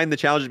 I don't mind the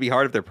challenge to be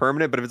hard if they're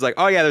permanent, but if it's like,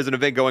 there's an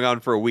event going on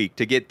for a week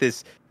to get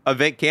this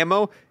event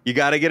camo, you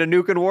got to get a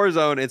nuke in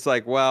Warzone. It's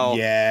like, well,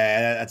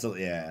 that's what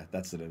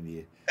it'd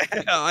be.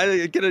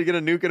 I get a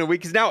nuke in a week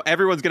because now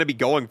everyone's going to be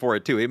going for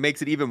it too. It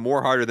makes it even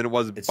more harder than it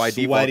was by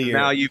default.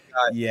 Now you've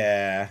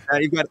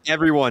got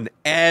everyone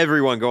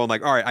going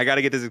like, all right, I got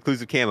to get this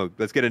exclusive camo.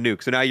 Let's get a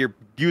nuke. So now you're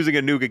using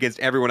a nuke against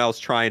everyone else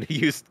trying to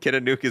get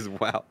a nuke as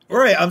well. All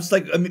right, I'm just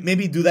like,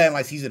 maybe do that in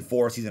like season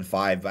 4, season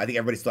 5. I think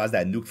everybody still has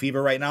that nuke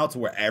fever right now, to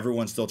where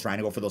everyone's still trying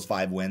to go for those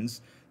 5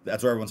 wins.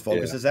 That's where everyone's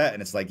focus is at,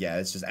 and it's like,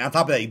 it's just, and on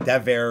top of that,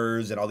 dev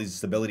errors and all these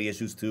stability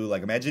issues too.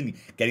 Like, imagine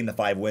getting the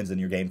 5 wins and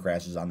your game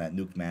crashes on that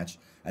nuke match,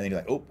 and then you're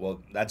like, oh,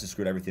 well, that just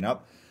screwed everything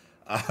up.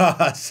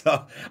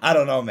 So I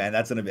don't know, man.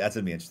 That's gonna be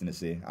interesting to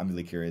see. I'm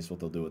really curious what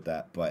they'll do with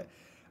that. But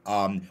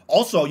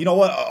also, you know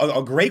what?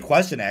 A great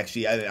question,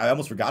 actually. I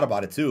almost forgot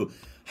about it too.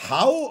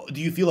 How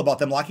do you feel about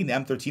them locking the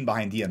M13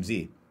 behind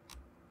DMZ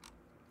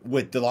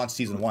with the launch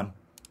season 1?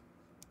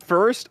 At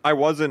first, I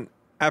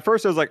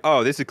was like,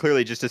 oh, this is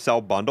clearly just to sell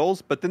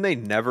bundles, but then they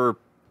never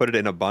put it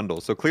in a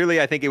bundle. So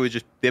clearly, I think it was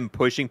just them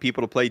pushing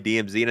people to play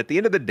DMZ. And at the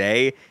end of the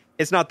day,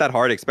 it's not that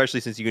hard, especially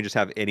since you can just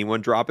have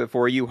anyone drop it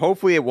for you.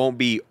 Hopefully, it won't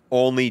be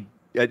hopefully,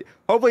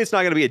 it's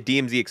not going to be a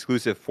DMZ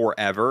exclusive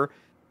forever.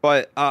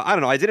 But I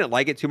don't know. I didn't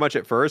like it too much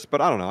at first,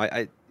 but I don't know.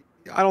 I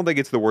don't think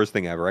it's the worst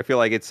thing ever. I feel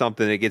like it's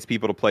something that gets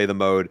people to play the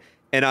mode.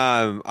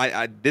 And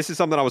this is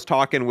something I was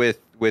talking with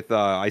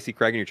I see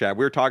Craig in your chat.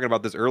 We were talking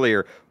about this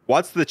earlier.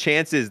 What's the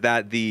chances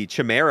that the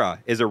Chimera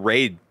is a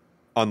raid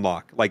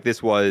unlock? Like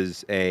this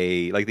was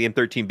like the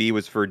M13B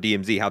was for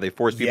DMZ, how they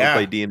forced people to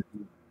play DMZ.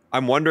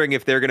 I'm wondering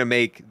if they're going to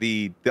make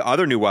the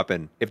other new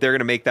weapon, if they're going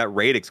to make that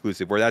raid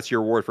exclusive, where that's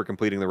your reward for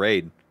completing the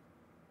raid.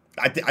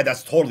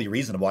 That's totally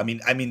reasonable. I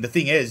mean, the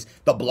thing is,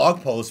 the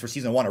blog post for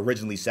season 1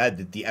 originally said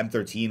that the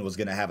M13 was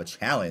going to have a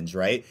challenge,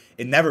 right?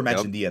 It never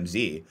mentioned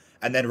DMZ.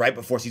 And then right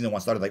before season 1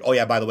 started, like, oh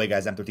yeah, by the way,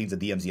 guys, M13's a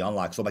DMZ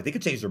unlock. So I'm like, they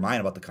could change their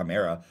mind about the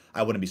Chimera.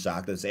 I wouldn't be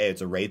shocked to say, hey,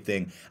 it's a raid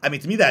thing. I mean,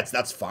 to me,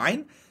 that's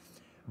fine.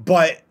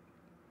 But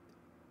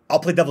I'll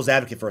play devil's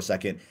advocate for a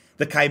second.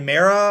 The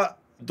Chimera,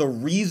 the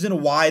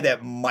reason why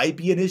that might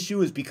be an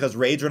issue is because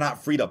raids are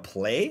not free to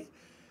play.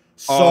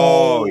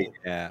 So,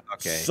 okay.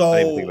 So,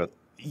 I didn't think about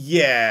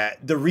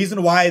that. The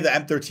reason why the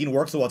M13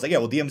 works so well, it's like,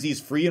 DMZ is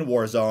free in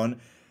Warzone.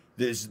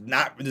 There's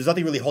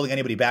nothing really holding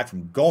anybody back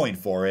from going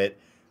for it.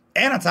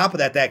 And on top of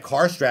that, that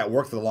car strat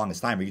worked for the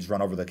longest time. Where you just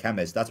run over the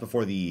chemist. That's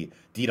before the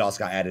DDoS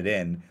got added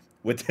in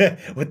with that.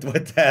 I think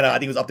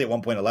it was update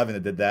 1.11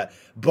 that did that.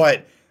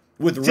 But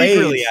with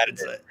raids,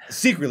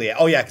 secretly.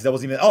 Oh yeah, because that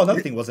wasn't even. Oh,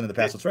 another thing wasn't in the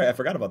past. That's right. I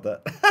forgot about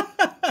that.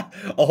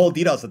 A whole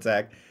DDoS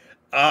attack.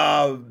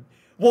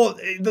 Well,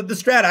 the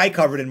strat I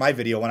covered in my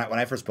video when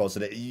I first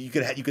posted it, you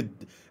could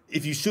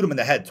if you shoot him in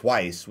the head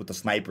twice with the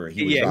sniper,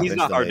 he would drop he's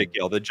not instantly. hard to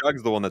kill. The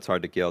Jug's the one that's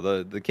hard to kill.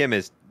 The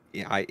chemist,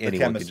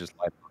 anyone can just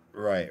light.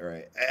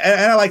 Right.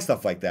 And I like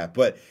stuff like that.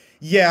 But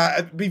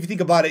yeah, if you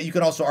think about it, you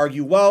can also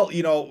argue, well,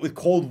 with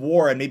Cold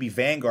War and maybe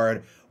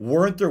Vanguard,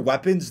 weren't there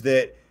weapons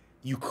that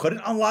you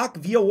couldn't unlock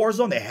via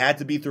Warzone? They had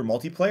to be through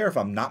multiplayer, if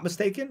I'm not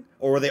mistaken?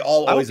 Or were they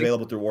always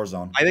available through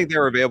Warzone? I think they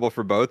were available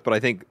for both, but I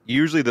think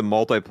usually the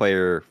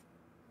multiplayer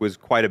was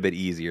quite a bit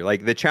easier.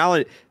 Like the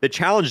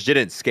challenge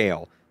didn't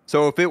scale.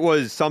 So if it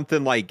was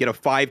something like get a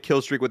 5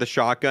 kill streak with a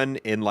shotgun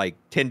in like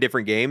 10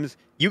 different games,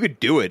 you could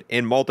do it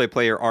in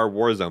multiplayer or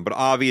Warzone. But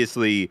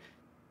obviously,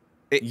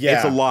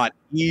 it's a lot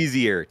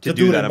easier to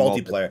do that in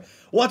multiplayer.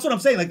 Well, that's what I'm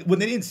saying. Like when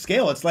they didn't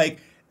scale, it's like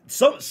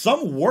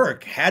some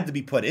work had to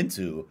be put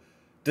into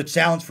the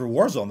challenge for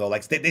Warzone though.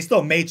 Like they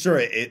still made sure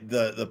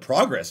the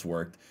progress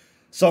worked.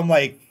 So I'm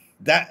like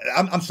that.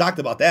 I'm shocked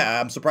about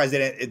that. I'm surprised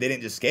they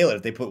didn't just scale it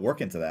if they put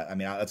work into that. I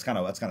mean, that's kind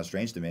of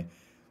strange to me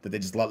that they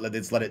just let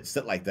it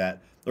sit like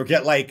that, or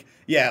get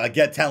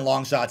get 10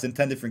 long shots in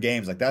 10 different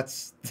games. Like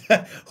that's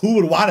who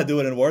would want to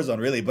do it in Warzone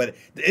really? But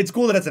it's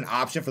cool that it's an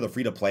option for the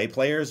free to play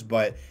players.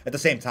 But at the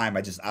same time,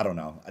 I don't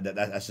know.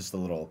 That's just a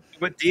little.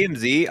 With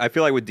DMZ, I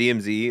feel like with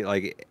DMZ,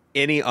 like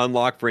any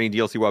unlock for any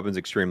DLC weapon is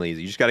extremely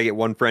easy. You just got to get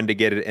one friend to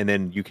get it, and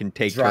then you can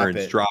take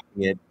turns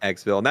dropping it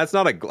exfil. And that's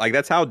not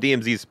that's how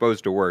DMZ is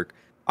supposed to work.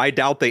 I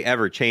doubt they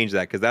ever change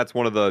that because that's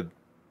one of the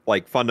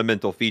like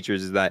fundamental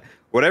features is that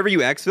whatever you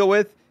exfil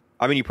with.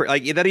 I mean,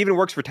 that even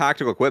works for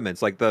tactical equipment.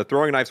 It's like the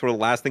throwing knife's one of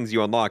the last things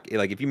you unlock.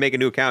 Like if you make a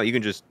new account, you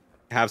can just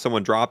have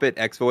someone drop it,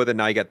 exfil with it.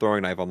 Now you get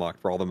throwing knife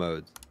unlocked for all the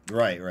modes.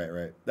 Right.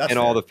 That's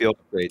all the field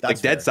upgrades. Like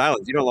Dead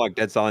Silence, you don't unlock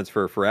Dead Silence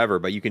for forever,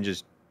 but you can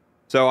just.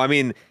 So I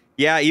mean,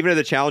 yeah, even if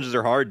the challenges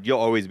are hard, you'll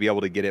always be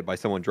able to get it by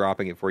someone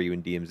dropping it for you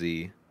in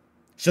DMZ.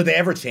 Should they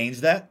ever change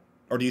that,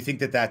 or do you think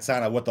that that's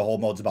kind of what the whole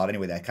mode's about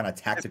anyway? That kind of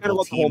tactical.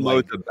 That's kind of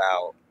what the whole mode's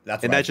about.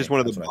 That's just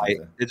one of the buy.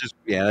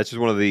 That's just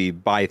one of the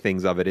buy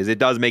things of it. Is it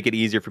does make it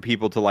easier for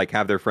people to like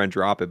have their friend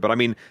drop it. But I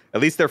mean,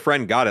 at least their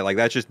friend got it. Like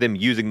that's just them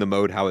using the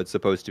mode how it's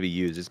supposed to be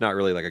used. It's not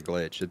really like a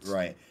glitch. It's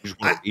right.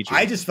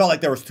 I just felt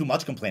like there was too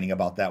much complaining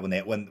about that when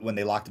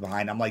they locked it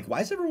behind. I'm like, why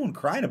is everyone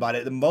crying about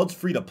it? The mode's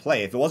free to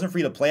play. If it wasn't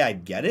free to play,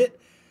 I'd get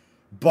it.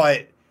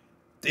 But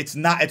it's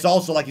not. It's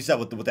also like you said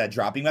with that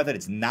dropping method.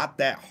 It's not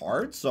that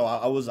hard. So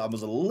I was a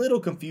little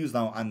confused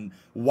on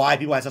why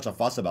people had such a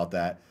fuss about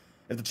that.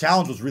 If the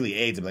challenge was really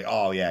AIDS, I'd be like,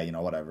 oh yeah,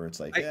 whatever. It's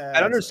like I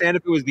don't understand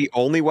if it was the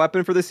only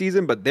weapon for the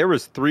season, but there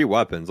was 3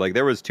 weapons. Like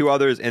there was 2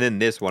 others, and then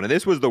this one, and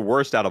this was the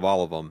worst out of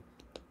all of them.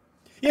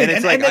 Yeah,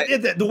 and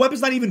the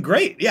weapon's not even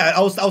great. Yeah,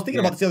 I was thinking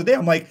about this the other day.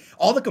 I'm like,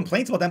 all the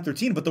complaints about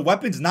M13, but the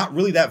weapon's not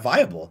really that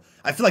viable.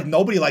 I feel like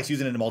nobody likes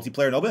using it in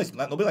multiplayer.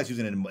 Nobody likes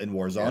using it in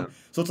Warzone. Yeah.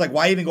 So it's like,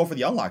 why even go for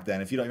the unlock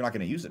then if you're not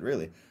going to use it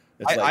really?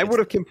 I would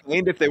have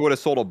complained if they would have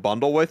sold a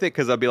bundle with it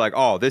because I'd be like,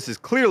 oh, this is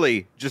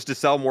clearly just to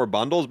sell more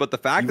bundles. But the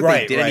fact that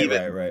they didn't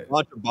even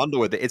launch a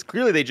bundle with it, it's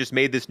clearly they just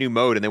made this new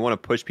mode and they want to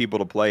push people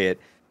to play it.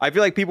 I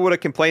feel like people would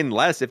have complained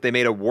less if they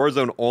made a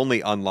Warzone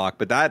only unlock,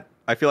 but that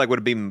I feel like would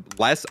have been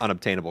less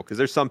unobtainable because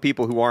there's some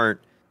people who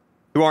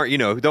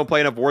don't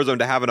play enough Warzone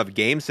to have enough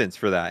game sense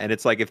for that. And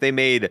it's like if they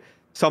made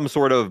some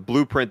sort of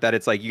blueprint that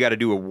it's like you got to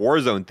do a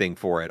Warzone thing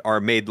for it, or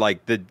made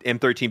like the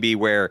M13B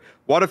where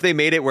what if they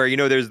made it where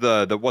there's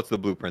the what's the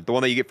blueprint, the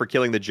one that you get for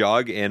killing the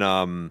Jug in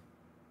Warzone.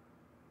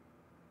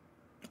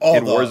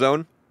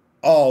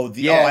 I know what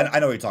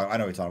you're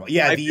talking about.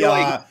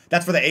 Yeah,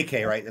 that's for the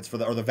AK, right? That's for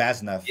the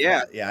Vaznev.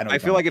 Yeah, I know. I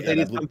feel like if they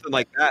did something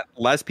like that,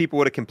 less people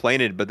would have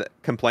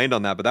complained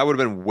on that, but that would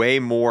have been way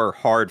more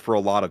hard for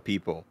a lot of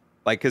people.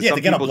 Like, because to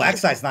get a black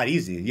site's not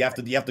easy. You have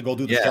to go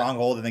do the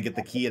stronghold and then get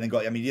the key and then go.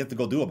 I mean, you have to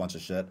go do a bunch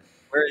of shit.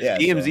 Whereas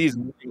DMZ is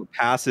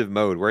passive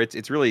mode, where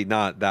it's really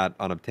not that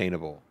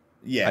unobtainable.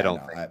 Yeah, I don't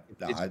think.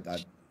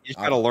 You just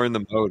gotta learn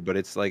the mode, but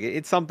it's like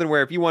it's something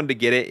where if you wanted to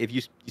get it, if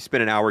you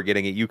spend an hour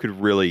getting it, you could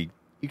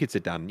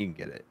sit down and you can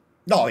get it.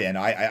 No, yeah, no,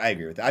 I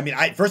agree with that. I mean,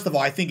 first of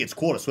all, I think it's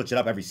cool to switch it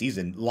up every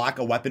season. Lock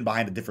a weapon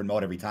behind a different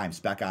mode every time.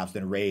 Spec Ops,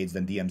 then Raids,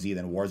 then DMZ,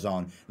 then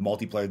Warzone, the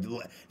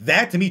multiplayer.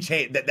 That to me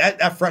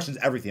that freshens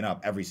everything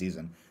up every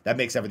season. That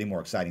makes everything more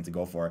exciting to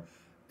go for.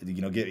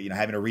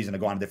 Having a reason to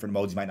go on different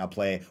modes you might not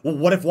play. Well,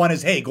 what if one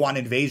is, hey, go on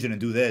Invasion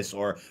and do this,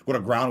 or go to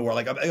Ground War?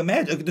 Like,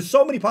 imagine, there's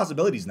so many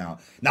possibilities now.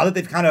 Now that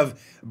they've kind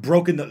of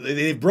broke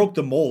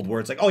the mold where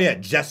it's like, oh yeah,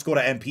 just go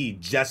to MP,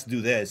 just do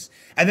this.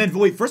 And then,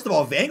 wait, first of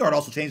all, Vanguard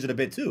also changed it a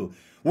bit too,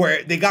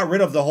 where they got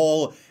rid of the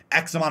whole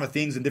X amount of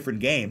things in different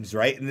games,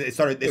 right? And they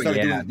started doing.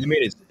 They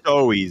made it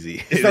so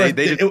easy.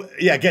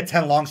 Get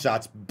 10 long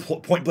shots,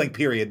 point blank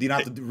period. You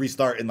don't have to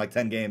restart in like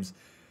 10 games.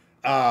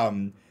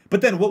 But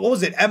then what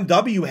was it?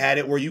 MW had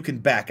it where you can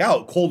back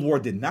out. Cold War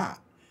did not.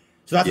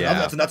 So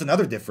that's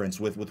another difference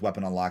with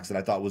weapon unlocks that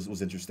I thought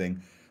was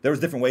interesting. There was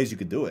different ways you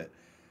could do it.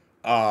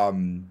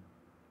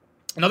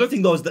 Another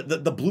thing though is that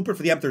the blueprint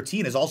for the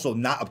M13 is also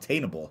not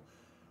obtainable.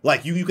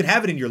 Like you can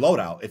have it in your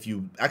loadout if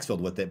you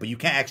exfilled with it, but you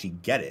can't actually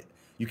get it.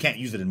 You can't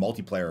use it in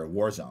multiplayer or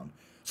Warzone.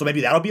 So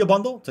maybe that'll be a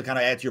bundle to kind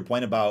of add to your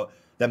point about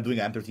them doing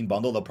an M13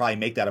 bundle. They'll probably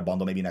make that a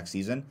bundle maybe next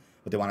season.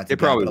 But they wanted to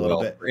probably a little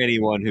bit. For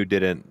anyone who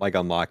didn't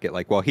unlock it.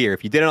 Like, well, here,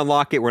 if you didn't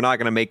unlock it, we're not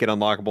going to make it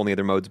unlockable in the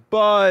other modes.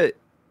 But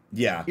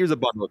here's a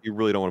bundle if you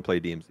really don't want to play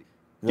DMZ.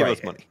 Give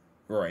us money.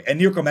 Right. And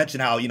Nirko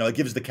mentioned how, it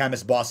gives the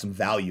chemist boss some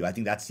value. I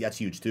think that's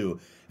huge too.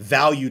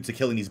 Value to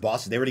killing these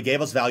bosses. They already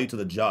gave us value to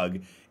the Jug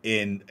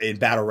in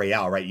Battle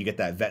Royale, right? You get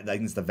that. I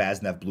think it's the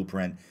Vaznev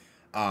blueprint.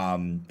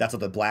 That's at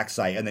the black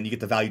site, and then you get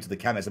the value to the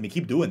chemist. I mean,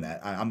 keep doing that.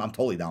 I'm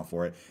totally down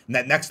for it.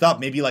 Next up,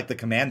 maybe like the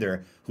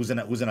commander who's in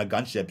a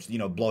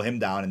gunship, blow him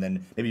down, and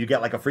then maybe you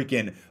get like a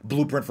freaking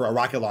blueprint for a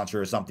rocket launcher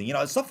or something.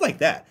 Stuff like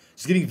that.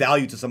 Just giving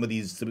value to some of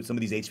these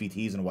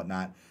HVTs and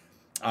whatnot.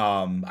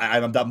 I'm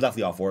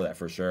definitely all for that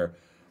for sure.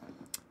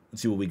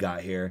 Let's see what we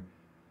got here.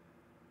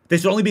 They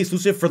should only be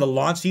exclusive for the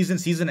launch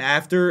season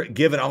after.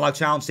 Give an unlock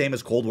challenge, same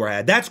as Cold War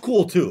had. That's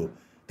cool too.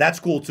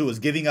 Is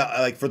giving you're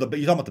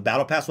talking about the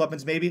battle pass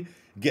weapons, maybe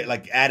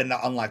add an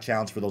unlock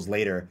challenge for those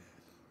later.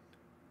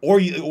 Or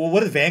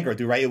what did Vanguard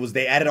do? Right,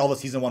 they added all the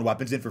season 1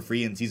 weapons in for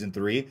free in season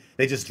 3.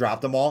 They just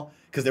dropped them all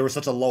because there was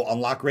such a low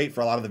unlock rate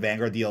for a lot of the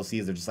Vanguard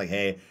DLCs. They're just like,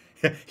 hey,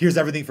 here's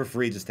everything for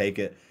free, just take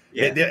it.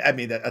 Yeah. I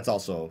mean that's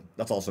also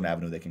an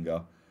avenue they can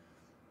go.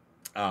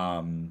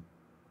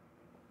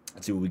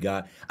 Let's see what we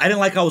got. I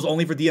didn't like how it was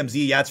only for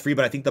DMZ. Yeah, it's free,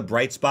 but I think the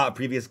bright spot of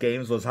previous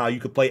games was how you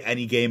could play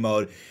any game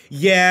mode.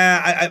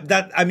 Yeah,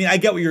 I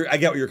get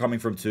where you're coming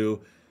from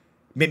too.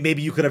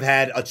 Maybe you could have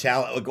had a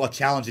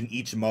challenge in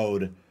each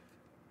mode.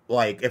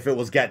 Like if it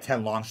was get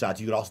 10 long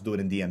shots, you could also do it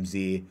in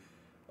DMZ,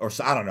 or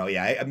so. I don't know.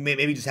 Yeah,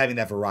 maybe just having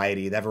that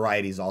variety. That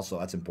variety is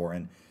that's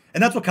important,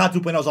 and that's what COD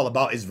 2.0 is all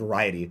about. Is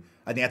variety.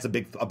 I think that's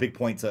a big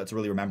point to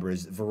really remember.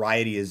 Is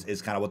variety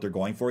is kind of what they're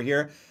going for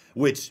here.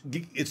 Which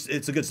it's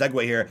a good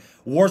segue here.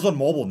 Warzone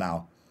Mobile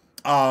now.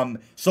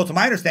 So to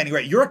my understanding,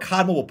 right, you're a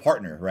COD Mobile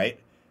partner, right?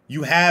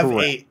 You have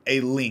a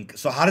link.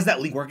 So how does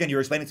that link work again? You were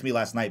explaining it to me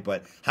last night,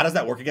 but how does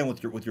that work again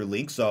with your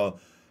link? So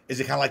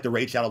is it kind of like the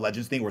Raid Shadow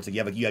Legends thing, where it's like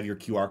you have your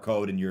QR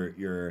code and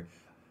your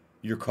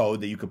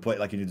code that you could put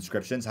like in your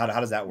descriptions? How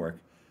does that work?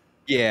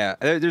 Yeah,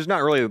 there's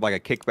not really like a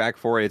kickback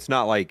for it. It's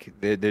not like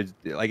there's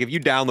like if you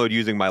download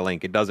using my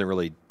link, it doesn't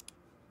really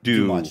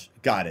do much.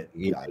 Got it.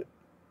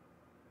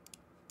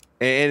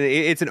 And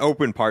it's an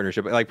open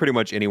partnership, like pretty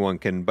much anyone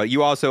can. But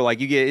you also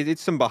you get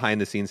it's some behind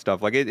the scenes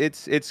stuff. Like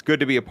it's good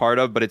to be a part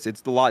of, but it's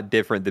a lot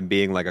different than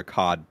being like a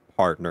COD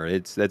partner.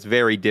 That's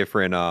very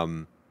different.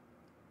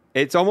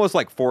 It's almost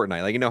like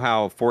Fortnite. Like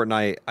how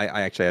Fortnite.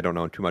 I don't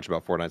know too much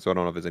about Fortnite, so I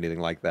don't know if it's anything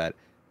like that.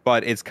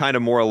 But it's kind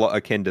of more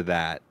akin to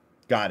that.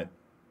 Got it.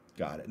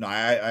 No,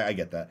 I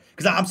get that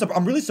because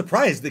I'm really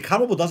surprised that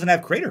COD Mobile doesn't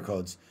have creator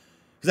codes.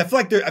 Because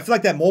I feel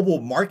like that mobile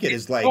market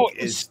is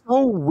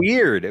so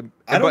weird.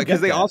 I don't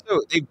get because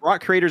they brought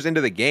creators into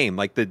the game,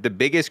 like the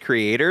biggest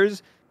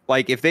creators.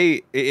 Like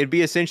it'd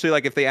be essentially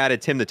like if they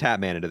added Tim the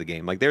Tapman into the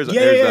game. Like there's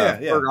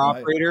a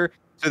operator,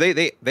 so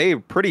they're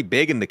pretty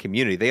big in the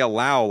community. They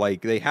allow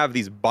they have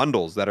these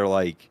bundles that are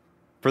like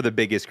for the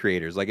biggest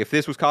creators. Like if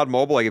this was COD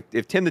Mobile, like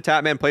if Tim the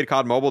Tapman played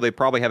COD Mobile, they'd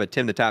probably have a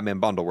Tim the Tapman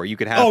bundle where you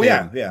could have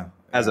him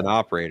as an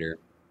operator.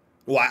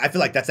 Well, I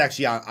feel like that's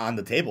actually on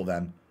the table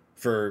then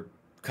for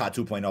COD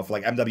 2.0 for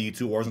like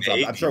MW2 Wars and stuff.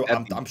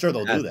 I'm sure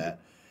they'll do that.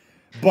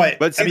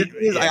 But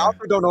see, I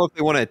also don't know if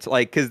they want to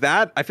because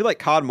that I feel like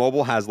COD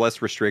Mobile has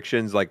less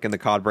restrictions like in the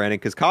COD branding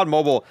because COD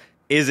Mobile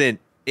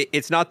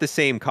it's not the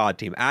same COD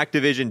team.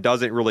 Activision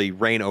doesn't really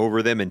reign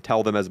over them and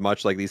tell them as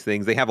much like these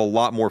things. They have a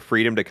lot more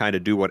freedom to kind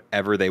of do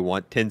whatever they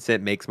want.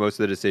 Tencent makes most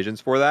of the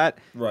decisions for that.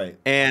 Right.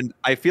 And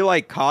I feel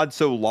like COD's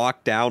so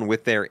locked down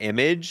with their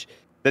image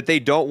that they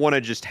don't want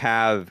to just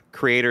have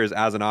creators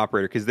as an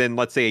operator. Because then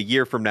let's say a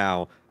year from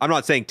now, I'm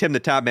not saying Tim the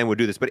Tapman would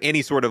do this, but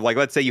any sort of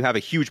let's say you have a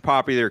huge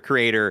popular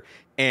creator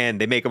and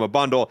they make them a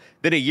bundle.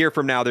 Then a year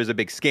from now, there's a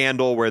big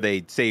scandal where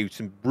they say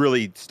some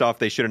really stuff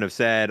they shouldn't have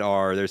said,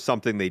 or there's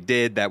something they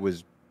did that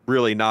was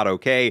really not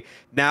okay.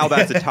 Now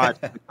that's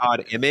attached to the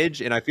COD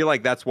image, and I feel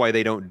like that's why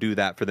they don't do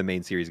that for the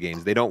main series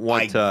games. They don't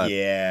want to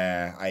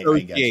I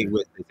get you.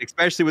 With it,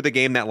 especially with a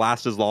game that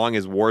lasts as long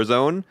as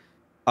Warzone.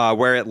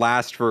 Where it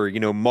lasts for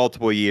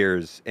multiple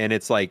years, and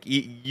it's like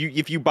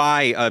if you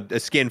buy a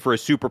skin for a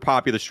super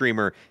popular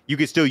streamer, you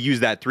can still use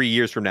that 3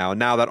 years from now. And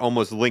now that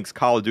almost links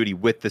Call of Duty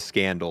with the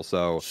scandal.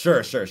 So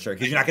sure,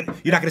 because you're not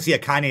gonna see a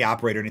Kanye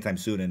operator anytime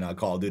soon in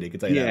Call of Duty. I can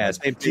tell you that. Yeah,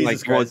 same thing.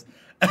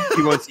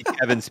 You won't see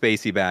Kevin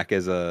Spacey back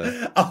as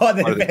a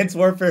the Advanced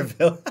Warfare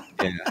villain.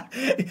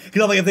 Yeah,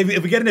 because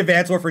if we get an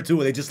Advanced Warfare 2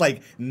 where they just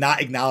not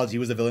acknowledge he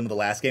was a villain of the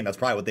last game, that's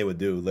probably what they would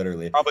do.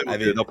 Literally,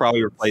 they'll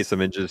probably replace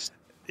him and just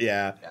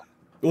yeah.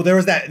 Well, there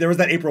was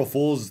that April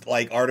Fool's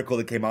article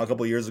that came out a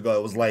couple of years ago.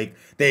 It was like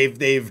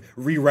they've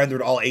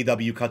re-rendered all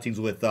AW cutscenes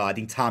with I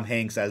think Tom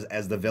Hanks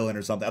as the villain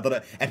or something. I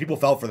thought and people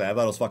fell for that. I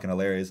thought it was fucking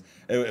hilarious.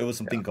 It was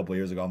something a couple of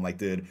years ago. I'm like,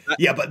 dude,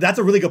 yeah, but that's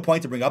a really good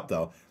point to bring up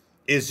though.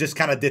 Is just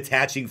kind of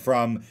detaching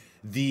from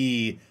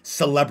the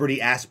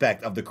celebrity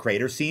aspect of the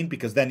creator scene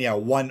because then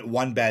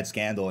one bad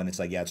scandal and it's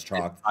like it's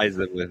chalk. It ties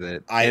it with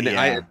it. That's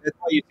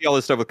why you see all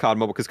this stuff with COD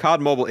Mobile because COD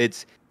Mobile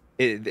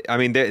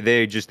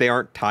they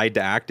aren't tied to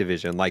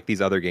Activision like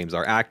these other games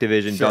are.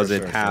 Activision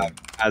doesn't have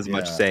as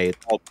much say.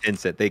 It's all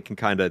Tencent. They can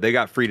they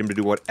got freedom to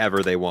do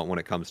whatever they want when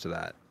it comes to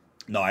that.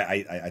 No,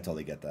 I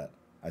totally get that.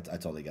 I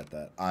totally get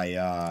that.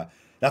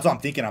 That's what I'm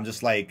thinking. I'm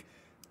just like,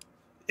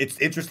 it's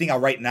interesting how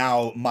right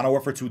now Modern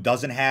Warfare 2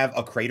 doesn't have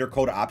a creator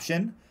code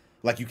option.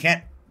 Like you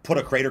can't put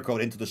a creator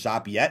code into the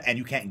shop yet, and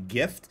you can't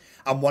gift.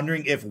 I'm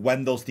wondering if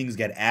when those things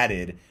get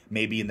added,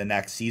 maybe in the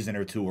next season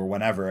or two or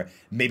whenever,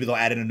 maybe they'll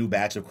add in a new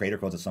batch of creator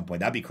codes at some point.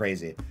 That'd be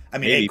crazy. I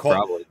mean, Maybe, hey,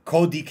 probably.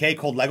 code DK,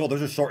 code Lego,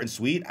 those are short and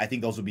sweet. I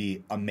think those would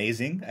be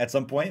amazing at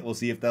some point. We'll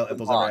see if those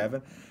ever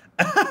happen.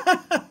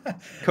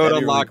 Code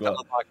unlock, really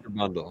cool. unlock your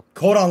bundle.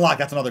 Code unlock.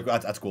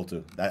 That's cool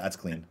too. That's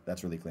clean.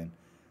 That's really clean.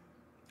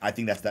 I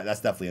think that's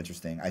definitely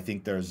interesting. I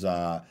think there's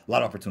a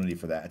lot of opportunity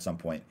for that at some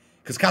point.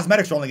 Because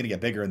cosmetics are only going to get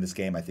bigger in this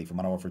game, I think, for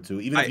Modern Warfare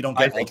 2. Even if you don't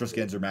get Ultra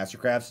Skins or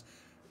Mastercrafts,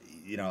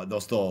 you know,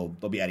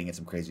 they'll be adding in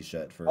some crazy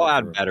shit. I'll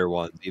add better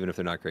ones, even if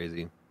they're not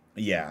crazy.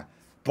 Yeah.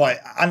 But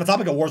on the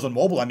topic of Warzone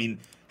Mobile, I mean,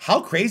 how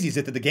crazy is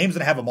it that the game's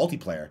going to have a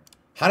multiplayer?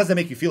 How does that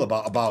make you feel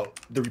about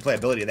the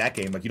replayability of that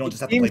game? Like, you don't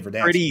just have to play for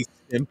dance. Pretty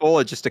simple.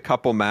 It's just a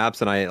couple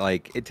maps,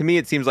 and to me,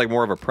 it seems like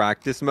more of a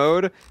practice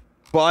mode.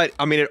 But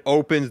I mean, it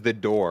opens the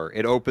door.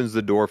 It opens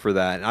the door for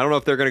that. And I don't know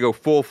if they're going to go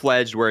full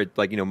fledged where it's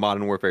like, you know,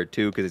 Modern Warfare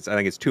 2, because I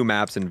think it's 2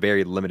 maps and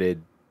very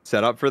limited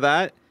setup for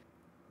that.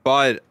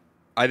 But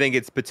I think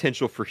it's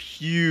potential for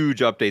huge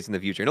updates in the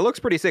future, and it looks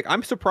pretty sick.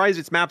 I'm surprised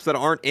it's maps that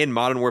aren't in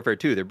Modern Warfare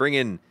 2. They're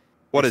bringing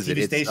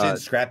TV station,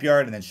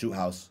 Scrapyard, and then Shoot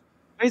House.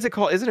 What is it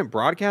called? Isn't it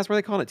Broadcast? What are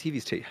they calling it? TV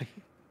station?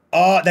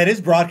 That is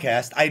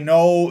Broadcast. I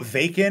know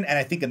Vacant and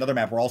I think another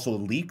map were also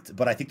leaked,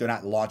 but I think they're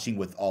not launching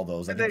with all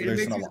those. I think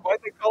why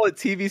they call it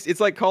TV?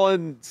 It's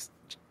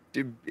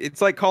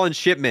like calling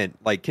Shipment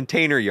like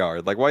Container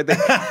Yard. Like, why they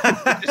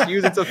just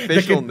use its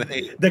official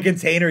name? The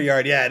Container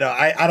Yard. Yeah, no,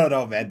 I don't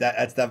know, man.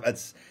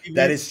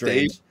 That is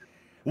strange.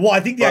 Well,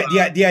 I think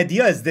the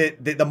idea is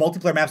that the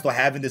multiplayer maps they'll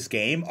have in this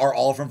game are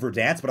all from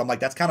Verdansk, but I'm like,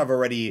 that's kind of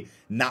already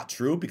not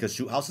true because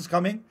Shoot House is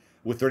coming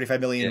with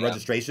 35 million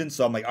registrations.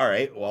 So I'm like, all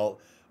right, well,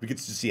 we could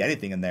just see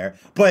anything in there.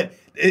 But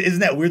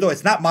isn't that weird, though?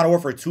 It's not Modern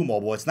Warfare 2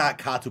 mobile. It's not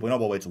COD 2.0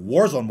 mobile. It's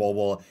Warzone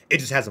mobile. It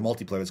just has a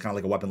multiplayer. It's kind of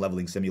like a weapon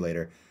leveling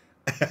simulator,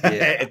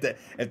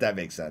 if that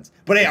makes sense.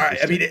 But hey,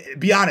 I mean,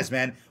 be honest,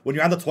 man. When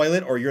you're on the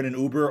toilet or you're in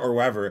an Uber or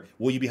wherever,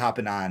 will you be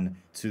hopping on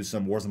to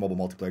some Warzone mobile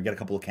multiplayer? Get a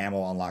couple of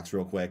camo unlocks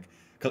real quick.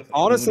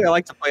 Honestly, I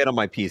like to play it on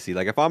my PC.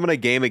 Like, if I'm gonna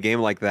game a game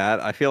like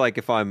that, I feel like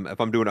if I'm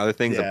doing other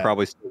things, I'm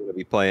probably still gonna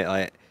be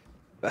playing.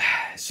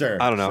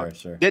 Sure. I don't know.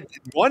 Sure.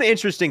 One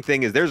interesting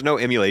thing is there's no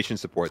emulation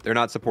support. They're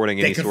not supporting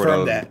any sort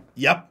of that.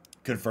 Yep,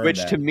 confirmed.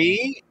 Which to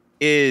me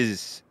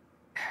is,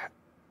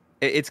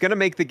 it's going to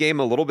make the game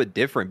a little bit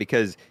different,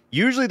 because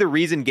usually the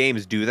reason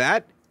games do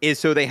that is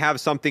so they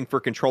have something for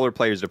controller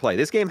players to play.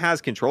 This game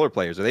has controller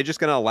players. Are they just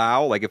going to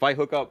allow, like, if I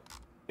hook up,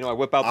 you know, I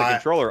whip out the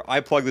controller, I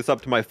plug this up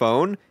to my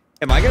phone,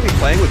 am I going to be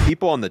playing with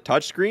people on the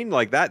touchscreen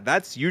like that?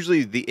 That's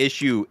usually the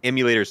issue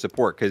emulator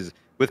support, because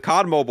with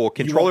COD Mobile,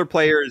 controller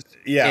players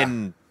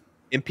and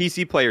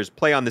PC players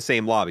play on the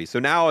same lobby. So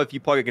now if you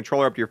plug a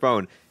controller up to your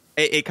phone,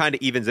 it kind of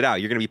evens it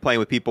out. You're going to be playing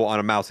with people on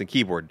a mouse and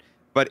keyboard.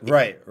 But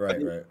right.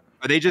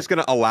 Are they just going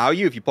to allow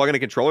you, if you plug in a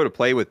controller, to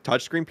play with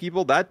touchscreen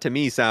people? That to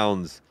me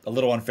sounds a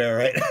little unfair,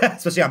 right?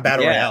 Especially on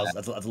Battle Royales.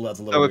 That's a little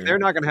So weird. If they're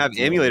not going to have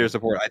emulator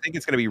support, I think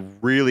it's going to be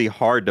really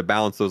hard to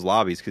balance those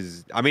lobbies.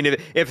 Because, I mean,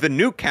 if the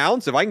nuke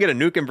counts, if I can get a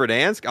nuke in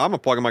Verdansk, I'm going to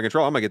plug in my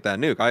controller. I'm going to get that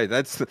nuke.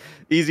 That's the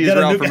easiest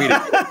route for me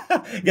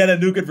to get a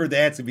nuke in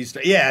Verdansk and be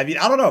straight. Yeah, I mean,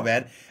 I don't know,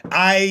 man.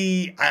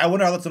 I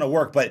wonder how that's going to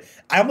work. But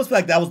I almost feel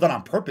like that was done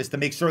on purpose to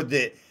make sure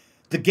that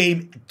the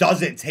game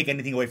doesn't take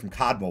anything away from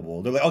COD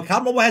Mobile. They're like, oh,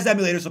 COD Mobile has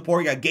emulator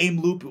support. You got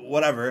Game Loop,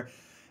 whatever.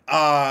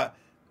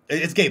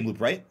 It's Game Loop,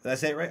 right? Did I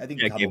say it right? I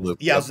think Game Loop.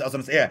 Yeah, I was going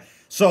to say, yeah.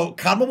 So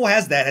COD Mobile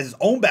has that, has its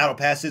own battle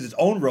passes, its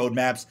own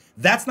roadmaps.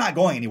 That's not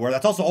going anywhere.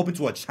 That's also open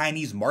to a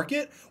Chinese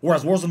market,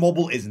 whereas Warzone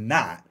Mobile is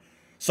not.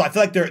 So I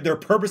feel like they're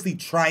purposely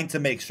trying to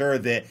make sure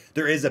that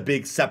there is a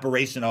big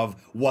separation of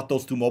what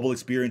those two mobile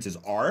experiences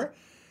are.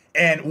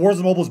 And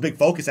Warzone Mobile's big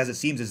focus, as it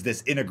seems, is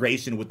this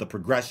integration with the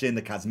progression,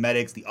 the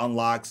cosmetics, the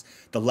unlocks,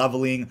 the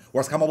leveling.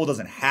 Whereas COD Mobile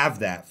doesn't have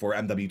that for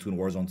MW2 and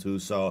Warzone 2.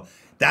 So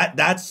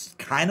that's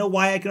kind of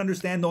why I can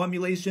understand no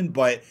emulation.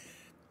 But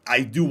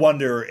I do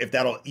wonder if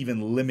that'll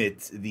even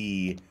limit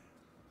the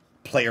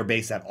player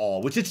base at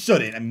all, which it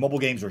shouldn't. I mean, mobile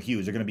games are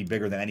huge. They're going to be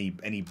bigger than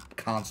any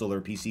console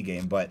or PC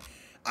game. But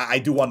I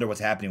do wonder what's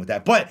happening with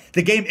that. But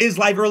the game is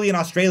live early in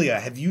Australia.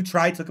 Have you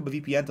tried to hook up a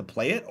VPN to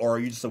play it, or are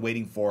you just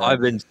waiting for...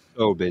 I've been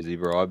so busy,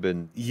 bro. I've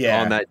been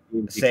on that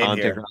same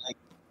content. Here.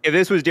 If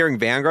this was during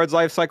Vanguard's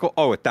life cycle,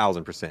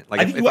 1,000%. Like,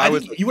 I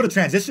think you would have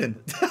transitioned.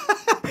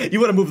 You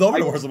would have moved over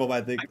to Warzone Mobile,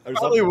 I think. I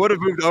probably would have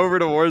moved over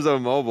to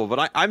Warzone Mobile,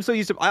 but I'm so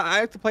used to...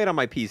 I have to play it on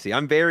my PC.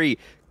 I'm very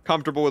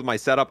comfortable with my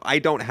setup. I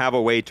don't have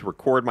a way to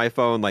record my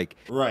phone. Like,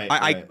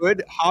 I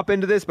could hop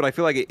into this, but I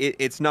feel like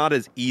it's not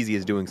as easy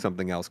as doing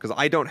something else, because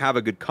I don't have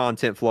a good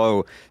content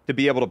flow to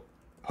be able to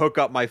hook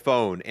up my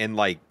phone and,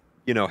 like,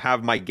 you know,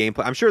 have my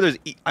gameplay. I'm sure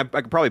I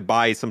could probably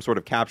buy some sort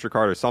of capture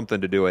card or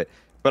something to do it,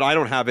 but I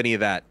don't have any of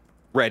that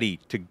ready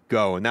to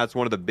go. And that's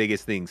one of the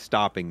biggest things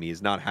stopping me,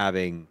 is not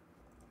having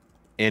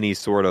any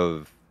sort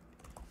of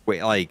way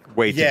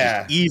to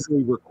just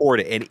easily record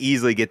it and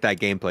easily get that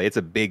gameplay. It's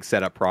a big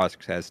setup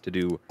process to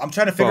do. I'm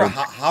trying to figure out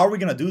how are we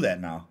going to do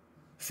that now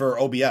for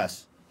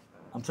OBS.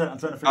 I'm trying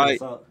to figure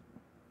this out.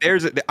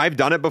 I've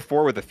done it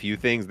before with a few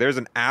things. There's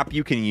an app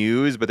you can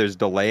use, but there's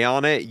delay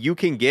on it. You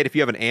can get, if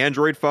you have an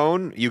Android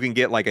phone, you can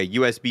get like a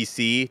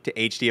USB-C to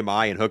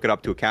HDMI and hook it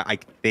up to I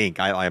think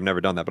I've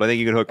never done that, but I think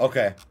you can hook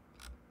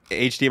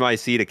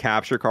HDMI-C to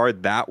capture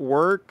card. That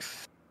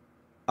works.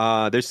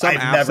 There's some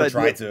apps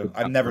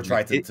I've never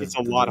tried to. It's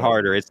a lot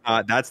harder. It's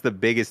not. That's the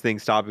biggest thing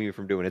stopping me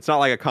from doing it. It's not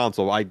like a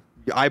console.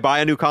 I buy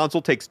a new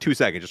console, takes 2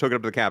 seconds. Just hook it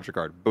up to the capture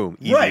card. Boom.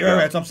 Easy right.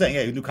 That's what I'm saying.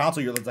 Yeah, a new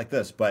console, it's like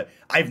this. But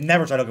I've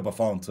never tried to hook up a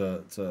phone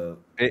to.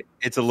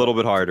 It's a little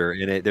bit harder,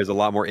 and there's a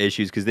lot more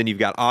issues because then you've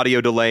got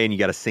audio delay, and you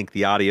got to sync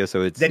the audio.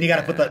 So it's then you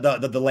got to put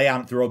the delay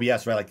on through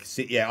OBS, right? Like,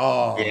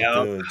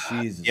 dude,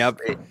 Jesus. Yep.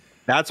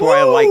 That's why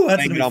I like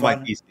playing it on my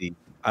PC.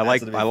 I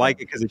like it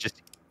because it's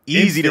just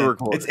easy to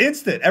record. It's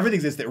instant.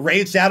 Everything's instant.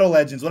 Raid Shadow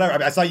Legends, whatever. I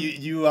mean, I saw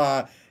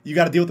you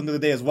got to deal with them the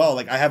other day as well.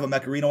 Like I have a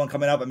Mecherino one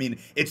coming up. I mean,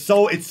 it's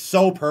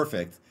so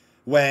perfect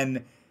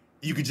when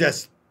you could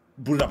just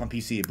boot it up on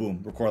PC,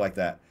 boom, record like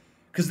that.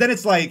 Because then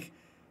it's like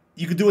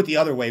you could do it the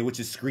other way, which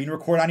is screen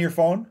record on your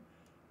phone,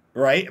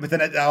 right? But then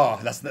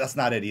that's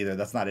not it either.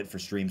 That's not it for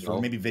streams. For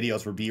maybe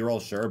videos for B-roll,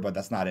 sure, but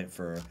that's not it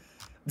for.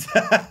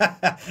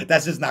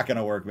 That's just not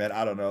gonna work, man.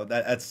 I don't know.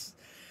 That's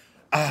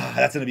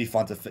gonna be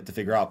fun to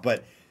figure out,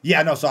 but.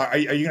 Yeah, no. So are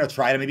you gonna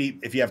try to maybe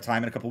if you have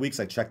time in a couple weeks,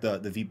 like check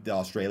the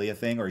Australia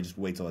thing, or you just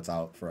wait till it's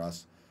out for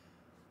us?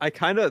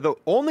 The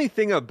only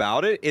thing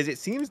about it is it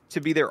seems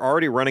to be they're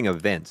already running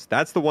events.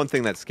 That's the one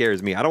thing that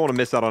scares me. I don't want to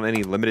miss out on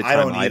any limited time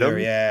items. I don't either.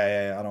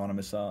 Yeah. I don't want to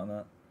miss out on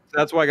that. So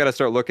that's why I got to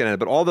start looking at it.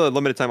 But all the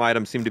limited time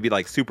items seem to be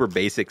like super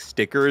basic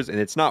stickers, and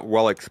it's not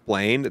well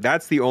explained.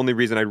 That's the only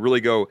reason I'd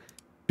really go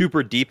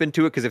super deep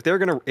into it, because if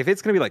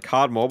it's gonna be like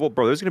COD Mobile,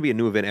 bro, there's gonna be a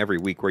new event every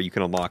week where you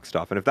can unlock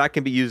stuff, and if that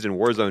can be used in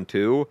Warzone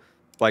 2.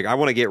 Like, I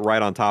want to get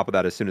right on top of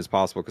that as soon as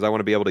possible because I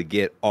want to be able to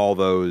get all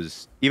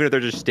those, even if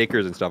they're just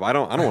stickers and stuff. I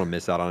don't want to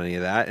miss out on any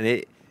of that. And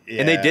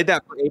they did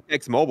that for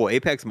Apex Mobile.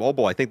 Apex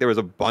Mobile, I think there was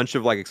a bunch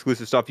of like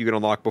exclusive stuff you could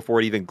unlock before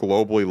it even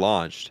globally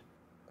launched.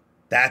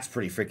 That's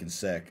pretty freaking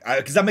sick.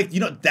 Because I'm like,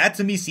 that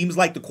to me seems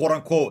like the quote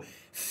unquote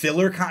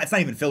filler. It's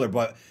not even filler,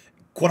 but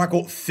quote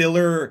unquote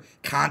filler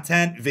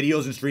content,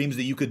 videos and streams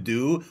that you could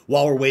do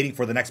while we're waiting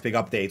for the next big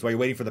updates, while you're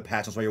waiting for the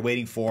patches, while you're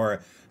waiting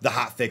for the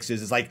hot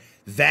fixes. It's like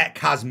that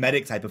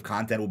cosmetic type of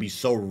content will be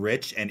so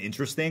rich and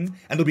interesting,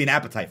 and there'll be an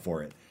appetite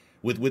for it.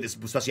 With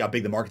especially how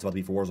big the market's about to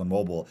be for Warzone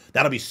Mobile,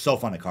 that'll be so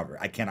fun to cover.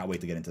 I cannot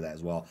wait to get into that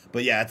as well.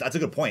 But yeah, that's a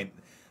good point.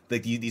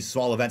 Like these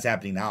small events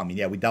happening now. I mean,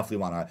 yeah, we definitely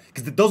want to,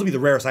 because those will be the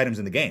rarest items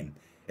in the game.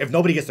 If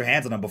nobody gets their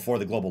hands on them before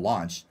the global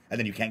launch, and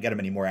then you can't get them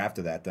anymore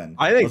after that, then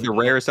I think the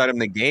rarest item in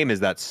the game is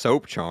that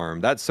soap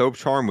charm. That soap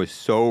charm was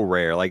so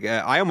rare. Like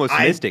I almost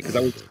missed it because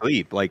I was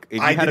asleep. Like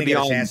I didn't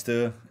get a chance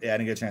to. Yeah, I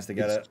didn't get a chance to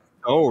get it.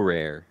 So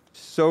rare,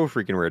 so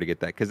freaking rare to get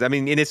that. Because I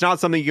mean, and it's not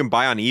something you can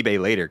buy on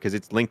eBay later because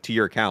it's linked to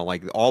your account.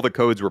 Like all the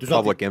codes were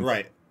public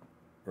info.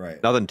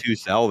 Right. Nothing to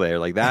sell there.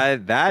 Like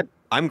that.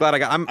 I'm glad I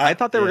got. I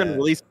thought they were going to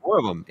release more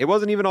of them. It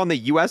wasn't even on the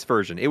U.S.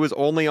 version. It was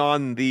only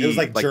on the. It was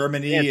like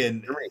Germany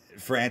and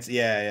France.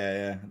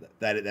 Yeah.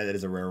 That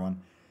is a rare one.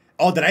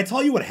 Oh, did I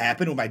tell you what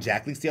happened with my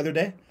Jack Links the other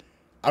day?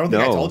 I don't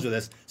think I told you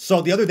this.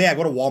 So the other day I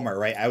go to Walmart,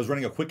 right? I was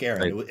running a quick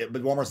errand,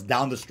 but Walmart's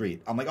down the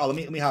street. I'm like, oh,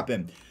 let me hop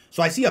in.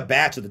 So I see a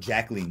batch of the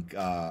Jack Link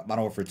Modern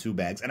Warfare 2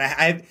 bags, and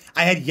I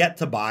had yet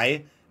to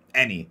buy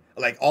any.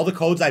 Like all the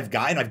codes I've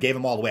gotten, I've gave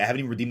them all away. I haven't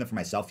even redeemed them for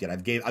myself yet.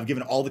 I've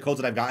given all the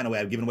codes that I've gotten away.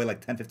 I've given away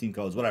like 10, 15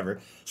 codes, whatever.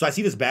 So I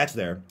see this batch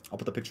there. I'll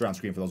put the picture on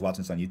screen for those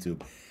watching this on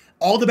YouTube.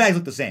 All the bags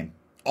look the same.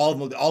 All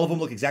of them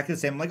look exactly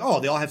the same. I'm like, oh,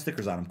 they all have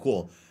stickers on them.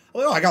 Cool.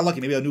 Oh, I got lucky.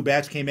 Maybe a new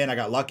batch came in. I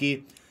got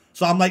lucky.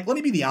 So I'm like, let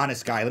me be the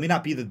honest guy. Let me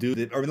not be the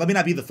dude or let me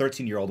not be the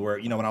 13-year-old where,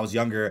 when I was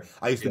younger,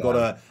 I used to go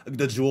to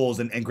the Jewels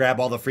and grab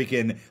all the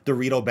freaking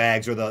Dorito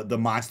bags or the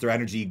Monster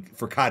Energy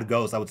for COD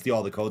Ghost. I would steal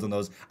all the codes on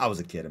those. I was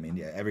a kid. I mean,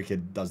 yeah, every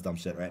kid does dumb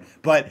shit, right?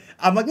 But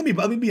I'm like, let me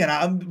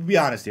be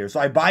honest here. So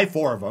I buy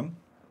 4 of them.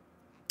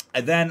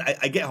 And then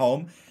I get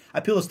home. I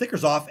peel the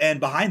stickers off, and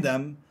behind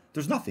them,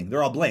 there's nothing.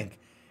 They're all blank.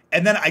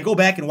 And then I go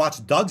back and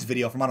watch Doug's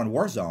video from Modern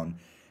Warzone.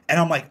 And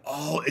I'm like,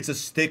 oh, it's a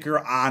sticker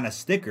on a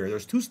sticker.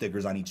 There's 2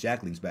 stickers on each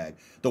Jack Links bag.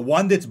 The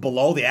one that's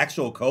below the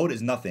actual code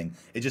is nothing.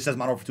 It just says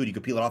Modern Warfare 2. You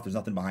can peel it off. There's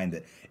nothing behind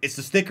it. It's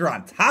the sticker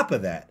on top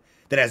of that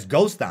has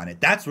Ghost on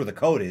it. That's where the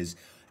code is.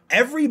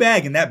 Every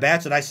bag in that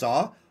batch that I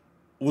saw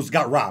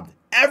got robbed.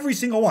 Every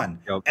single one.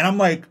 Yep. And I'm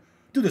like,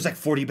 dude, there's like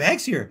 40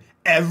 bags here.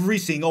 Every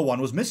single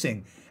one was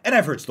missing. And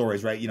I've heard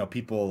stories, right?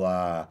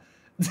 People...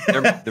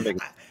 they're making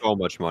so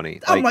much money.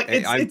 I'm like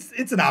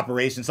it's an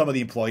operation. Some of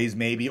the employees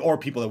maybe, or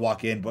people that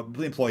walk in, but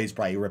the employees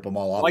probably rip them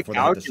all off. Like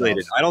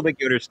calculated. I don't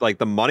think you understand. Like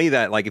the money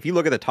that, like, if you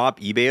look at the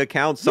top eBay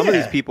accounts, some of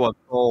these people have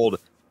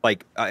sold.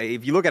 Like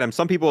if you look at them,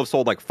 some people have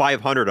sold like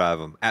 500 of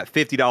them at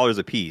 $50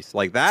 a piece.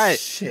 Like that.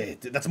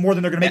 Shit, that's more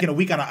than they're gonna make in a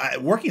week on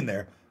working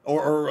there,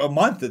 or a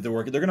month that they're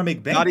working. They're gonna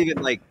make bank. Not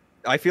even like.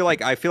 I feel like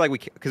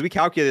because we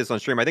calculated this on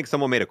stream. I think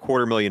someone made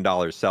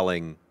 $250,000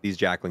 selling these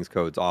Jack Links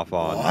codes off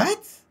on.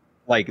 What?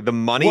 Like the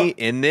money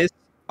in this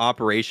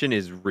operation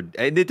is,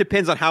 and it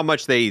depends on how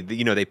much they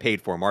paid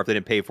for them, or if they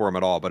didn't pay for them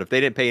at all. But if they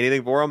didn't pay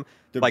anything for them,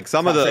 like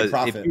some of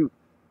the,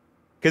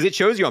 because it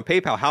shows you on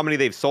PayPal how many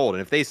they've sold,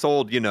 and if they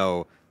sold,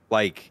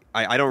 like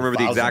I don't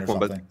remember the exact one,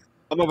 but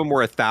some of them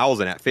were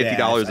 1,000 at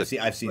 $50.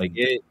 I've seen like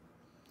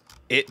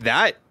it.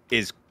 That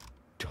is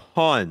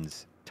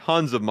tons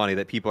of money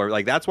that people are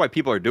like. That's why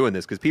people are doing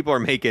this, because people are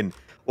making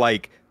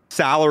like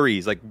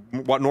salaries like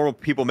what normal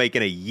people make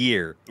in a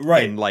year,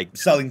 right? And like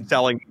selling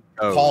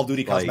Call of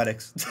Duty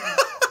cosmetics.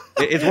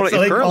 It's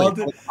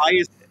currently the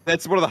highest.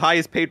 That's one of the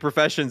highest paid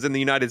professions in the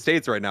United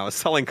States right now, is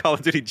selling Call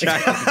of Duty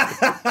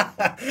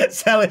jackets.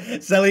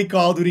 selling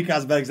Call of Duty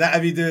cosmetics.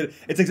 I mean, dude,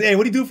 it's like, hey,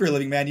 what do you do for a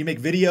living, man? You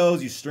make videos,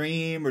 you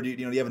stream, or do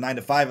you have a 9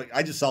 to 5?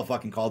 I just sell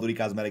fucking Call of Duty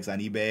cosmetics on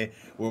eBay.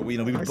 Where we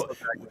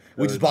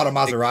just bought a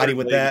Maserati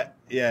with that.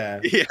 Yeah.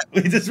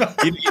 We just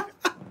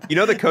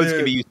the codes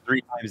can be used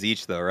 3 times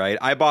each, though, right?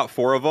 I bought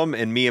 4 of them,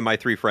 and me and my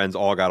 3 friends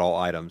all got all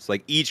items.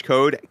 Like, each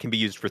code can be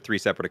used for 3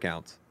 separate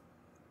accounts.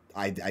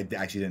 I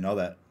actually didn't know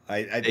that.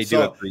 They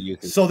do it for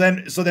usage. So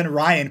then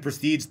Ryan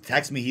Prestige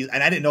texts me,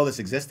 and I didn't know this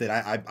existed.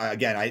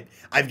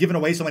 I've given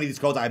away so many of these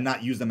codes, I've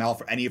not used them out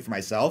for any for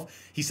myself.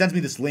 He sends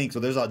me this link. So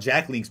there's a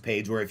Jack Links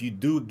page where if you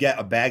do get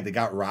a bag that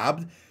got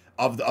robbed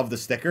of the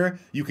sticker,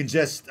 you can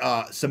just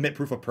submit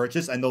proof of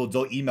purchase, and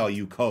they'll email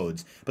you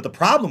codes. But the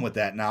problem with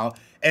that now,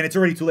 and it's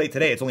already too late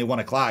today, it's only 1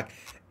 o'clock.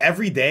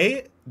 Every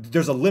day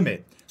there's a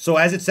limit. So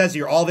as it says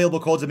here, all available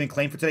codes have been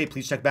claimed for today.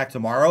 Please check back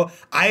tomorrow.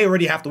 I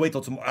already have to wait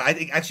till tomorrow. I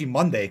think actually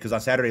Monday, because on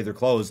Saturday they're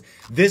closed.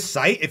 This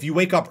site, if you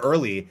wake up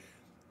early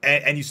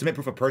and you submit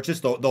proof of purchase,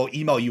 they'll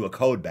email you a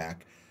code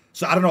back.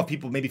 So I don't know if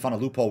people maybe found a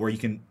loophole where you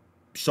can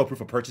show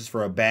proof of purchase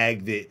for a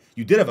bag that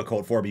you did have a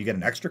code for, but you get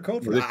an extra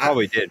code for. They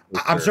probably did.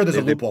 I'm sure there's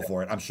a loophole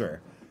for it. I'm sure.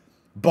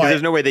 But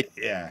there's no way they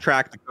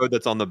track the code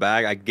that's on the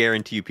bag. I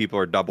guarantee you people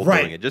are double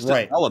doing it. Just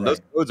to tell them those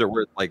codes are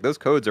worth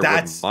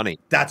worth money.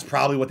 That's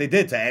probably what they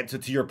did.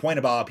 To your point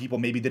about people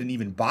maybe didn't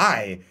even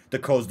buy the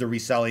codes they're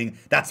reselling.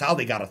 That's how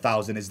they got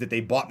 1,000, is that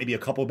they bought maybe a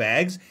couple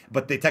bags,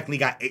 but they technically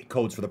got 8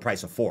 codes for the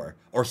price of 4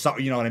 or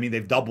something. You know what I mean?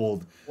 They've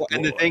doubled. Well,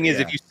 and the thing is,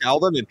 if you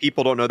sell them and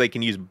people don't know they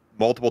can use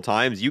multiple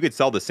times, you could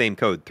sell the same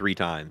code 3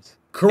 times.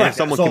 Correct. And if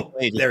someone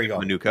complains, there you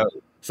go. A new code.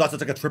 So that's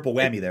like a triple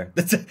whammy there.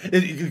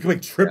 You can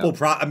make triple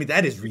I mean,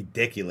 that is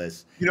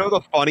ridiculous. You know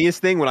the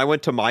funniest thing? When I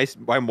went to my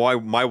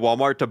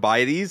Walmart to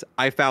buy these,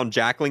 I found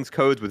Jack Links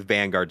codes with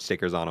Vanguard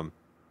stickers on them.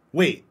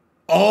 Wait.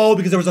 Oh,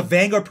 because there was a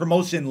Vanguard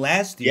promotion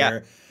last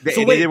year. Yeah.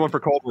 They did one for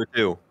Cold War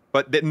too.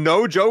 But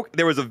no joke,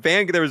 there was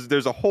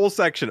there's a whole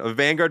section of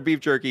Vanguard beef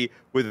jerky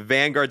with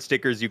Vanguard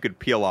stickers you could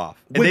peel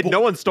off. And no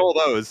one stole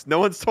those. No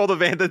one stole the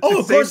Vanguard.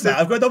 Oh, of course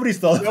not. Of course, nobody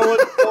stole. No one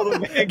stole the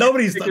Vanguard.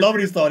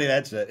 Nobody stole any of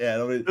that shit. Yeah,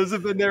 those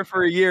have been there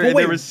for a year, and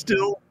there was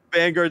still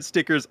Vanguard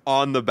stickers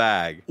on the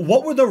bag.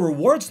 What were the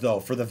rewards though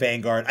for the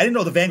Vanguard? I didn't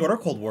know the Vanguard or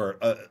Cold War.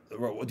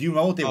 Do you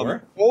know what they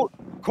were?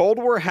 Cold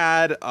War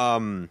had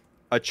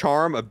a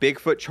charm, a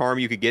Bigfoot charm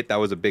you could get that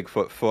was a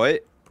Bigfoot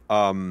foot,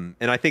 and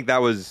I think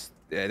that was.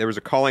 There was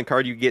a calling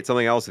card you could get,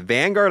 something else.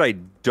 Vanguard,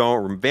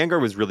 Vanguard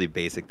was really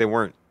basic. They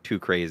weren't too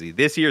crazy.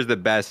 This year's the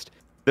best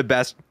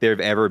they've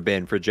ever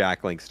been for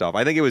Jack Link stuff.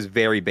 I think it was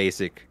very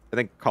basic. I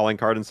think calling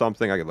card and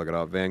something. I could look it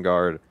up.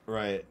 Vanguard.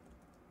 Right.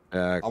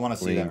 I want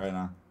to see that right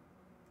now.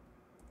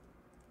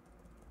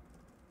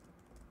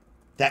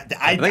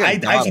 I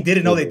actually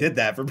didn't know they did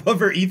that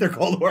for either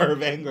Cold War or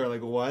Vanguard.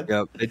 Like what?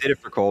 Yep, they did it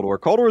for Cold War.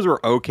 Cold Wars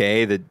were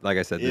okay. Like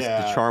I said,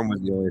 the charm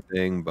was the only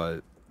thing,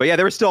 but yeah,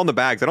 they were still on the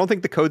bags. I don't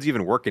think the codes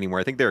even work anymore.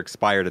 I think they're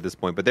expired at this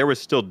point, but there was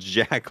still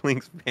Jack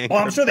Link's Vanguard. Well,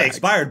 I'm sure bags. They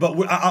expired, but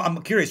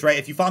I'm curious, right?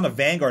 If you found a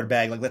Vanguard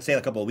bag, like let's say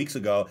a couple of weeks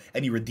ago,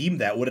 and you redeemed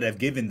that, would it have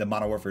given the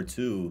Modern Warfare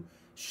 2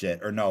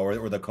 shit, or no,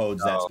 or the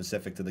codes that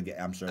specific to the game?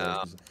 I'm sure.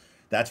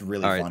 That's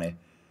really funny.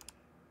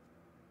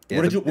 Yeah,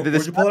 where'd you pull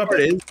it up?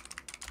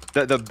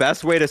 The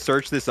best way to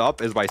search this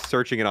up is by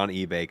searching it on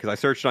eBay, because I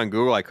searched on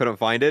Google, I couldn't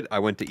find it. I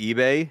went to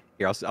eBay.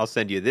 Here, I'll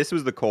send you. This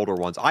was the Cold War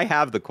ones. I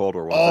have the Cold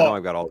War ones. I know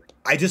I've got all.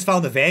 I just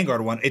found the Vanguard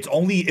one. It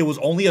was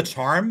only a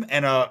charm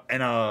and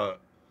a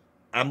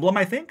emblem,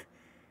 I think.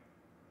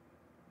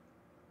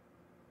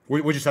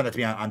 Would you send that to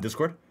me on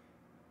Discord?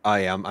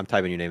 I'm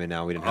typing your name in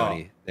now. We didn't have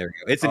any. There we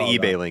go. It's an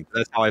eBay link.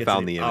 That's how I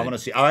found the image. I want to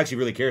see. I'm actually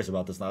really curious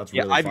about this now. That's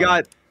really I've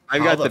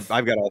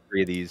got all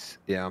 3 of these.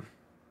 Yeah.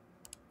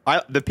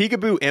 The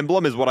Peekaboo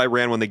emblem is what I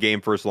ran when the game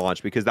first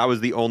launched, because that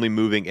was the only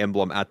moving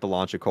emblem at the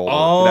launch of Cold War.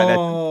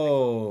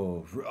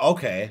 Oh,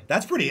 okay.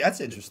 That's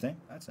interesting.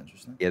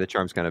 Yeah, the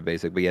charm's kind of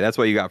basic, but yeah, that's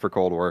what you got for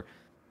Cold War.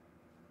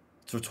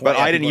 So 20,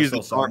 but I didn't use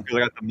the charm because I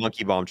got the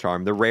Monkey Bomb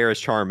charm. The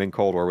rarest charm in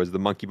Cold War was the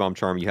Monkey Bomb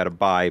charm you had to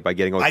buy by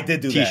getting a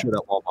T-shirt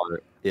at Walmart.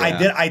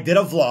 Yeah. I did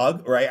a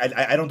vlog, right?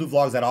 I don't do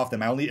vlogs that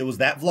often. It was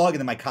that vlog and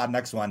then my COD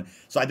Next one.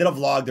 So I did a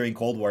vlog during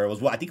Cold War.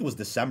 I think it was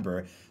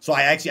December. So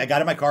I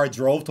got in my car,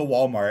 drove to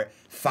Walmart,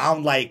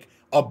 found like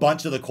a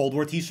bunch of the Cold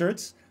War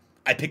T-shirts.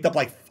 I picked up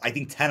like I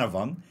think 10 of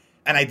them,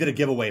 and I did a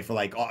giveaway for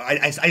like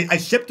I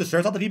shipped the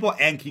shirts out to people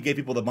and gave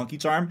people the monkey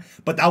charm.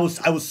 But I was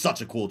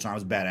such a cool charm. It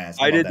was badass.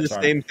 I did the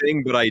same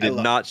thing, but I did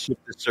not ship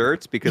the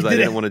shirts because I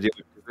didn't want to do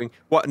it.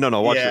 What? No.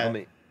 Watch it. Let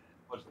me.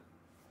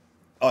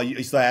 Oh,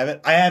 you still have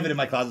it? I have it in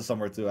my closet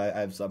somewhere too. I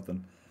have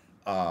something.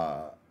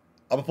 I'm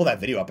gonna pull that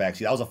video up.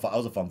 Actually, that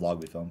was a fun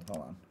vlog we filmed.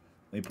 Hold on.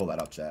 Let me pull that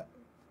up, chat.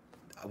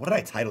 What did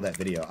I title that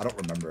video? I don't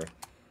remember.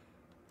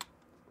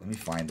 Let me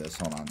find this.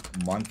 Hold on.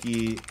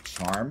 Monkey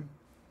Charm.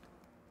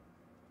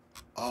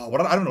 Oh,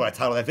 I don't know what I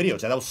titled that video,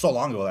 chat. That was so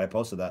long ago that I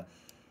posted that.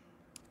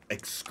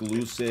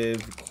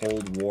 Exclusive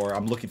Cold War.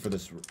 I'm looking for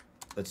this.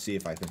 Let's see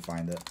if I can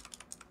find it.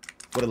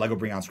 What did Lego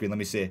bring on screen? Let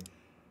me see.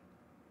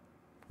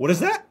 What is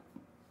that?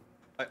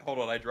 Hold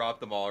on, I dropped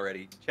them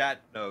already.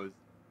 Chat knows.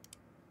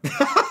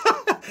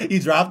 You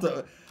dropped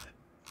them.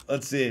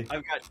 Let's see.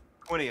 I've got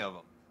 20 of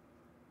them.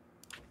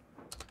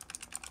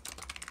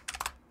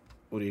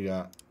 What do you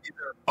got?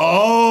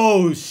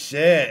 Oh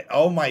shit!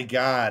 Oh my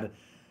god!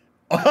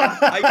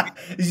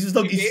 You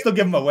still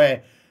give them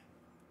away.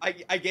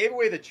 I gave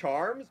away the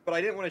charms, but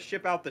I didn't want to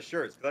ship out the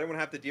shirts because I didn't want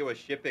to have to deal with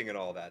shipping and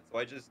all that. So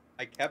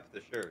I kept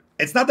the shirts.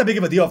 It's not that big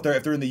of a deal if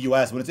they're in the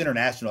U.S. When it's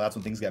international, that's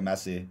when things get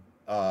messy.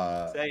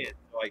 Say it.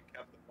 So I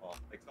kept them all.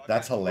 Like, so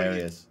that's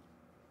hilarious.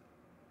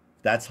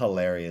 That's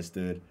hilarious,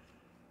 dude.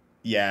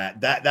 Yeah,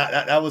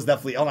 that was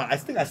definitely. Hold on, I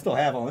think I still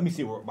have them. Let me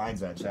see where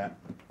mine's at, chat.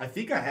 I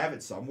think I have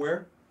it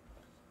somewhere.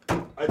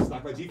 I just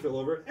knocked my G Fuel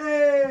over.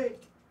 Hey!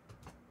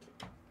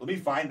 Let me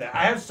find that.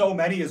 I have so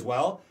many as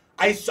well.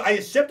 I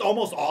shipped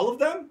almost all of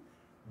them,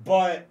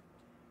 but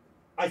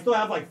I still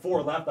have like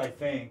 4 left, I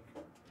think.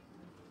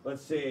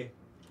 Let's see.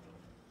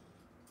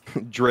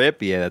 Drip?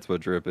 Yeah, that's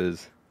what drip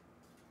is.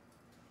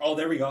 Oh,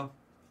 there we go.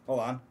 Hold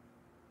on.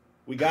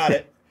 We got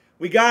it.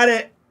 We got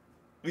it.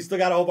 We still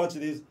got a whole bunch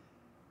of these.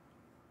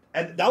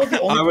 And that was the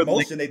only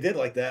promotion they did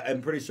like that,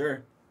 I'm pretty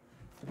sure.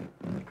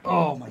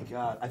 Oh my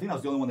god. I think that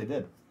was the only one they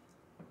did.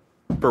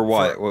 For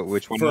what?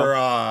 Which one?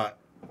 For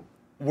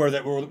where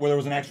there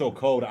was an actual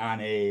code on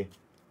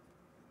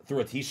through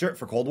a T-shirt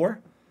for Cold War.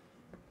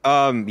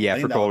 Yeah,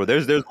 for Cold War.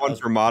 There's one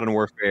for Modern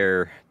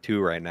Warfare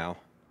 2 right now.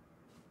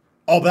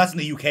 Oh, but that's in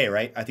the UK,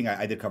 right? I think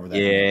I did cover that.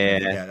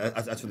 Yeah,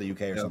 that's for the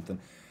UK or something.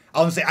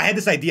 I was gonna say I had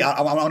this idea.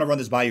 I want to run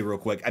this by you real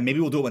quick, and maybe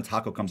we'll do it when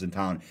Taco comes in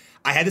town.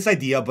 I had this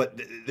idea, but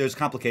there's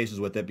complications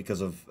with it because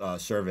of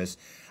service.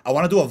 I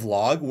want to do a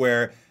vlog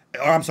or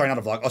I'm sorry, not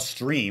a vlog, a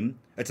stream.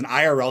 It's an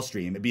IRL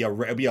stream. It'd be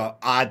a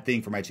odd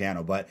thing for my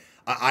channel, but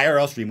an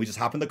IRL stream. We just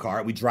hop in the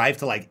car, we drive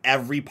to like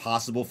every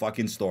possible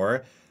fucking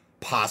store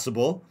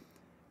possible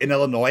in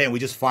Illinois, and we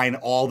just find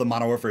all the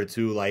Modern Warfare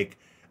 2 like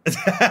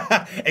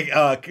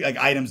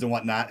items and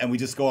whatnot, and we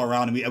just go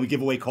around and we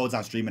give away codes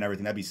on stream and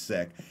everything. That'd be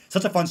sick.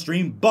 Such a fun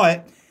stream,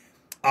 but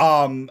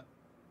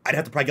I'd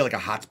have to probably get like a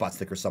hotspot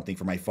stick or something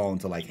for my phone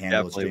to like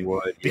handle the stream.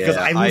 Would. Because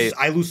yeah,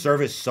 I lose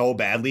service so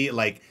badly.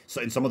 Like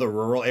so in some of the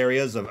rural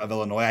areas of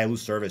Illinois, I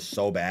lose service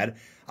so bad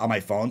on my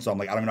phone. So I'm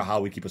like, I don't know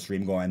how we keep a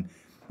stream going.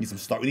 We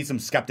need some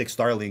Skeptic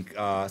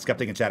Starlink.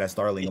 Skeptic in chat has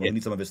Starlink. Yeah. We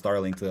need some of his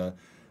Starlink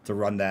to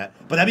run that.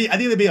 But I think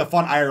it'd be a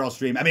fun IRL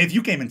stream. I mean, if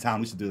you came in town,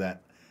 we should do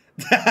that.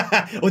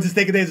 We'll just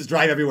take a day, just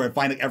drive everywhere, and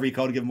find like every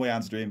code, and give them away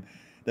on stream.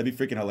 That'd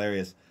be freaking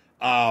hilarious.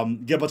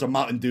 Get a bunch of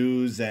Mountain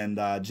Dews and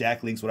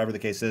Jack Links, whatever the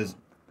case is.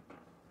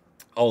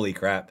 Holy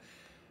crap!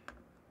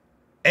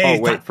 Hey,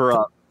 wait for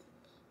what?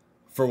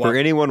 For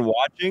anyone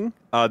watching,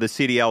 the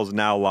CDL is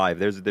now live.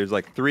 There's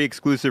like 3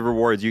 exclusive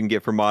rewards you can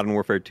get for Modern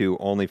Warfare 2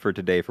 only for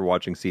today for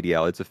watching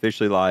CDL. It's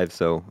officially live,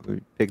 so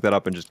pick that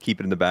up and just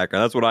keep it in the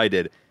background. That's what I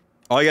did.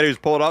 All you gotta do is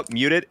pull it up,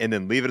 mute it, and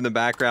then leave it in the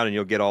background, and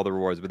you'll get all the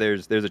rewards. But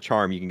there's a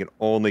charm you can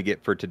only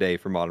get for today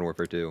for Modern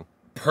Warfare 2.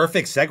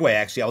 Perfect segue,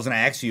 actually. I was gonna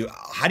ask you,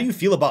 how do you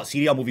feel about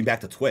CDL moving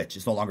back to Twitch?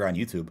 It's no longer on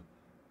YouTube.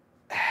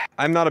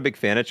 I'm not a big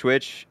fan of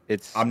Twitch.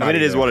 It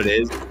is what it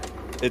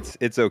is.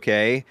 It's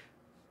okay.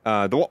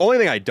 The only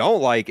thing I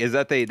don't like is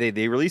that they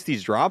released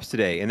these drops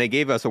today, and they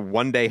gave us a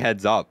 1-day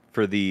heads up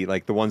for the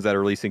ones that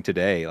are releasing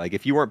today. Like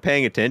if you weren't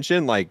paying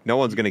attention, like no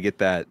one's gonna get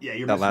that. Yeah,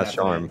 you're that last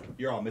charm. Today.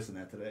 You're all missing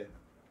that today.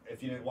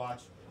 If you didn't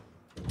watch,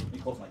 let me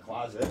close my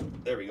closet.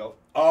 There we go.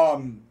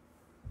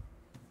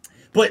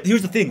 But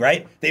here's the thing,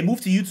 right? They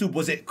moved to YouTube.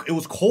 It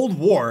was Cold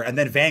War and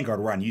then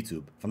Vanguard were on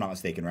YouTube, if I'm not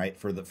mistaken, right?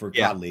 For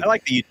God League. I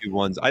like the YouTube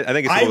ones. I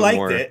think it's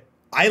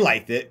I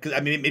liked it because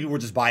I mean maybe we're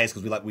just biased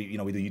because we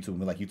do YouTube and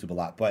we like YouTube a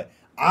lot. But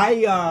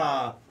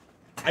I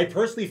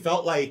personally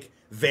felt like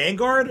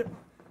Vanguard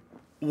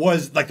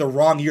was like the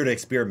wrong year to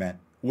experiment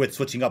with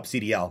switching up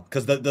CDL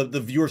because the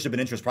viewership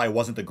and interest probably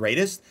wasn't the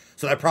greatest.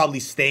 So that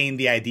probably stained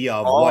the idea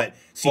of what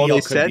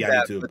CDL could be on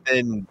YouTube. But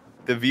then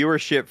the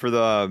viewership for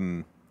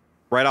the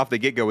right off the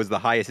get-go was the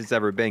highest it's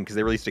ever been because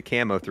they released a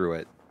camo through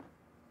it.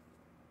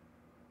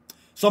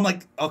 So I'm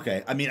like,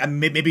 okay. I mean,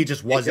 maybe it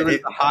just wasn't.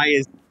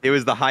 It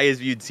was the highest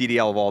viewed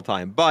CDL of all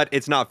time, but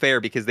it's not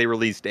fair because they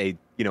released a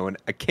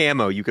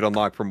camo you could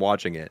unlock from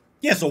watching it.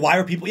 Yeah. So why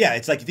were people? Yeah,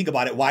 it's like you think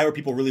about it. Why were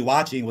people really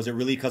watching? Was it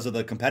really because of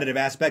the competitive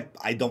aspect?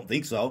 I don't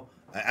think so.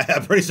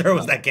 I'm pretty sure it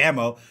was that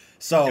camo.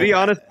 So to be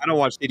honest, I don't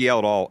watch CDL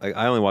at all.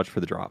 I only watch for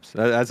the drops.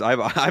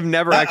 I've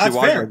never actually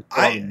watched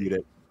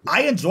it.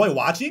 I enjoy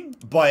watching,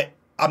 but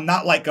I'm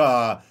not like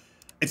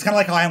it's kind of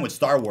like how I am with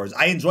Star Wars.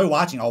 I enjoy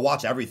watching. I'll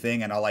watch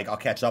everything and I'll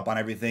catch up on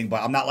everything,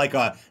 but I'm not like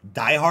a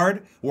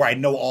diehard where I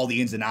know all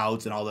the ins and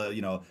outs and all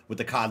the, with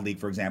the COD League,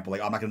 for example.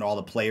 Like I'm not gonna know all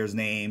the players'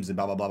 names and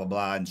blah blah blah blah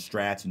blah and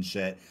strats and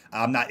shit.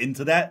 I'm not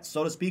into that,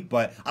 so to speak,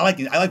 but I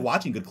like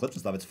watching good clips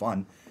and stuff. It's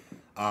fun.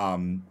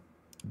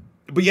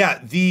 But yeah,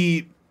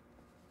 the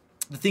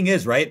thing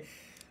is, right,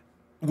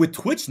 with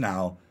Twitch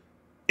now,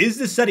 is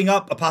this setting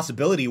up a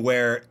possibility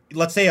where,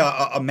 let's say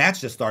a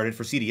match just started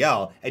for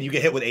CDL and you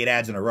get hit with 8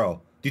 ads in a row?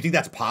 Do you think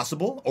that's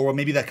possible? Or will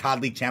maybe the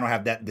COD League channel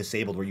have that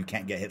disabled where you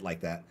can't get hit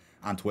like that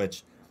on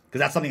Twitch? Because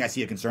that's something I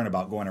see a concern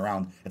about going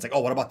around. It's like, oh,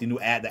 what about the new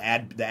the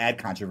ad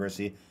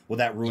controversy? Will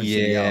that ruin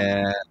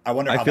CDL? I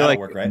wonder how that'll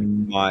work,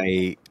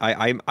 right?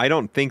 I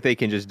don't think they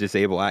can just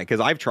disable ad, because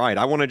I've tried.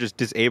 I want to just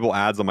disable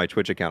ads on my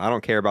Twitch account. I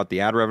don't care about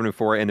the ad revenue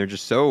for it, and they're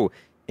just so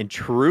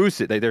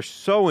intrusive. They're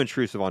so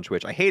intrusive on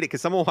Twitch. I hate it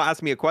because someone will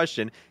ask me a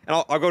question,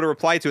 and I'll go to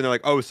reply to, and they're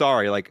like, "Oh,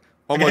 sorry, like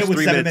almost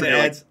 3 minutes."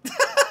 Ads.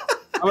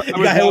 Like,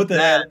 I got hit with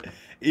the ad.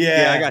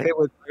 Yeah, I got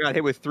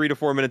hit with 3 to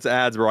 4 minutes of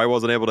ads, bro. I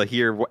wasn't able to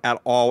hear at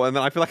all, and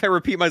then I feel like I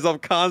repeat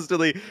myself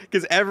constantly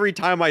because every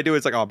time I do,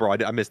 it's like, oh, bro,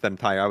 I missed that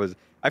entire.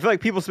 I feel like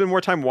people spend more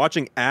time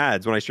watching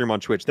ads when I stream on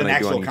Twitch than I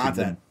do on YouTube.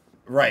 Content.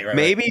 Right.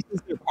 Maybe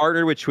since they're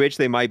partnered with Twitch,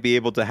 they might be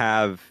able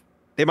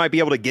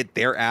to get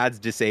their ads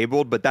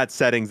disabled, but that's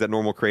settings that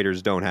normal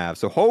creators don't have.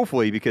 So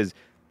hopefully, because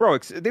bro,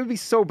 they would be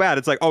so bad.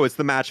 It's like, oh, it's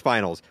the match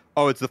finals.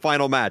 Oh, it's the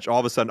final match. All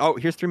of a sudden, oh,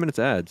 here's 3 minutes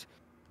ads.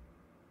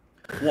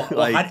 Well,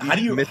 like, how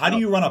do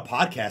you run a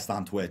podcast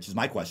on Twitch? Is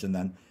my question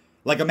then.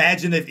 Like,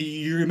 imagine if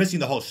you're missing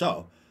the whole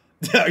show.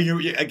 How do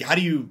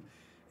you?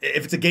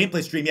 If it's a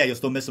gameplay stream, yeah, you'll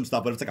still miss some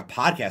stuff. But if it's like a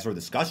podcast or a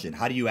discussion,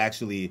 how do you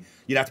actually?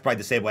 You'd have to probably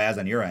disable ads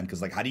on your end,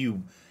 because like, how do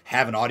you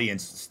have an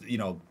audience,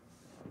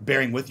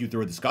 bearing with you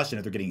through a discussion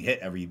if they're getting hit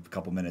every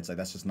couple minutes? Like,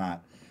 that's just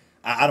not.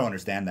 I don't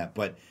understand that.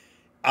 But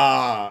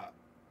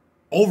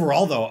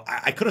overall, though,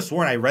 I could have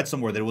sworn I read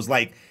somewhere that it was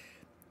like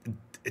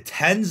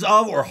tens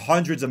of or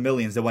hundreds of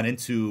millions that went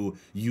into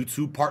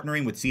YouTube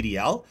partnering with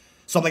CDL.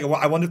 So I'm like,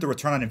 I wonder if the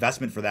return on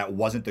investment for that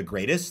wasn't the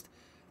greatest,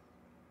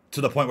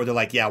 to the point where they're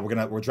like, yeah,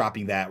 we're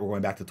dropping that, we're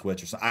going back to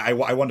Twitch or something.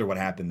 I wonder what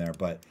happened there,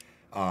 but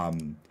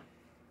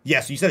yeah.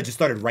 So you said it just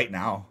started right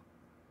now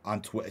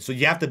on Twitch. So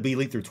you have to be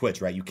linked through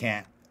Twitch, right? You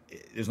can't.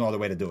 There's no other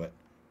way to do it,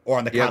 or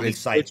on the COD League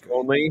site Twitch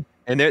only.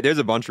 And there's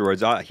a bunch of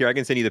words here. I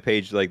can send you the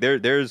page. Like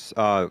there's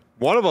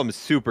one of them is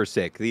super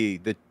sick.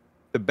 The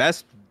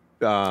best.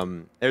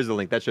 There's the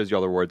link that shows you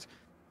all the awards.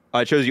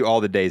 It shows you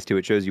all the days too.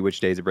 It shows you which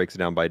days. It breaks it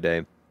down by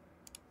day.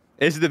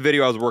 This is the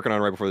video I was working on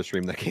right before the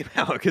stream that came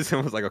out, because I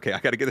was like, okay, I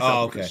got to get this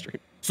out for the stream.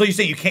 So you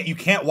say you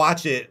can't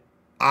watch it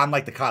on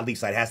like the COD League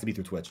site. It has to be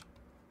through Twitch.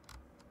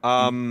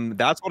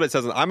 That's what it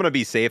says. I'm gonna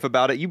be safe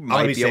about it. You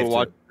might be able to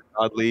watch the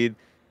COD League,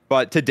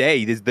 but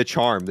today is the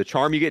charm. The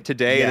charm you get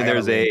today, and then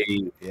there's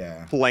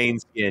a plain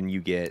skin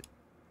you get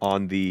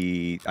on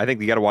the. I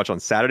think you got to watch on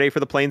Saturday for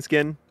the plain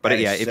skin. But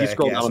yeah, if you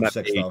scroll down on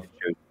that page.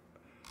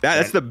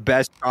 That's the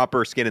best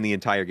chopper skin in the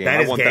entire game.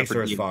 I want that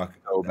for fuck.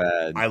 So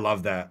bad. I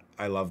love that.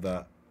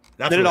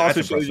 Then it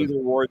also shows you the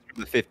rewards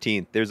for the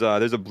 15th. There's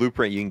a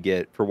blueprint you can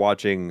get for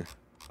watching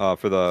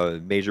for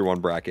the Major 1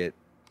 bracket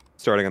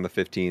starting on the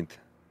 15th.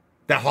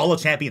 That Hall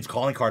of Champions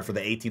calling card for the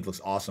 18th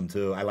looks awesome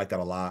too. I like that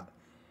a lot.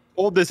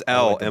 Hold this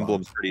L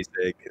emblem's pretty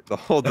sick. The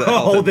hold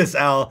this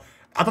L.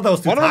 I thought that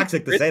was too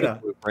toxic to say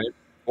that. Blueprint.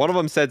 One of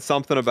them said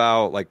something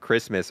about like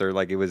Christmas, or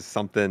like it was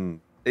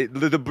something.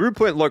 The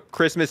blueprint looked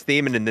Christmas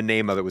theme, and in the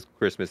name of it was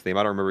Christmas theme.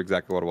 I don't remember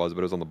exactly what it was,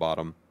 but it was on the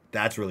bottom.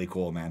 That's really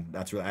cool, man.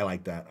 I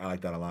like that. I like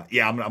that a lot.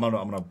 Yeah, I'm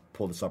gonna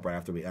pull this up right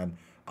after we end.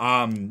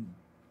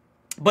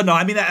 But no,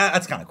 I mean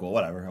that's kind of cool.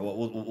 Whatever.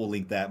 We'll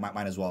link that.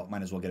 Might as well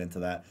get into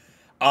that.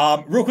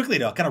 Real quickly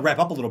to kind of wrap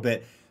up a little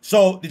bit.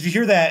 So did you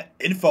hear that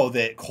info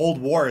that Cold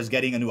War is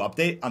getting a new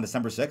update on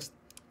December 6th?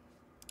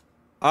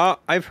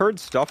 I've heard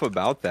stuff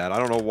about that. I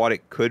don't know what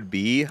it could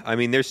be. I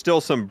mean, there's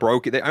still some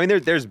broken. I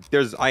mean,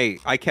 there's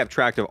I kept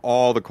track of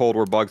all the Cold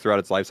War bugs throughout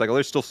its life cycle.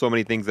 There's still so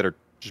many things that are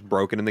just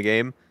broken in the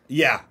game.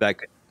 Yeah, that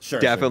could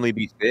definitely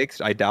be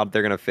fixed. I doubt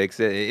they're gonna fix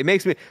it. It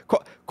makes me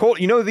Cold.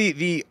 You know,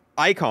 the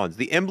icons,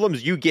 the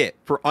emblems you get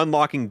for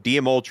unlocking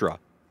DM Ultra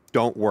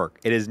don't work.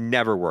 It has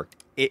never worked.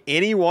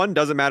 Anyone,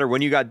 doesn't matter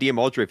when you got DM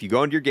Ultra. If you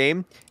go into your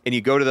game and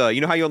you go to the, you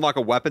know how you unlock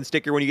a weapon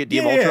sticker when you get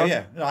DM Ultra?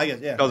 Yeah. No, I guess,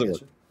 yeah. Doesn't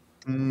work.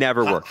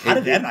 Never work. How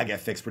did that not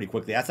get fixed pretty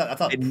quickly? That's a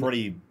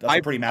pretty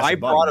massive I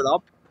brought it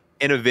up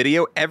in a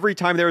video every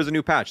time there was a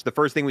new patch. The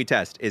first thing we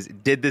test is,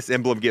 did this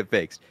emblem get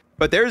fixed?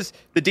 But there's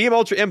the DM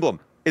Ultra emblem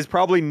is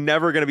probably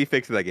never going to be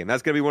fixed in that game.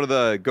 That's going to be one of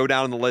the go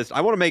down on the list. I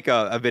want to make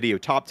a video,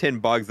 top 10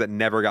 bugs that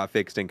never got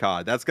fixed in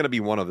COD. That's going to be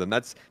one of them.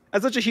 That's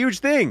such a huge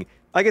thing.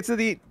 Like, it's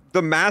the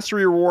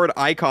mastery reward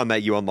icon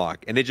that you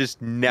unlock, and it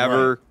just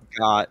never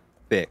got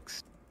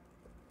fixed.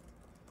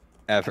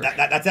 Ever.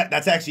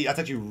 That's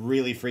actually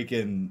really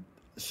freaking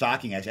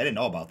shocking. Actually, I didn't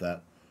know about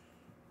that.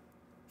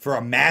 For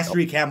a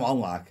mastery camo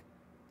unlock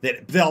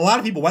that a lot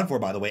of people went for,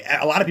 by the way.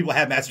 A lot of people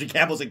have mastery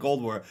camos in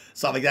Cold War,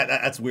 stuff like that.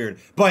 That's weird.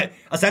 But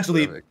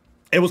essentially,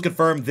 it was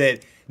confirmed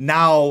that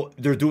now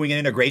they're doing an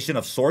integration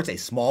of sorts, a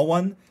small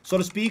one, so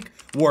to speak,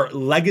 where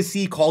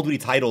legacy Call of Duty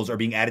titles are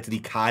being added to the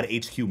COD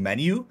HQ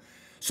menu.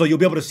 So you'll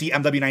be able to see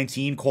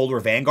MW19, Cold War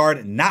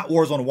Vanguard, not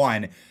Warzone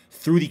 1,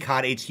 through the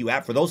COD HQ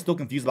app. For those still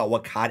confused about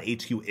what COD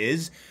HQ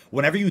is,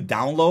 whenever you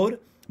download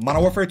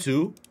Modern Warfare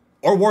 2,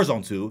 or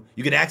Warzone 2,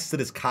 you get access to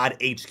this COD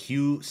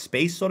HQ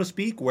space, so to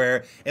speak,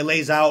 where it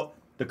lays out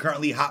the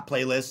currently hot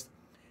playlist,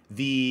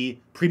 the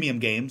premium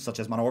games, such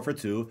as Modern Warfare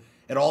 2.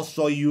 It'll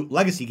also show you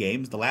legacy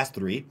games, the last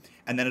 3,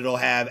 and then it'll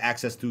have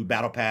access to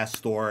Battle Pass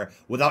store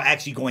without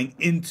actually going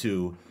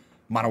into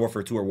Modern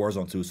Warfare 2 or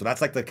Warzone 2. So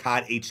that's like the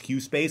COD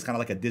HQ space, kind of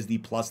like a Disney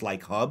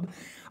Plus-like hub.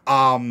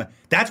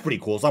 That's pretty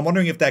cool. So I'm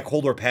wondering if that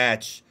Cold War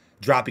patch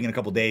dropping in a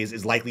couple days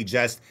is likely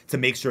just to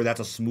make sure that's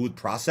a smooth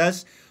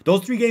process.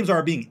 Those 3 games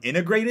are being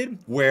integrated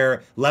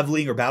where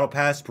leveling or battle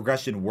pass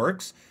progression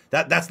works.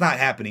 That's not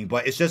happening,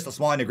 but it's just a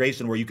small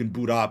integration where you can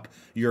boot up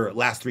your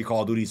last 3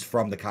 Call of Duties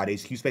from the COD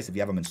HQ space if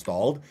you have them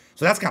installed.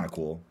 So that's kind of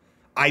cool.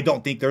 I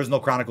don't think there's no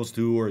Chronicles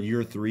 2 or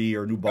Year 3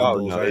 or new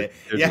bundles. Oh, no, right?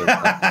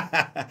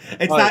 Yeah,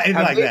 it's not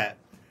anything like that.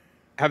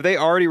 Have they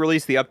already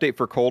released the update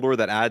for Cold War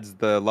that adds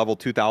the level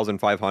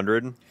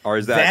 2,500? Or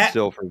is that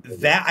still for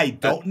that? I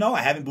don't know.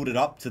 I haven't booted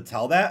up to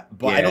tell that,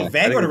 but I know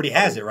Vanguard already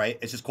has it, right?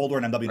 It's just Cold War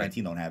and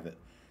MW19 don't have it.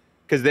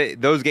 Because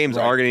those games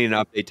are going to need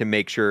an update to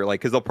make sure, like,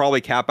 because they'll probably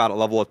cap out at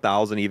level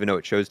 1,000, even though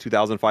it shows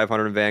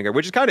 2,500 in Vanguard,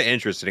 which is kind of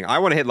interesting. I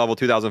want to hit level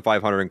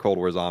 2,500 in Cold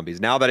War Zombies.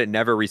 Now that it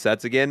never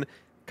resets again,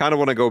 kind of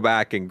want to go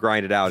back and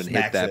grind it out and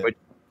hit that. But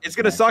it's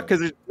going to suck because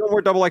there's no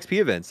more double XP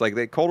events.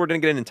 Like, Cold War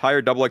didn't get an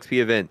entire double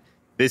XP event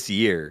this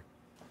year.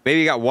 Maybe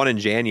you got one in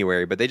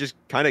January, but they just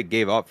kind of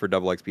gave up for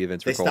double XP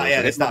events for Cold War.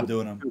 Yeah, they stopped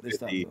doing them.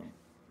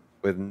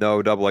 With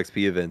no double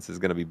XP events is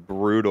going to be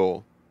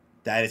brutal.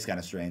 That is kind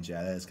of strange.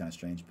 Yeah, that is kind of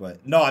strange.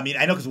 But no, I mean,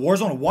 I know because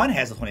Warzone 1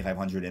 has the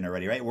 2,500 in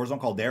already, right? Warzone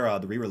Caldera,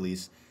 the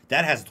re-release,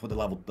 that has the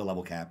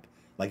level cap,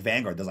 like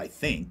Vanguard does, I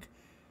think.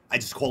 I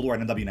just Cold War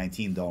and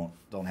MW19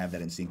 don't have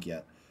that in sync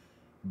yet.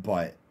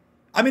 But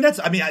I mean,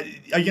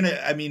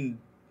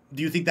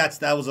 do you think that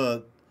was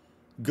a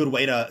good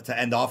way to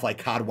end off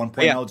like COD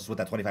 1.0 just with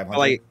that 2,500?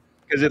 Like,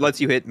 because it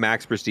lets you hit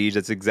max prestige.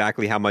 That's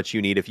exactly how much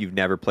you need if you've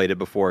never played it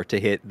before to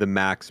hit the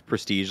max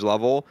prestige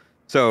level.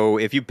 So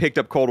if you picked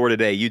up Cold War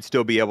today, you'd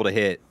still be able to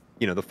hit,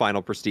 the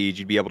final prestige.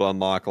 You'd be able to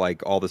unlock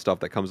like all the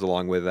stuff that comes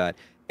along with that.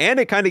 And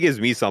it kind of gives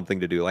me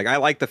something to do. Like, I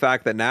like the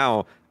fact that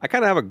now I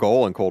kind of have a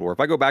goal in Cold War. If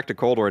I go back to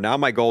Cold War, now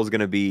my goal is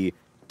going to be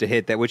to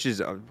hit that, which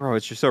is, bro,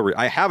 it's just so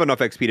I have enough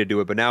XP to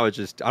do it, but now it's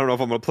just, I don't know if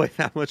I'm going to play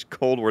that much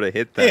Cold War to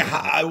hit that. Hey,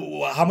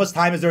 how much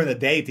time is there in the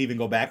day to even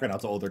go back right now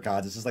to older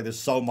CODs? It's just like there's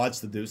so much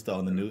to do still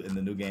in the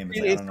new game.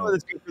 It's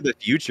for the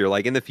future.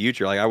 Like, in the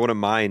future, like, I wouldn't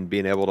mind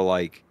being able to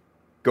like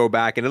go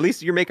back, and at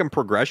least you're making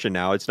progression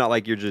now. It's not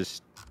like you're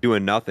just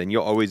doing nothing.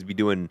 You'll always be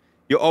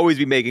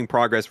making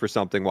progress for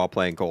something while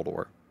playing Cold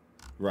War.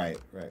 Right.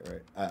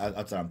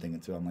 That's what I'm thinking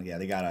too. I'm like, yeah,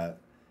 they gotta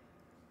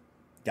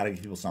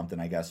give people something,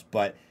 I guess.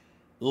 But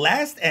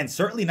last and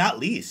certainly not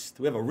least,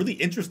 we have a really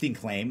interesting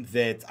claim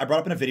that I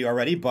brought up in a video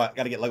already, but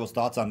got to get Lego's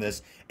thoughts on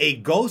this. A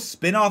Ghost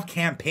spin-off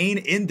campaign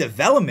in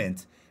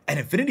development at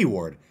Infinity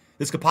Ward.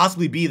 This could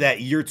possibly be that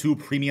Year 2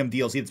 premium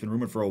DLC that's been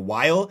rumored for a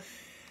while.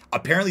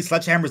 Apparently,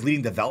 Sledgehammer is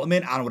leading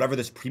development on whatever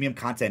this premium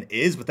content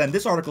is, but then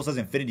this article says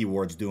Infinity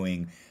Ward's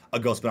doing a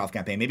Ghost spinoff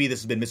campaign. Maybe this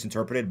has been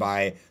misinterpreted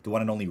by the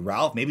one and only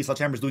Ralph. Maybe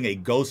Sledgehammer's doing a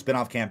Ghost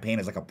spinoff campaign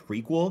as like a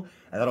prequel,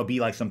 and that'll be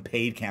like some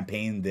paid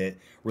campaign that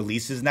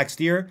releases next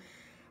year.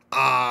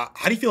 How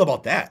do you feel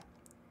about that?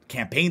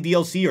 Campaign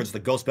DLC or just the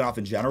Ghost spinoff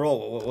in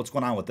general? What's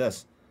going on with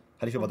this?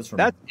 How do you feel about this?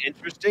 That's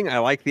interesting. I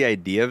like the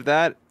idea of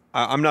that.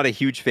 I'm not a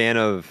huge fan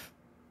of,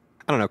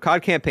 I don't know,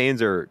 COD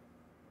campaigns are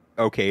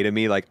okay to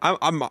me. Like,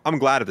 I'm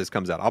glad if this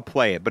comes out. I'll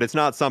play it, but it's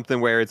not something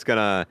where it's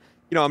gonna,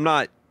 I'm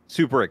not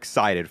super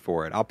excited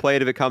for it. I'll play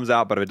it if it comes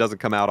out, but if it doesn't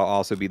come out, I'll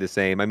also be the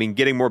same. I mean,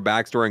 getting more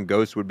backstory in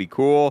Ghost would be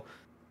cool,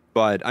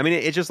 but I mean,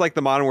 it's just like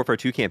the Modern Warfare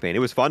 2 campaign. It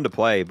was fun to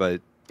play,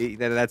 but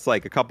that's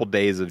like a couple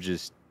days of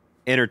just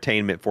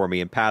entertainment for me,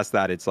 and past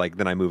that, it's like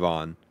then I move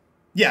on.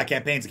 Yeah,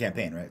 campaign's a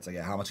campaign, right? It's like,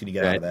 how much can you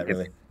get out of that,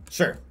 really?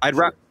 Sure.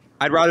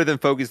 I'd rather than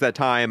focus that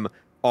time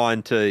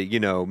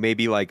onto,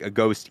 maybe like a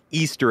Ghost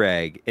Easter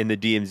egg in the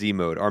DMZ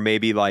mode, or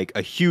maybe like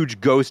a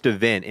huge Ghost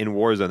event in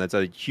Warzone that's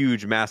a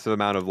huge, massive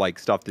amount of like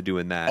stuff to do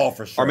in that. Oh,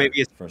 for sure. Or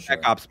maybe a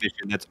Spec Ops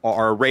mission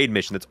or a raid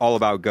mission that's all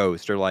about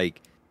Ghost, or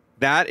like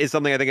that is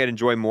something I think I'd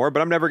enjoy more,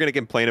 but I'm never going to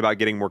complain about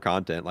getting more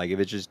content. Like, if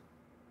it's just.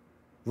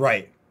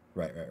 Right.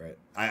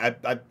 I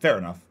fair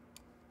enough.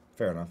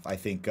 I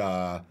think,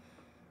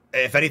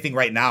 if anything,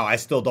 right now, I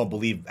still don't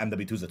believe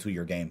MW2 is a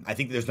 2-year game. I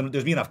think there's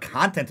be enough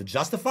content to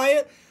justify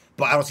it,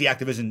 but I don't see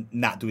Activision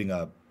not doing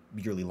a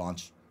yearly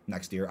launch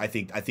next year. I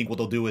think what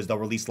they'll do is they'll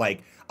release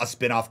like a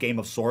spin-off game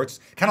of sorts,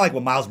 kind of like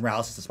what Miles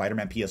Morales is to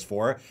Spider-Man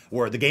PS4,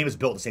 where the game is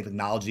built with the same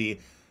technology.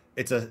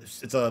 It's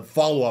a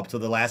follow-up to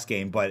the last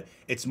game, but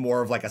it's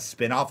more of like a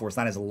spin-off where it's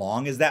not as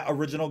long as that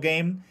original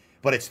game,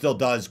 but it still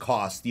does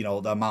cost, the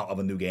amount of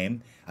a new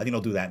game. I think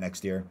they'll do that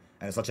next year.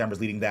 And if Sledgehammer's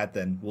leading that,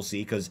 then we'll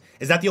see. Because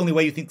is that the only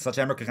way you think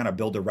Sledgehammer can kind of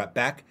build their rep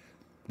back?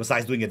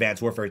 Besides doing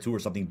Advanced Warfare 2 or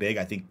something big,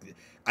 I think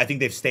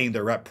they've stained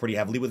their rep pretty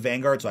heavily with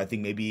Vanguard. So I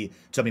think maybe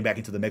jumping back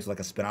into the mix with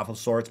like a spinoff of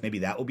sorts, maybe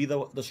that will be the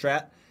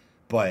strat.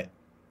 But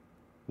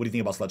what do you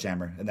think about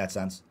Sledgehammer in that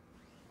sense?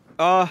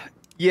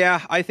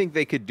 Yeah, I think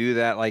they could do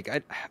that. Like,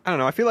 I don't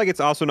know. I feel like it's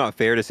also not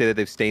fair to say that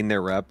they've stained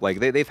their rep. Like,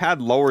 they've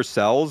had lower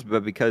sells,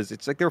 but because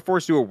it's like they're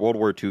forced to do a World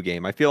War II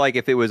game. I feel like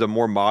if it was a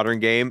more modern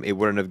game, it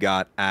wouldn't have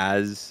got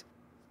as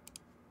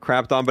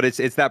crapped on. But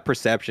it's that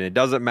perception. It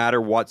doesn't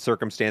matter what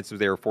circumstances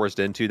they were forced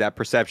into. That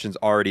perception's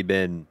already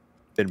been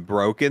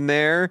broken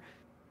there.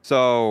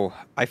 So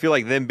I feel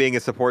like them being a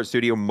support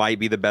studio might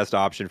be the best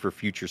option for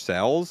future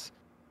sales.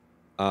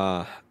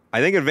 I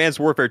think Advanced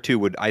Warfare 2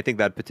 would, I think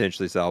that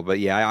potentially sell. But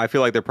yeah, I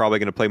feel like they're probably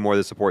going to play more of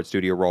the support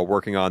studio role,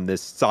 working on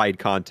this side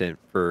content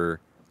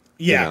for,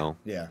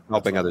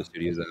 helping other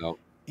studios out.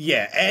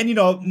 Yeah, and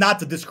not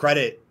to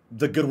discredit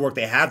the good work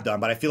they have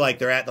done, but I feel like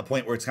they're at the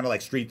point where it's kind of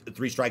like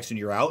three strikes and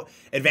you're out.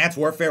 Advanced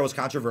Warfare was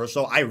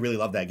controversial. I really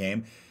love that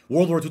game.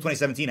 World War II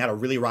 2017 had a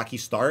really rocky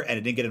start, and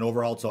it didn't get an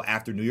overhaul until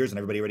after New Year's, and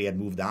everybody already had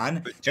moved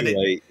on.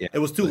 It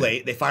was too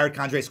late. They fired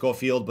Condre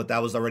Schofield, but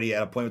that was already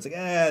at a point where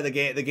it's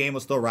like, the game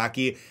was still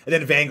rocky. And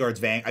then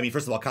Vanguard's I mean,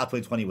 first of all, COD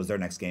 2020 was their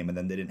next game, and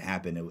then it didn't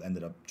happen. It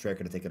ended up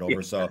Tracker to take it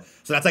over. Yeah. So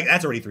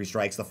that's already 3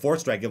 strikes. The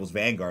 4th strike, it was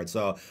Vanguard.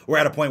 So we're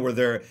at a point where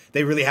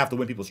they really have to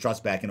win people's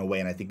trust back in a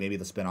way, and I think maybe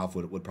the spinoff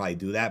would probably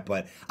do that.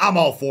 But I'm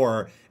all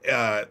for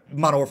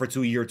Modern Warfare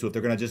 2 year 2 if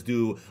they're gonna just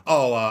do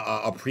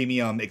a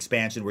premium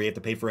expansion where you have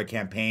to pay for a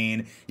campaign,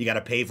 you got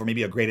to pay for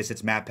maybe a greatest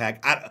hits map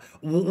pack.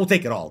 We'll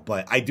take it all,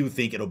 but I do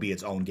think it'll be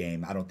its own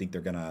game. I really don't think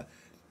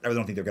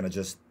they're gonna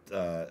just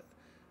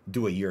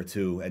do a year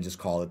 2 and just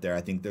call it there.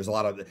 I think there's a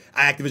lot of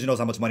Activision knows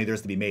how much money there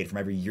is to be made from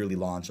every yearly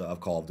launch of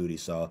Call of Duty,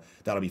 so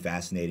that'll be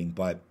fascinating.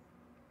 But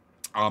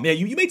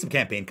you made some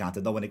campaign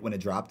content though when it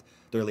dropped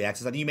the early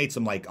access. I think you made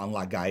some like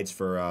unlock guides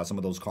for some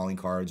of those calling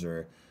cards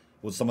or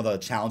with some of the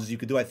challenges you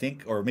could do, I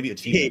think, or maybe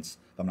achievements,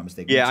 if I'm not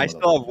mistaken. Yeah, I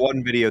still have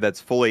one video that's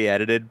fully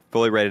edited,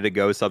 fully ready to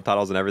go,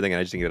 subtitles and everything, and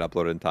I just didn't get it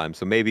uploaded in time.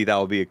 So maybe that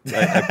will be a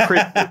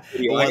Christmas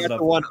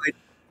video.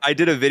 I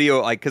did a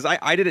video, like, because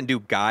I didn't do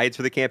guides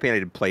for the campaign. I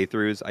did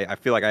playthroughs. I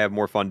feel like I have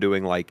more fun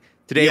doing, like,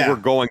 today we're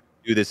going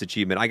to do this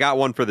achievement. I got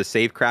one for the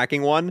safe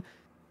cracking one.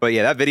 But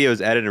yeah, that video is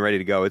edited and ready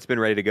to go. It's been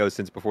ready to go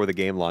since before the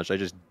game launched. I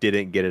just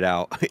didn't get it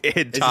out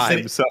in time.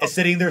 It's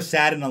sitting there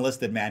sad and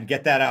unlisted, man.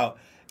 Get that out.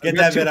 Get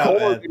that bit out,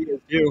 man.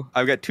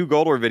 I've got 2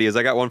 Gold War videos.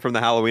 I got one from the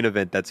Halloween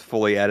event that's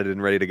fully edited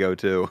and ready to go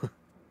too.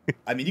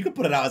 I mean, you could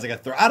put it out as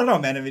like I don't know,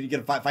 man. I mean, you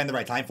gotta find the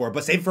right time for it.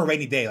 But save it for a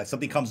rainy day. Like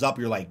something comes up,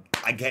 you're like,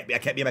 I can't be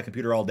at my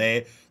computer all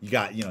day. You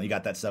got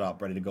that set up,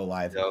 ready to go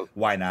live. Yep.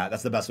 Why not?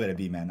 That's the best way to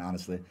be, man.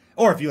 Honestly.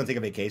 Or if you want to take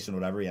a vacation, or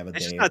whatever, you have a day.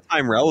 It's just not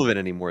time relevant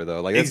anymore,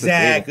 though. Like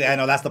exactly. I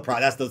know that's the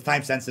That's the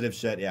time sensitive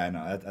shit. Yeah, I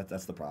know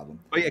that's the problem.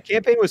 But yeah,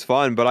 campaign was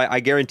fun, but I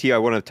guarantee you I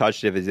wouldn't have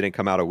touched it if it didn't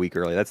come out a week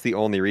early. That's the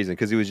only reason,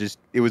 because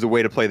it was a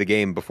way to play the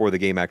game before the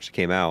game actually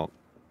came out.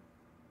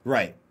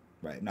 Right.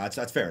 No,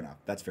 that's fair enough.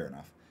 That's fair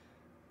enough.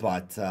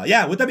 But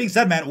yeah, with that being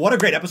said, man, what a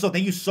great episode.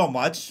 Thank you so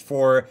much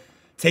for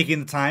taking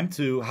the time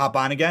to hop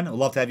on again. I'd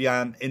love to have you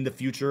on in the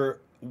future,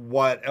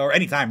 or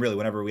anytime really,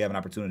 whenever we have an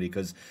opportunity,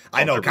 because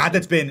I know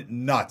content's been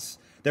nuts.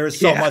 There is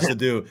so much to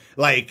do.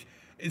 Like,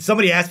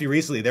 somebody asked me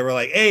recently, they were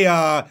like, hey,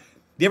 do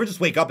you ever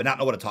just wake up and not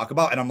know what to talk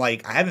about? And I'm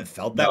like, I haven't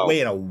felt that way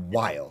in a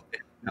while.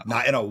 No.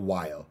 Not in a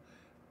while.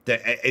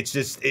 It's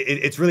just,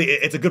 it's really,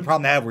 it's a good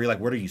problem to have where you're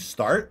like, where do you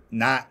start?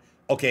 Not,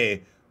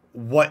 okay,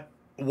 what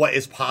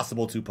is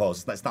possible to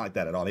post. That's not like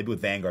that at all. Maybe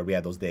with Vanguard we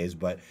had those days,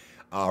 but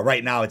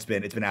right now it's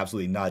been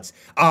absolutely nuts.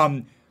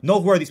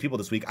 Who are these people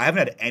this week? I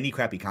haven't had any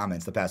crappy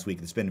comments the past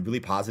week. It's been really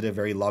positive,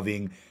 very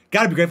loving.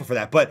 Got to be grateful for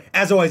that. But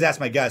as always, ask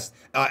my guests,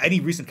 any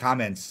recent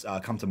comments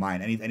come to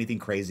mind? Anything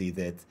crazy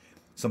that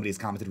somebody has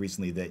commented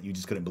recently that you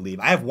just couldn't believe?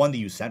 I have one that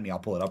you sent me. I'll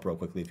pull it up real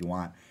quickly if you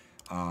want.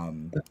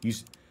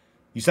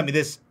 You sent me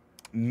this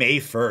May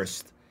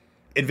 1st.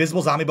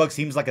 Invisible Zombie Bug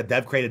seems like a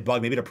dev-created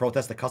bug, maybe to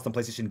protest the custom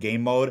PlayStation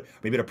game mode,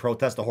 maybe to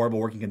protest the horrible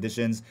working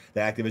conditions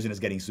that Activision is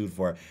getting sued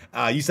for.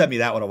 You sent me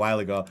that one a while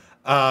ago.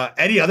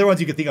 Any other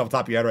ones you can think of off the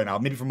top of your head right now?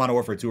 Maybe from Modern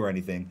Warfare 2 or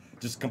anything.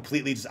 Just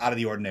completely out of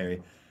the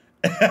ordinary.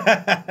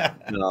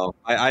 No,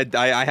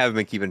 I haven't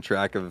been keeping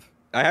track of...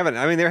 I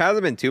mean, there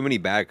hasn't been too many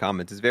bad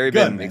comments. It's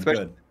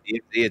especially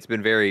it's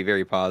been very,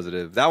 very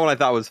positive. That one I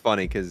thought was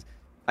funny because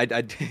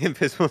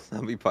Invisible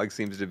Zombie Bug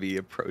seems to be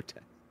a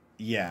protest.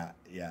 Yeah.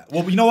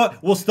 Well, you know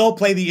what? We'll still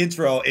play the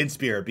intro in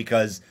spirit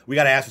because we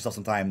got to ask ourselves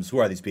sometimes, who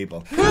are these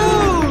people? Who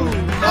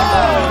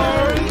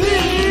are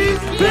these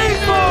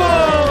people?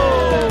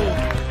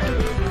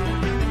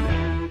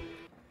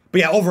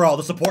 But yeah, overall,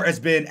 the support has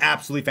been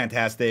absolutely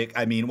fantastic.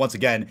 I mean, once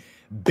again,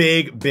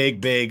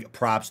 big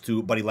props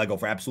to Buddy Lego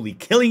for absolutely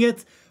killing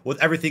it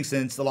with everything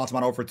since the launch of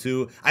Modern Warfare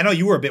 2. I know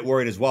you were a bit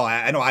worried as well.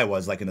 I know I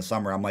was, like in the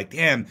summer. I'm like,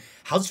 damn,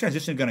 how's this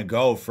transition going to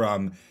go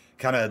from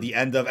kind of the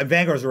end of, and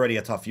Vanguard's already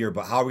a tough year,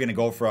 but how are we going to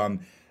go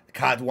from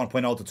COD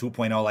 1.0 to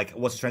 2.0? Like,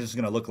 what's the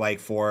transition going to look like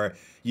for,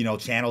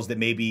 channels that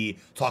maybe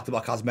talked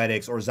about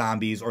cosmetics or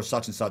zombies or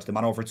such and such that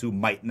Modern Warfare 2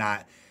 might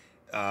not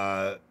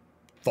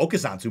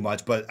focus on too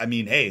much? But I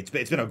mean, hey, it's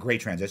been a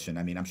great transition.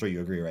 I mean, I'm sure you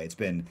agree, right? It's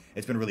been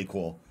really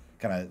cool,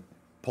 kind of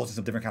posting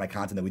some different kind of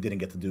content that we didn't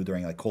get to do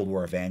during like Cold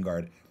War or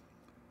Vanguard.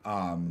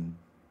 How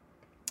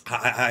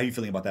are you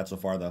feeling about that so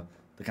far, the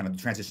kind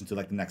of transition to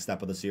like the next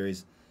step of the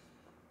series?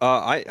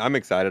 I'm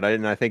excited.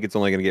 I think it's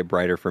only going to get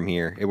brighter from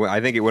here.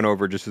 I think it went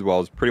over just as well.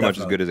 It's pretty much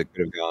as good as it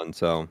could have gone.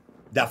 So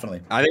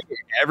definitely, I think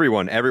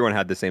everyone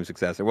had the same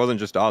success. It wasn't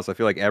just us. I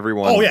feel like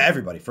everyone. Oh yeah,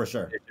 everybody for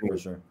sure.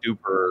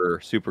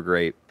 Super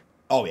great.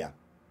 Oh yeah,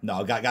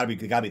 no, gotta be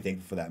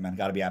thankful for that, man.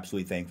 Gotta be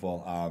absolutely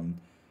thankful.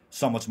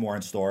 So much more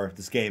in store.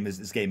 This game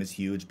is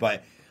huge.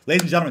 But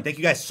ladies and gentlemen, thank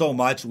you guys so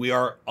much. We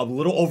are a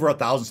little over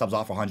 1,000 subs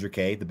off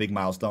 100K, the big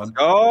milestone, the big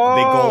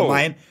goal of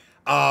mine.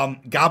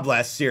 God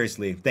bless.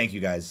 Seriously, thank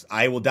you guys.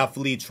 I will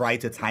definitely try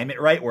to time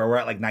it right, where we're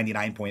at like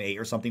 99.8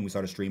 or something. We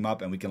start a stream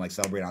up and we can like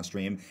celebrate on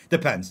stream.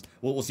 Depends.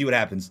 We'll see what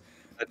happens.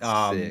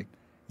 That's sick.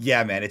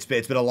 Yeah, man, it's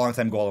been a long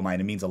time goal of mine.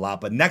 It means a lot.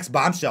 But next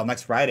Bombshell,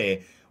 next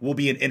Friday, will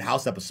be an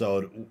in-house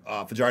episode.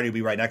 Fajardi will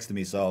be right next to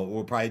me, so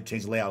we'll probably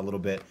change the layout a little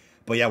bit.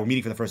 But yeah, we're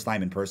meeting for the first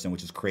time in person,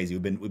 which is crazy.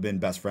 We've been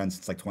best friends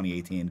since like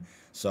 2018.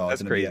 So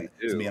that's crazy.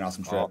 It's gonna be an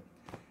awesome trip. Oh.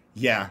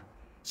 Yeah,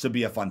 should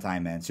be a fun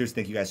time, man. Seriously,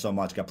 thank you guys so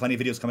much. Got plenty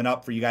of videos coming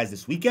up for you guys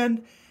this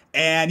weekend.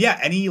 And yeah,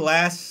 any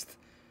last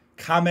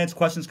comments,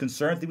 questions,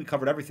 concerns? I think we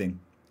covered everything.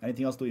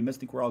 Anything else that we missed? I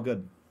think we're all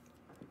good.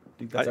 I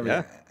think that's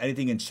everything. Yeah.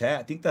 Anything in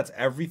chat? I think that's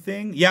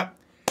everything. Yep.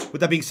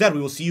 With that being said,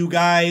 we will see you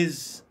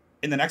guys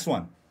in the next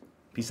one.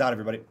 Peace out,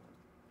 everybody.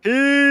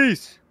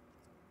 Peace.